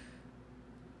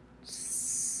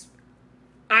 He's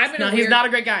not a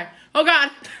great guy. Oh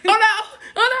God. Oh no.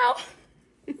 Oh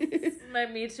no. This is my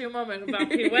Me Too moment about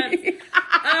Pete Wentz.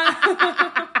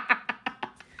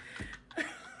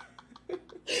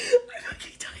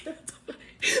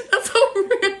 That's so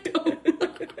random.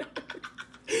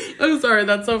 I'm sorry,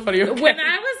 that's so funny. Okay. When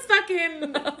I was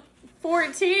fucking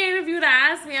 14, if you would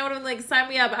have asked me, I would have like, sign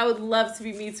me up. I would love to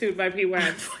be Me Too'd by Pete I'm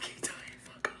Wentz. fucking dying.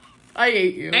 Fuck off. I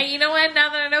hate you. And you know what? Now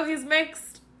that I know he's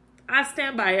mixed, I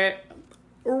stand by it.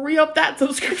 Re-up that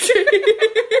subscription.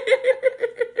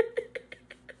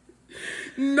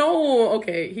 No.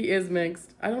 Okay, he is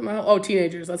mixed. I don't know. Oh,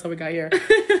 teenagers. That's how we got here.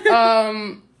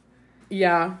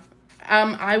 Yeah.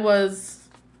 I was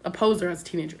a poser as a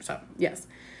teenager, so yes.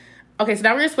 Okay, so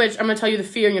now we're gonna switch. I'm gonna tell you the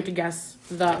fear, and you have to guess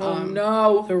the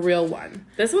no. the real one.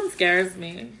 This one scares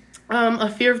me. A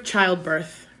fear of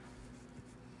childbirth.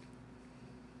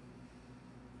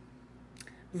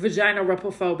 Vagina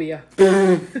repophobia.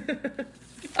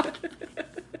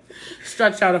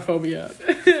 Stretched out phobia.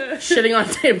 Shitting on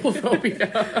table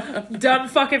phobia. Done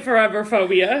fucking forever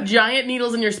phobia. Giant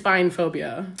needles in your spine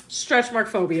phobia. Stretch mark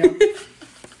phobia.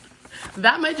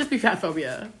 That might just be fat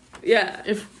phobia. Yeah.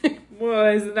 If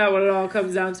Well, isn't that what it all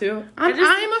comes down to? I'm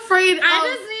afraid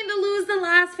I just need to lose the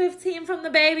last 15 from the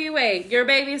baby weight. Your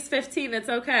baby's 15. It's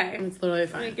okay. It's literally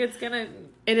fine. Like, it's gonna...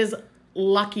 It is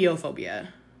lachiophobia.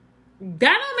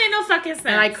 That don't make no fucking sense.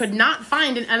 And I could not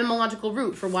find an etymological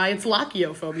root for why it's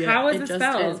lachiophobia. How is it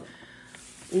spelled?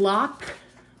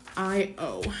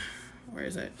 I-O. Where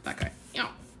is it? That guy. Yeah.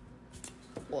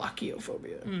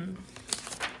 Lachiophobia.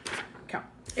 Cow.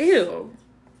 Ew.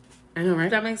 I know, right?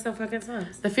 That makes no fucking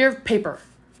sense. The fear of paper.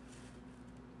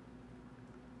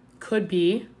 Could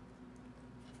be.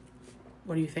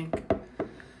 What do you think?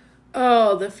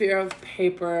 Oh, the fear of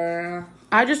paper.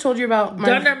 I just told you about my...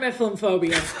 Dunder Mifflin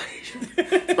phobia.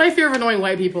 It's my fear of annoying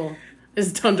white people.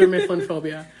 Is Dunder Mifflin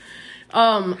phobia.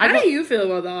 How do you feel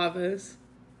about The Office?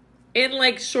 In,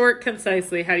 like, short,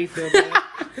 concisely, how do you feel about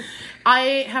it? I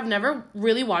have never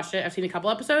really watched it. I've seen a couple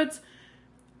episodes.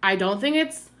 I don't think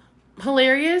it's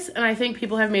hilarious, and I think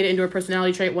people have made it into a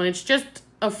personality trait when it's just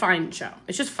a fine show.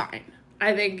 It's just fine.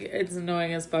 I think it's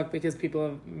annoying as fuck because people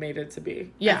have made it to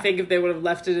be. Yeah. I think if they would have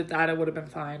left it at that, it would have been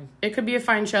fine. It could be a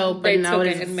fine show, but They now took it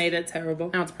it is and made it terrible.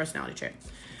 now it's a personality trait.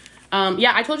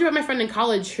 Yeah, I told you about my friend in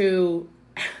college who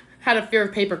had a fear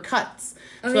of paper cuts.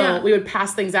 Oh, So yeah. we would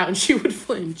pass things out and she would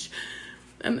flinch.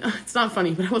 And it's not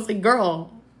funny, but I was like,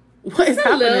 girl, what is It's a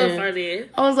happening? little funny.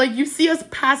 I was like, you see us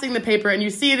passing the paper and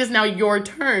you see it is now your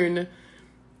turn.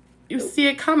 You see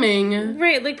it coming.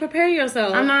 Right, like prepare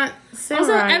yourself. I'm not saying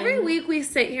Also, every week we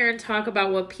sit here and talk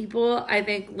about what people, I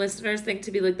think listeners think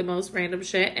to be like the most random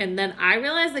shit. And then I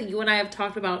realize that you and I have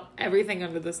talked about everything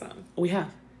under the sun. We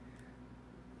have.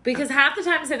 Because half the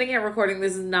time sitting here recording,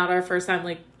 this is not our first time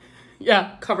like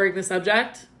Yeah. covering the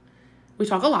subject. We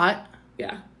talk a lot.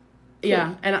 Yeah.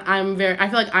 Yeah. And I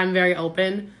feel like I'm very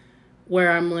open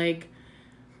where I'm like,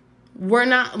 we're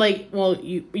not like, well,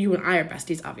 you and I are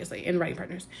besties, obviously, and writing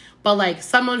partners. But like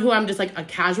someone who I'm just like a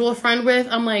casual friend with,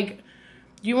 I'm like,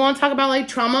 you want to talk about like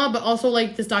trauma, but also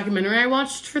like this documentary I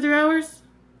watched for 3 hours?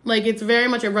 Like it's very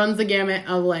much, it runs the gamut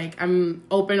of like, I'm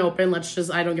open, I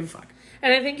don't give a fuck.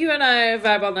 And I think you and I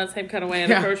vibe on that same kind of way and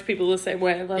Yeah. approach people the same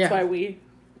way. And that's Yeah. why we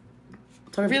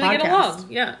So really get along.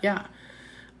 Yeah. Yeah.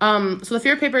 So the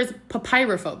fear of paper is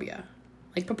papyrophobia.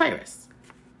 Like papyrus.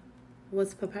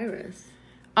 What's papyrus?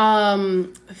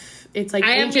 It's like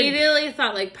I ancient... immediately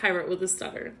thought like pirate with a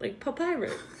stutter. Like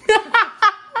papyrus.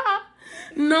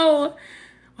 No.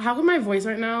 How come my voice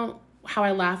right now, how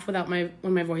I laugh when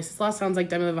my voice is lost sounds like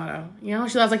Demi Lovato. You know?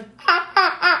 She laughs like, ah,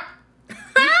 ah, ah.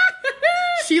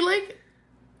 She like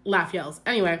laugh yells.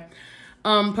 Anyway,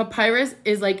 papyrus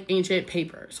is like ancient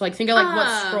paper. So like think of like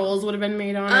what scrolls would have been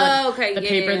made on. Or, like, Okay. the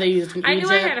paper they used in I Egypt.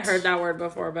 knew I had heard that word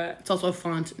before, but It's also a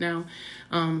font now.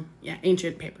 Yeah,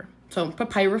 ancient paper. So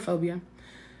papyrophobia.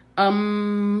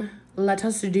 Let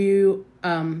us do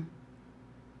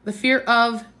the fear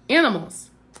of animals.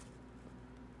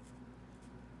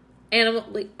 Animal,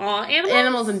 like all animals?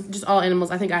 Animals and just all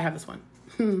animals. I think I have this one.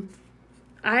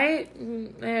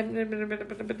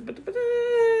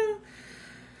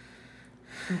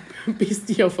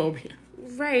 Bestiophobia.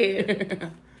 Right.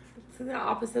 It's the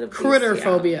opposite of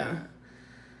Critterphobia.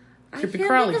 I can't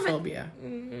Creepy-crawly-phobia.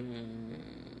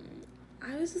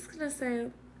 I was just gonna say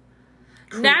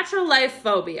natural life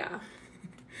phobia.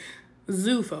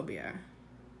 Zoophobia.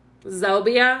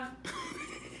 Zobia.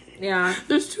 Yeah.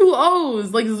 There's 2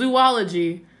 O's, like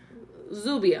zoology.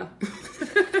 Zubia.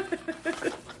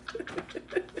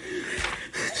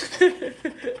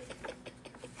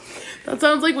 That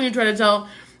sounds like when you try to tell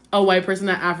a white person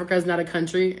that Africa is not a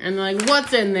country, and they're like,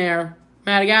 what's in there?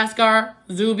 Madagascar,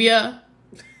 Zubia,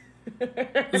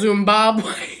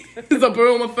 Zimbabwe,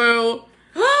 Zaboomafoo.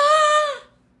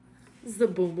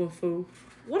 Zaboomafoo.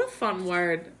 What a fun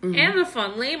word. And a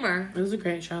fun lemur. It was a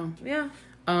great show. Yeah.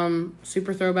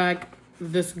 Super throwback.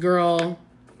 This girl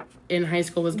in high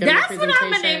school was giving a presentation. That's what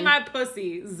I'm gonna name my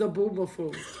pussy.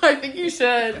 Zaboomafoo. I think you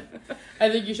should.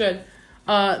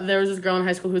 There was this girl in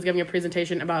high school who was giving a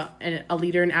presentation about a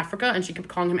leader in Africa, and she kept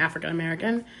calling him African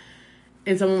American.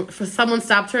 And someone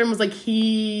stopped her and was like,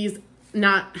 he's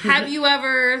not... Have you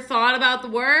ever thought about the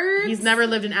word? He's never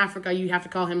lived in Africa. You have to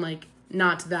call him, like,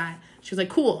 not that. She was like,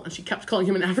 cool. And she kept calling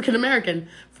him an African American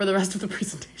for the rest of the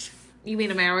presentation. You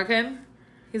mean American?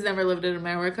 He's never lived in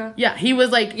America? Yeah, he was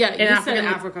like... Yeah, you said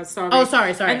Africa, sorry. Oh,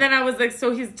 sorry. And then I was like,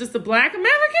 so he's just a black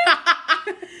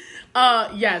American?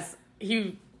 Yes.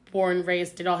 He born,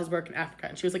 raised, did all his work in Africa.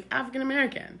 And she was like, African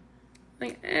American.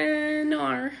 Like,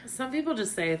 no. Some people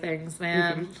just say things,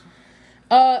 man.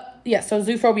 Yeah, so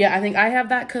zoophobia. I think I have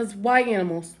that because why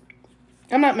animals?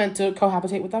 I'm not meant to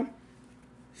cohabitate with them.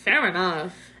 Fair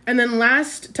enough. And then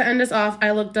last, to end us off,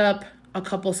 I looked up a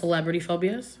couple celebrity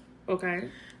phobias. Okay.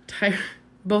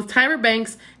 Both Tyra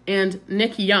Banks and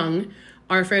Nick Young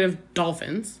are afraid of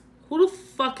dolphins. Who the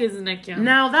fuck is Nick Young?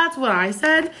 Now, that's what I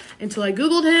said until I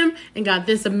Googled him and got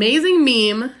this amazing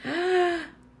meme.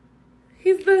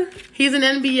 He's an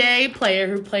NBA player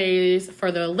who plays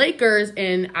for the Lakers,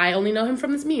 and I only know him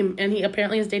from this meme. And he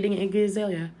apparently is dating Iggy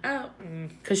Azalea. Oh.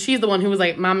 Because she's the one who was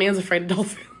like, my man's afraid of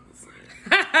dolphins.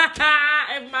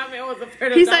 If my man was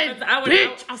afraid of He dolphins, said,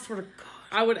 I swear to God.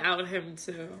 I would out him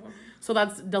too. So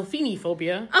that's delphini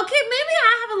phobia. Okay, maybe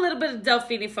I have a little bit of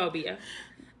delphini phobia.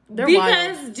 They're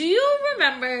because wild. do you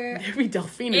remember Every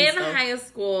delphini in stuff. high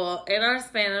school, in our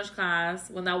Spanish class,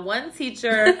 when that one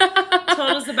teacher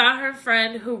told us about her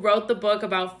friend who wrote the book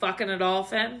about fucking a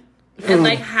dolphin? And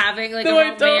like having like No, a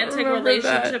I don't romantic remember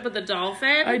relationship that. with a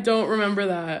dolphin. I don't remember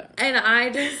that.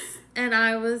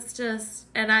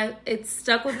 It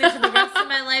stuck with me for the rest of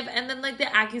my life. And then like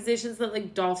the accusations that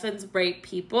like dolphins rape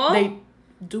people. They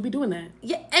do be doing that.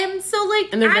 Yeah, and so like,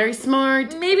 And they're very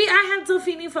smart. Maybe I have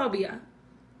delphini phobia.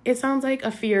 It sounds like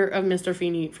a fear of Mr.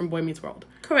 Feeney from Boy Meets World.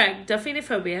 Correct, delphini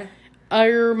phobia.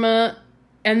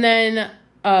 And then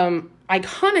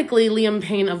iconically Liam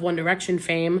Payne of One Direction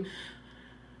fame,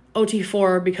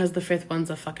 OT4 because the fifth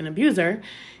one's a fucking abuser,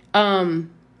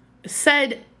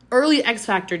 said early X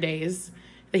Factor days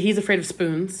that he's afraid of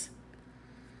spoons.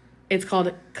 It's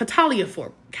called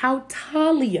cautaliaphobia.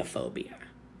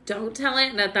 Don't tell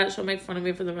it that she'll make fun of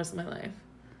me for the rest of my life.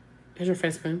 Is your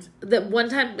face spoons? That one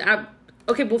time,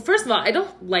 okay, well, first of all, I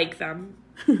don't like them.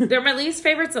 They're my least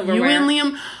favorite silverware. You and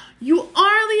Liam, you are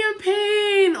Liam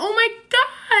Payne. Oh my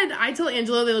God. I tell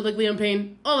Angela they look like Liam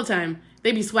Payne all the time.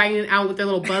 They be swagging it out with their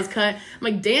little buzz cut. I'm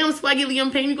like, damn, swaggy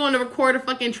Liam Payne, you going to record a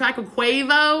fucking track with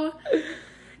Quavo?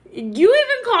 You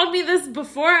even called me this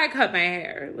before I cut my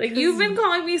hair. Like, you've been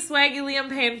calling me swaggy Liam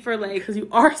Payne for like... Because you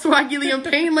are swaggy Liam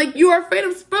Payne. Like, you are afraid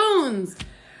of spoons.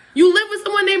 You live with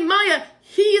someone named Maya.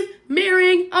 He's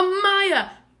marrying a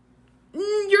Maya.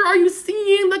 Are you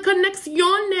seeing the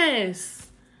conexiones?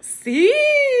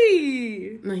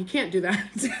 See? No, he can't do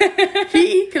that.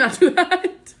 He cannot do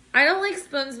that. I don't like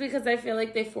spoons because I feel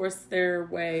like they force their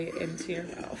way into your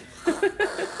mouth.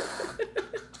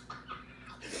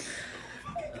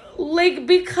 Like,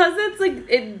 because it's like,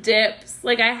 it dips.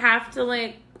 Like, I have to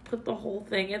like put the whole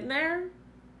thing in there.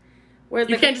 Whereas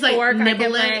you like can't just fork, like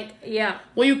nibble it. Like, yeah.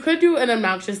 Well, you could do an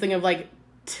obnoxious thing of like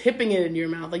tipping it into your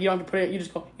mouth. Like, you don't have to put it, you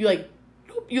just go, you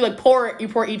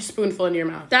pour each spoonful into your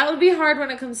mouth. That would be hard when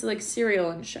it comes to like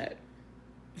cereal and shit.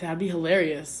 That'd be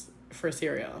hilarious for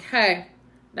cereal. Okay.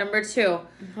 Number 2.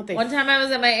 One time I was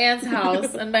at my aunt's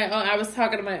house and I was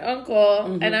talking to my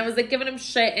uncle and I was like giving him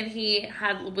shit and he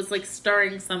was like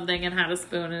stirring something and had a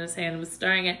spoon in his hand and was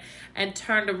stirring it and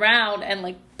turned around and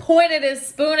like poured pointed his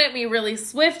spoon at me really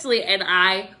swiftly, and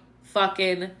I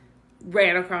fucking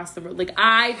ran across the room. Like,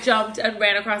 I jumped and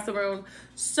ran across the room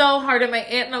so hard, and my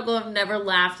aunt and uncle have never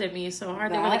laughed at me so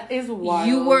hard. They were like, is wild.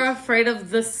 You were afraid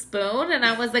of the spoon? And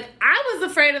I was like, I was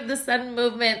afraid of the sudden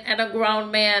movement and a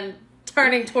grown man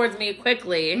turning towards me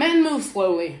quickly. Men move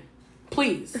slowly.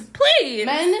 Please. Please.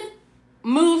 Men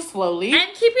move slowly.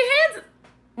 And keep your hands...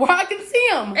 Where I can see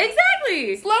them.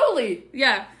 Exactly. Slowly.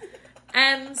 Yeah.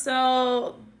 And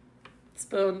so,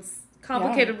 spoons.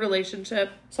 Complicated relationship.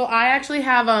 So I actually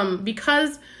have,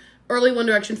 because early One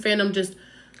Direction fandom just...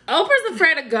 Oprah's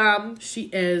afraid of gum. She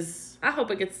is. I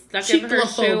hope it gets stuck in her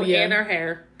shoe and her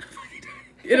hair.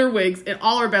 In her wigs. In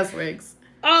all her best wigs.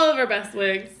 All of her best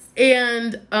wigs.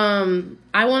 And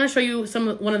I want to show you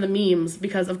one of the memes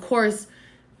because, of course,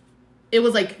 it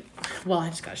was like, well, I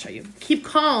just got to show you. Keep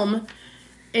calm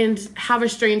and have a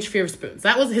strange fear of spoons.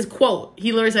 That was his quote.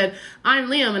 He literally said, I'm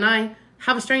Liam and I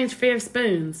have a strange fear of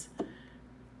spoons.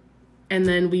 And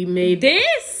then we made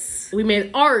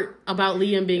art about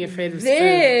Liam being afraid of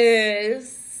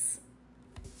spoons.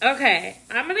 Okay,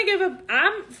 I'm gonna give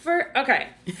for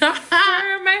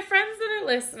my friends that are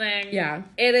listening. Yeah.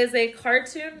 It is a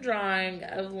cartoon drawing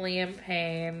of Liam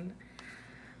Payne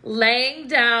laying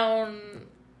down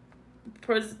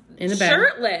in a bed.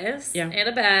 Shirtless in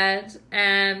a bed,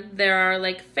 and there are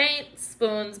like faint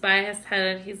spoons by his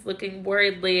head, and he's looking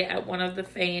worriedly at one of the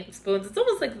faint spoons. It's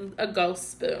almost like a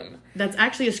ghost spoon. That's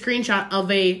actually a screenshot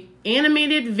of a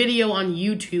animated video on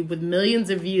YouTube with millions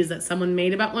of views that someone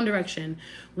made about One Direction,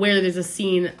 where there's a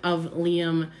scene of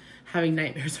Liam having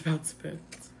nightmares about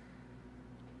spoons.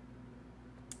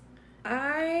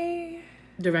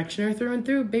 Directioner through and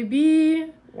through,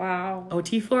 baby. Wow.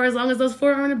 OT4 as long as those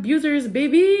 4 aren't abusers,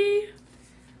 baby.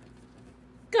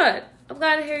 Good. I'm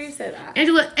glad to hear you say that.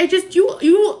 Angela,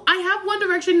 I have One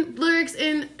Direction lyrics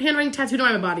in handwriting tattooed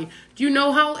on my body. Do you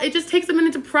know how it just takes a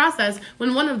minute to process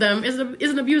when one of them is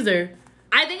an abuser?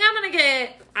 I think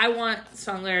I want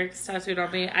song lyrics tattooed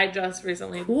on me. I just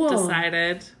recently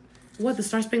decided. What, the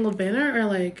Star Spangled Banner or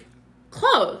like?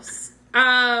 Close.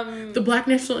 The Black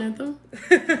National Anthem?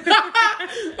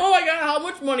 Oh my god, how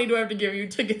much money do I have to give you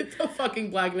to get the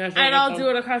fucking Black National Anthem? And I'll do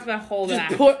it across my whole back.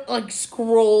 Just put, like,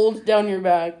 scrolled down your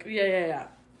back. Yeah.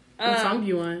 What song do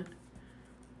you want?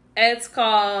 It's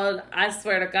called I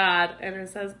Swear to God, and it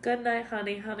says, good night,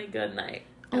 honey, honey, good night.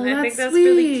 And I think that's sweet.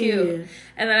 really cute.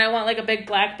 And then I want, like, a big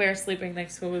black bear sleeping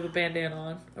next to him with a bandana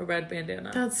on. A red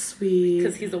bandana. That's sweet.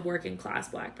 Because he's a working class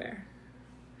black bear.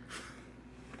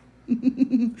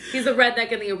 He's a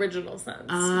redneck in the original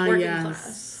sense. Working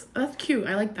class. That's cute.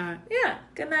 I like that. Yeah.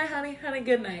 Good night, honey. Honey,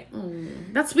 good night. Oh,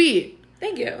 that's sweet.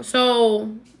 Thank you.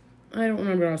 So, I don't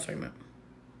remember what I was talking about.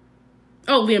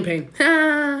 Oh, Liam Payne.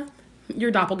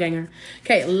 Your doppelganger.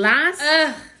 Okay, last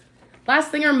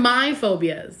thing are my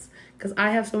phobias. Because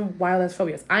I have some wild-ass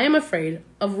phobias. I am afraid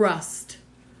of rust.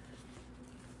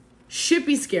 Should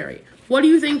be scary. What do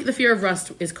you think the fear of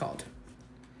rust is called?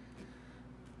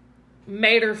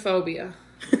 Materphobia.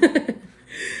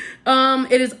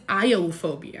 It is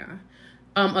iophobia.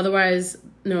 Otherwise,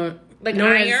 no. Like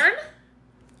iron?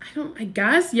 I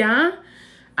guess, yeah.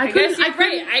 I guess you're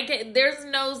right. There's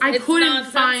no. I couldn't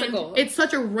find. It's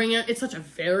such a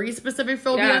very specific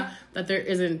phobia that there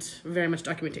isn't very much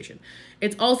documentation.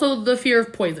 It's also the fear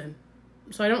of poison,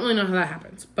 so I don't really know how that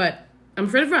happens. But I'm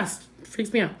afraid of rust. It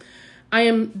freaks me out. I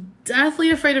am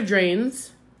deathly afraid of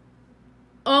drains.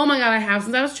 Oh my god, I have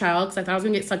since I was a child because I thought I was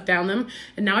gonna get sucked down them,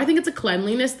 and now I think it's a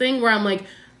cleanliness thing where I'm like,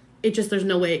 there's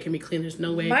no way it can be clean. There's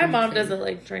no way. My mom doesn't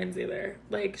like drains either.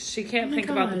 Like she can't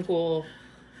think about the pool.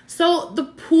 So the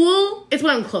pool is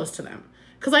when I'm close to them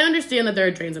because I understand that there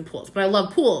are drains and pools, but I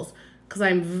love pools because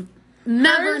I'm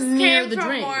never near the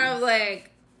drain. More of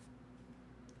like,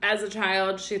 as a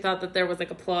child, she thought that there was like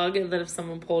a plug, and that if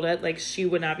someone pulled it, like she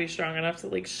would not be strong enough, so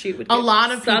like she would. Get a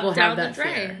lot of people down have that the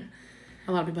drain. Fear.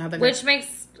 A lot of people have that. Which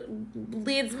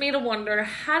leads me to wonder,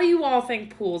 how do you all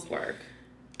think pools work?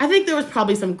 I think there was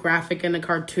probably some graphic in the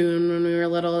cartoon when we were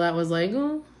little that was like,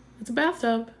 oh, it's a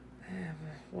bathtub.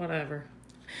 Whatever.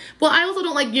 Well, I also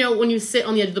don't like, when you sit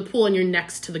on the edge of the pool and you're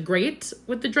next to the grate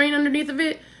with the drain underneath of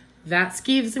it. That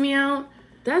skeeves me out.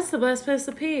 That's the best place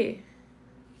to pee.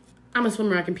 I'm a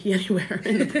swimmer. I can pee anywhere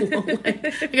in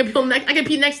the pool. I can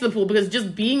pee next to the pool because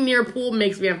just being near a pool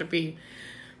makes me have to pee.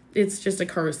 It's just a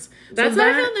curse. That's why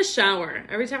I feel in the shower.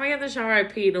 Every time I get in the shower, I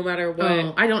pee no matter what.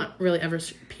 Oh, I don't really ever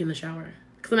pee in the shower.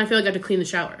 Because then I feel like I have to clean the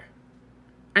shower.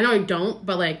 I know I don't,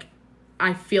 but like,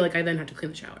 I feel like I then have to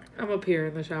clean the shower. I'm a peer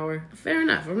in the shower. Fair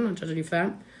enough. I'm not judging you for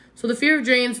that. So the fear of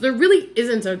drains, there really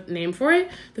isn't a name for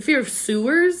it. The fear of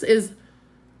sewers is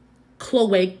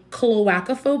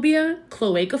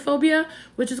cloacophobia,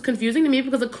 which is confusing to me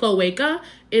because a cloaca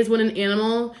is when an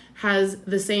animal has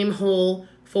the same hole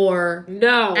for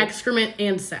excrement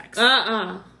and sex.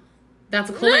 That's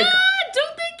a cloaca.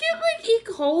 Don't they get like E.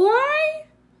 coli?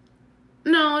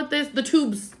 No, the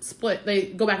tubes split. They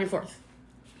go back and forth.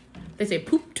 They say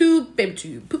poop tube, baby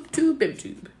tube, poop tube, baby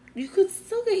tube. You could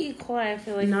still get E. coli, I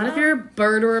feel like. Not if you're a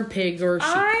bird or a pig or a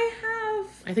sheep.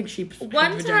 I think sheep.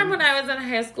 One time when I was in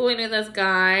high school, we knew this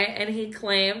guy, and he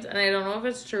claimed, and I don't know if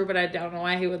it's true, but I don't know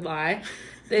why he would lie,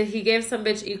 that he gave some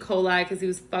bitch E. coli because he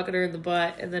was fucking her in the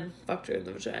butt and then fucked her in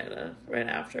the vagina right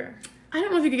after. I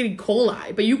don't know if you could get E.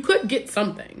 coli, but you could get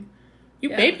something.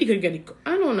 Maybe you could get E. coli.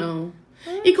 I don't know.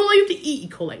 E. coli, you have to eat E.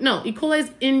 coli. No, E. coli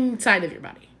is inside of your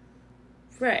body.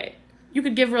 Right. You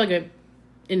could give her like a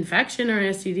infection or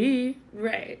an STD.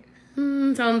 Right.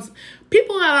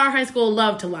 People at our high school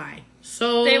love to lie.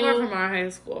 So they were from our high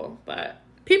school, but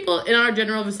people in our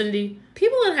general vicinity.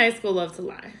 People in high school love to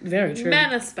lie. Very true.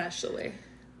 Men especially.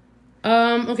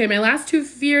 Okay, my last two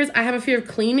fears. I have a fear of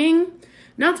cleaning.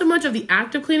 Not so much of the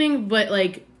act of cleaning, but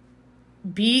like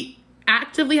be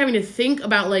actively having to think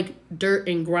about like dirt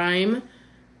and grime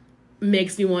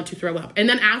makes me want to throw up. And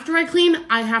then after I clean,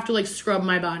 I have to like scrub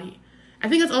my body. I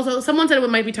think it's also, someone said it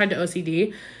might be tied to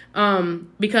OCD,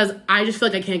 because I just feel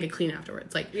like I can't get clean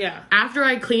afterwards. Like, after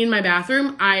I clean my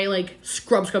bathroom, I like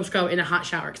scrub in a hot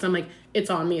shower because I'm like, it's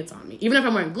on me. Even if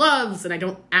I'm wearing gloves and I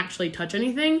don't actually touch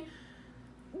anything,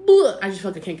 I just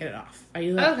feel like I can't get it off.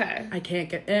 I can't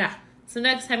get. So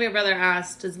next time your brother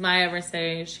asks, does Maya ever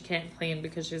say she can't clean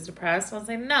because she's depressed? I'll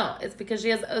say, no, it's because she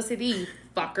has OCD,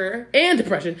 fucker. And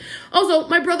depression. Also,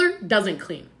 my brother doesn't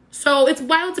clean. So it's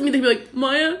wild to me to be like,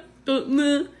 Maya,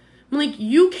 I'm like,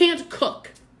 you can't cook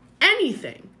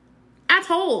anything at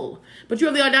all. But you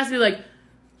have the audacity to be like,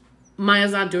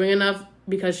 Maya's not doing enough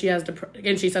because she has depression.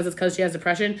 And she says it's because she has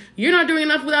depression. You're not doing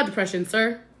enough without depression,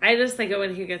 sir. I just think it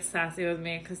when he gets sassy with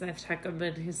me because I check him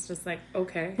and he's just like,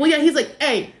 okay. Well, yeah, he's like,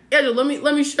 hey, Angela,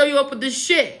 let me show you up with this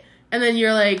shit. And then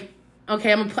you're like,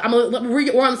 okay, we're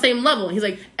on the same level. And he's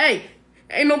like, hey,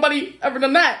 ain't nobody ever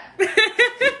done that.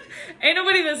 Ain't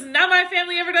nobody that's not my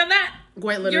family ever done that.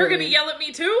 Quite literally. You're gonna yell at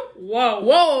me too?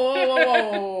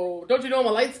 Whoa. Don't you know I'm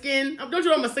a light skin? Don't you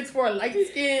know I'm a 6'4" light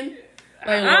skin?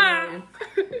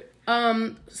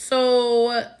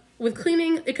 So with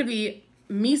cleaning, it could be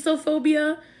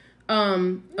mesophobia.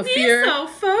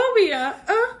 Mesophobia?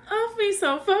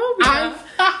 Mesophobia.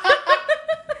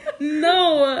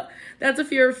 No, that's a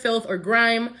fear of filth or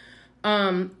grime.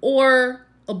 Or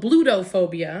a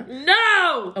blutophobia.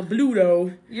 No! A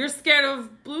bluto. You're scared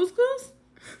of Blue Schools?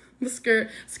 I'm scared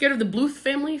of the Bluth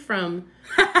family from...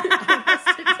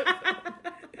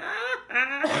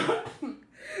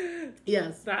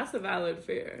 Yes. That's a valid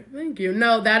fear. Thank you.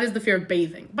 No, that is the fear of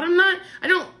bathing. But I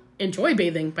don't enjoy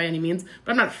bathing by any means,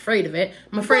 but I'm not afraid of it.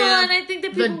 I'm afraid of I think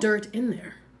that the dirt in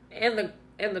there. And the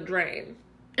drain.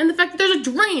 And the fact that there's a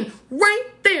drain right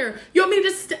there. You want me to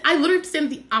just... I literally have to stand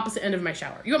at the opposite end of my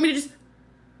shower. You want me to just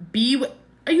be...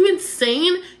 Are you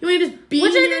insane? You want me to just be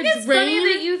Which near I think is drain?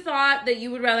 funny that you thought that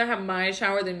you would rather have my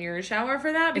shower than your shower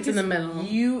for that. It's in the middle.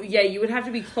 You would have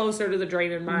to be closer to the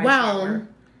drain in my shower.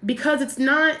 Because it's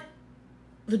not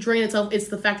the drain itself. It's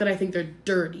the fact that I think they're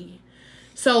dirty.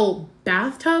 So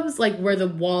bathtubs, like where the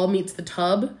wall meets the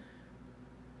tub...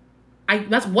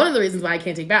 that's one of the reasons why I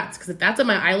can't take baths. Because if that's at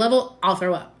my eye level, I'll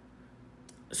throw up.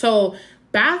 So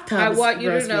bathtubs. I want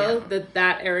you to know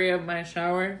that area of my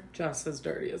shower just as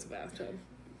dirty as a bathtub.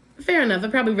 Fair enough. It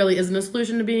probably really isn't a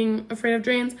solution to being afraid of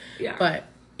drains. Yeah. But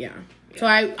yeah. So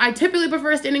I typically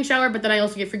prefer a standing shower, but then I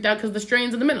also get freaked out because the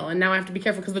drain's in the middle, and now I have to be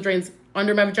careful because the drain's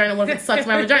under my vagina. What if it sucks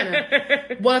my vagina?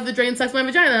 What if the drain sucks my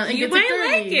vagina and gets it dirty? You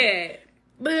might like it.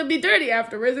 But it'll be dirty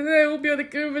afterwards, and then it won't be on the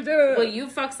good vagina. Well, you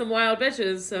fuck some wild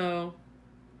bitches, so...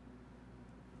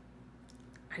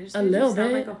 I just a little bit.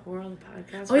 Sound like a whore on the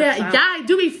podcast. Oh yeah, I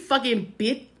do be fucking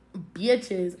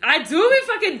bitches. I do be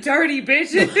fucking dirty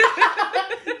bitches.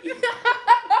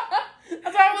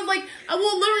 That's why I was like,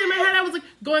 literally in my head, I was like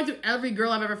going through every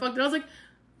girl I've ever fucked, and I was like,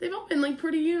 they've all been like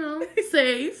pretty,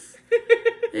 safe.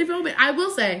 They've all been. I will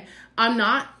say, I'm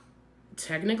not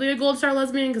technically a gold star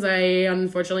lesbian because I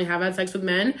unfortunately have had sex with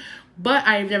men, but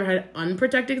I've never had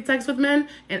unprotected sex with men,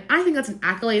 and I think that's an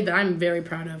accolade that I'm very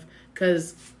proud of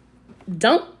because.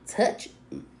 Don't touch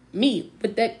me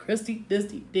with that crusty,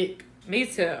 dusty dick. Me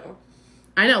too.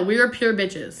 I know, we were pure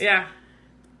bitches. Yeah.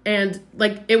 And,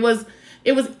 like, it was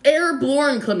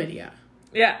airborne chlamydia.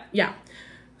 Yeah. Yeah.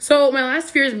 So, my last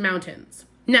fear is mountains.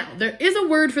 Now, there is a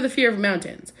word for the fear of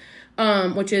mountains,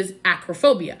 which is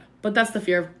acrophobia. But that's the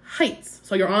fear of heights.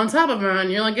 So, you're on top of a mountain,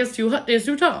 you're like, it's too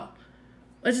tall.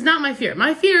 Which is not my fear.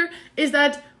 My fear is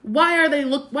that why are they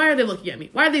looking at me?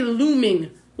 Why are they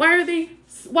looming? Why are they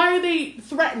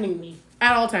threatening me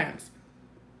at all times?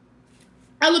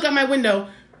 I look out my window,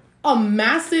 a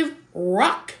massive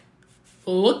rock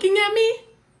looking at me,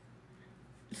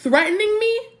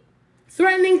 threatening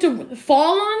to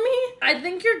fall on me. I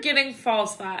think you're getting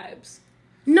false vibes.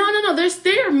 No.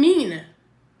 They're mean.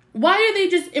 Why are they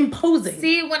just imposing?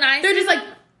 See, they're just like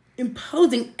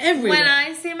imposing everywhere. When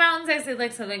I see mountains, I see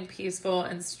like something peaceful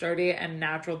and sturdy and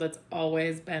natural that's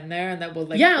always been there and that will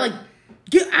like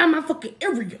get out of my fucking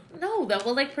area. No, that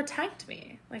will like protect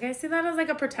me. Like I see that as like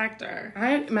a protector.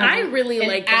 I really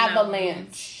like the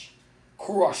avalanche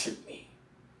crushing me.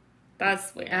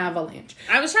 That's weird. Avalanche.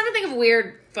 I was trying to think of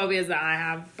weird phobias that I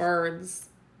have. Birds.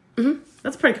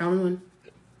 That's a pretty common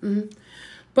one.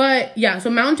 But yeah, so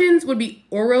mountains would be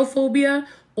orophobia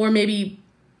or maybe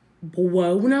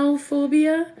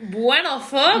buonophobia.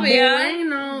 Buenophobia.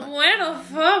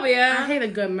 I hate a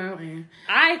good mountain.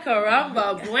 Ay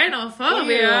caramba,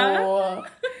 buenophobia.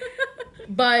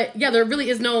 But yeah, there really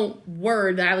is no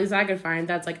word that at least I could find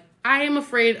that's like, I am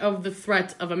afraid of the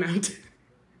threat of a mountain.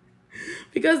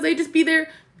 Because they just be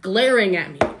there glaring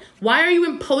at me. Why are you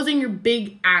imposing your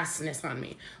big assness on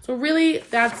me? So really,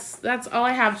 that's all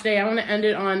I have today. I want to end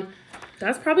it on...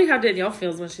 That's probably how Danielle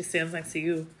feels when she stands next to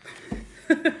you.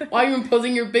 Why are you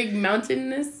imposing your big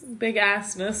mountainness? Big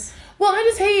assness. Well, I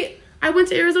just hate... I went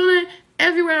to Arizona.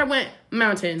 Everywhere I went,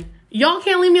 mountain. Y'all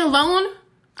can't leave me alone?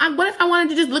 What if I wanted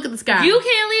to just look at the sky? You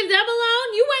can't leave them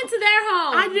alone? You went to their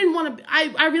home. I didn't want to...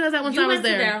 I realized that once I was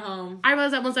there. You went to their home. I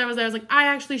realized that once I was there. I was like, I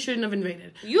actually shouldn't have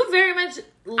invaded. You very much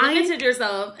limited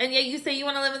yourself, and yet you say you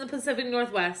want to live in the Pacific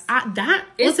Northwest.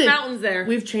 Listen, mountains there.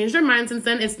 We've changed our mind since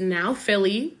then. It's now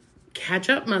Philly.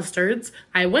 Ketchup mustards.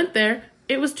 I went there.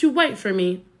 It was too white for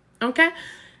me. Okay?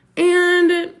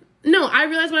 And no, I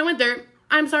realized when I went there,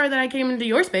 I'm sorry that I came into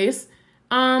your space.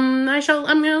 I'm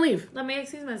gonna leave. Let me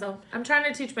excuse myself. I'm trying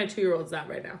to teach my 2-year-olds that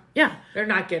right now. Yeah. They're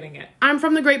not getting it. I'm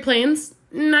from the Great Plains,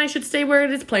 and I should stay where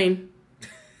it is plain.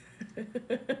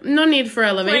 No need for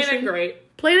elevation. Plain and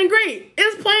great. Plain and great.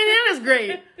 It's plain and it's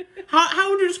great.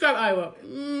 How would you describe Iowa?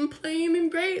 Plain and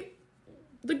great.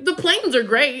 The plains are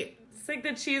great. It's like the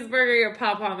cheeseburger your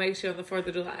papa makes you on the 4th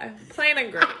of July. Plain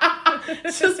and great.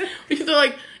 It's just, because they're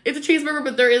like, it's a cheeseburger,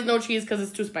 but there is no cheese because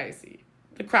it's too spicy.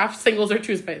 The Kraft singles are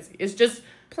too spicy. It's just...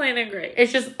 Plain and great.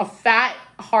 It's just a fat,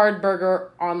 hard burger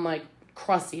on, like,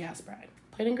 crusty ass bread.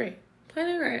 Plain and great. Plain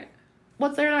and great.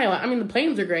 What's there in Iowa? I mean, the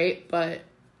plains are great, but...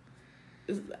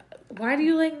 Why do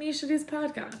you like Nisha's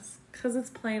podcast? Because it's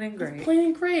plain and great. It's plain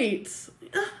and great.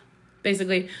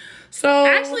 Basically. So...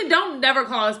 Actually, don't never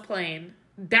call us plain.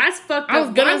 That's fucked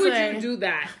up. Why would you do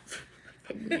that?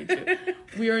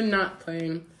 We are not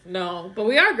plain. No, but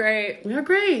we are great. We are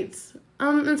great.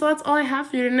 And so that's all I have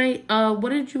for you tonight. What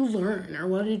did you learn, or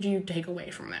what did you take away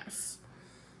from this?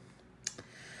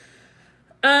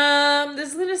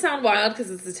 This is gonna sound wild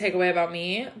because it's a takeaway about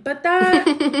me, but that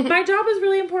my job is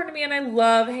really important to me, and I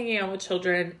love hanging out with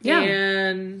children. Yeah.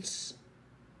 And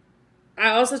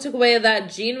I also took away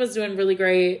that Jean was doing really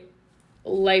great,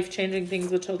 life-changing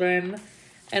things with children,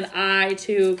 and I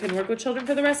too can work with children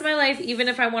for the rest of my life, even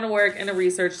if I want to work in a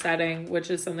research setting,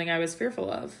 which is something I was fearful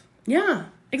of. Yeah.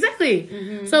 Exactly.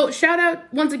 Mm-hmm. So shout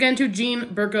out once again to Jean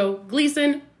Burko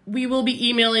Gleason. We will be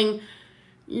emailing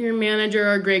your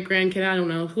manager or great grandkid, I don't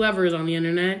know, whoever is on the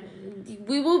internet.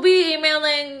 We will be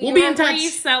emailing we'll be in touch.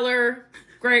 Reseller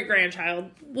great grandchild.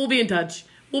 We'll be in touch.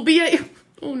 We'll be at...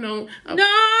 Oh no. No!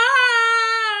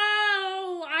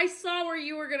 I saw where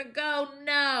you were gonna go.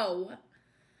 No.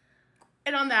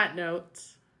 And on that note...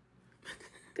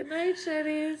 Good night,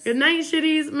 shitties. Good night,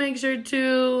 shitties. Make sure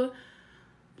to...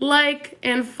 like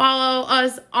and follow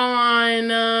us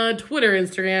on Twitter,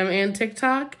 Instagram, and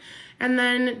TikTok. And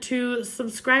then to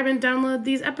subscribe and download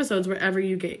these episodes wherever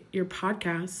you get your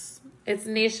podcasts. It's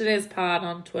Nisha Days Pod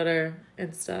on Twitter,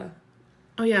 Insta.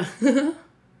 Oh, yeah.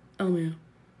 Oh, yeah.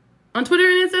 On Twitter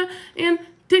and Insta and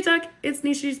TikTok, it's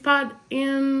Nisha Days Pod.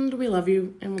 And we love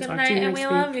you. And we'll talk to you next week.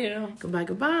 Good night, and we love you. Goodbye,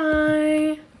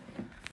 goodbye.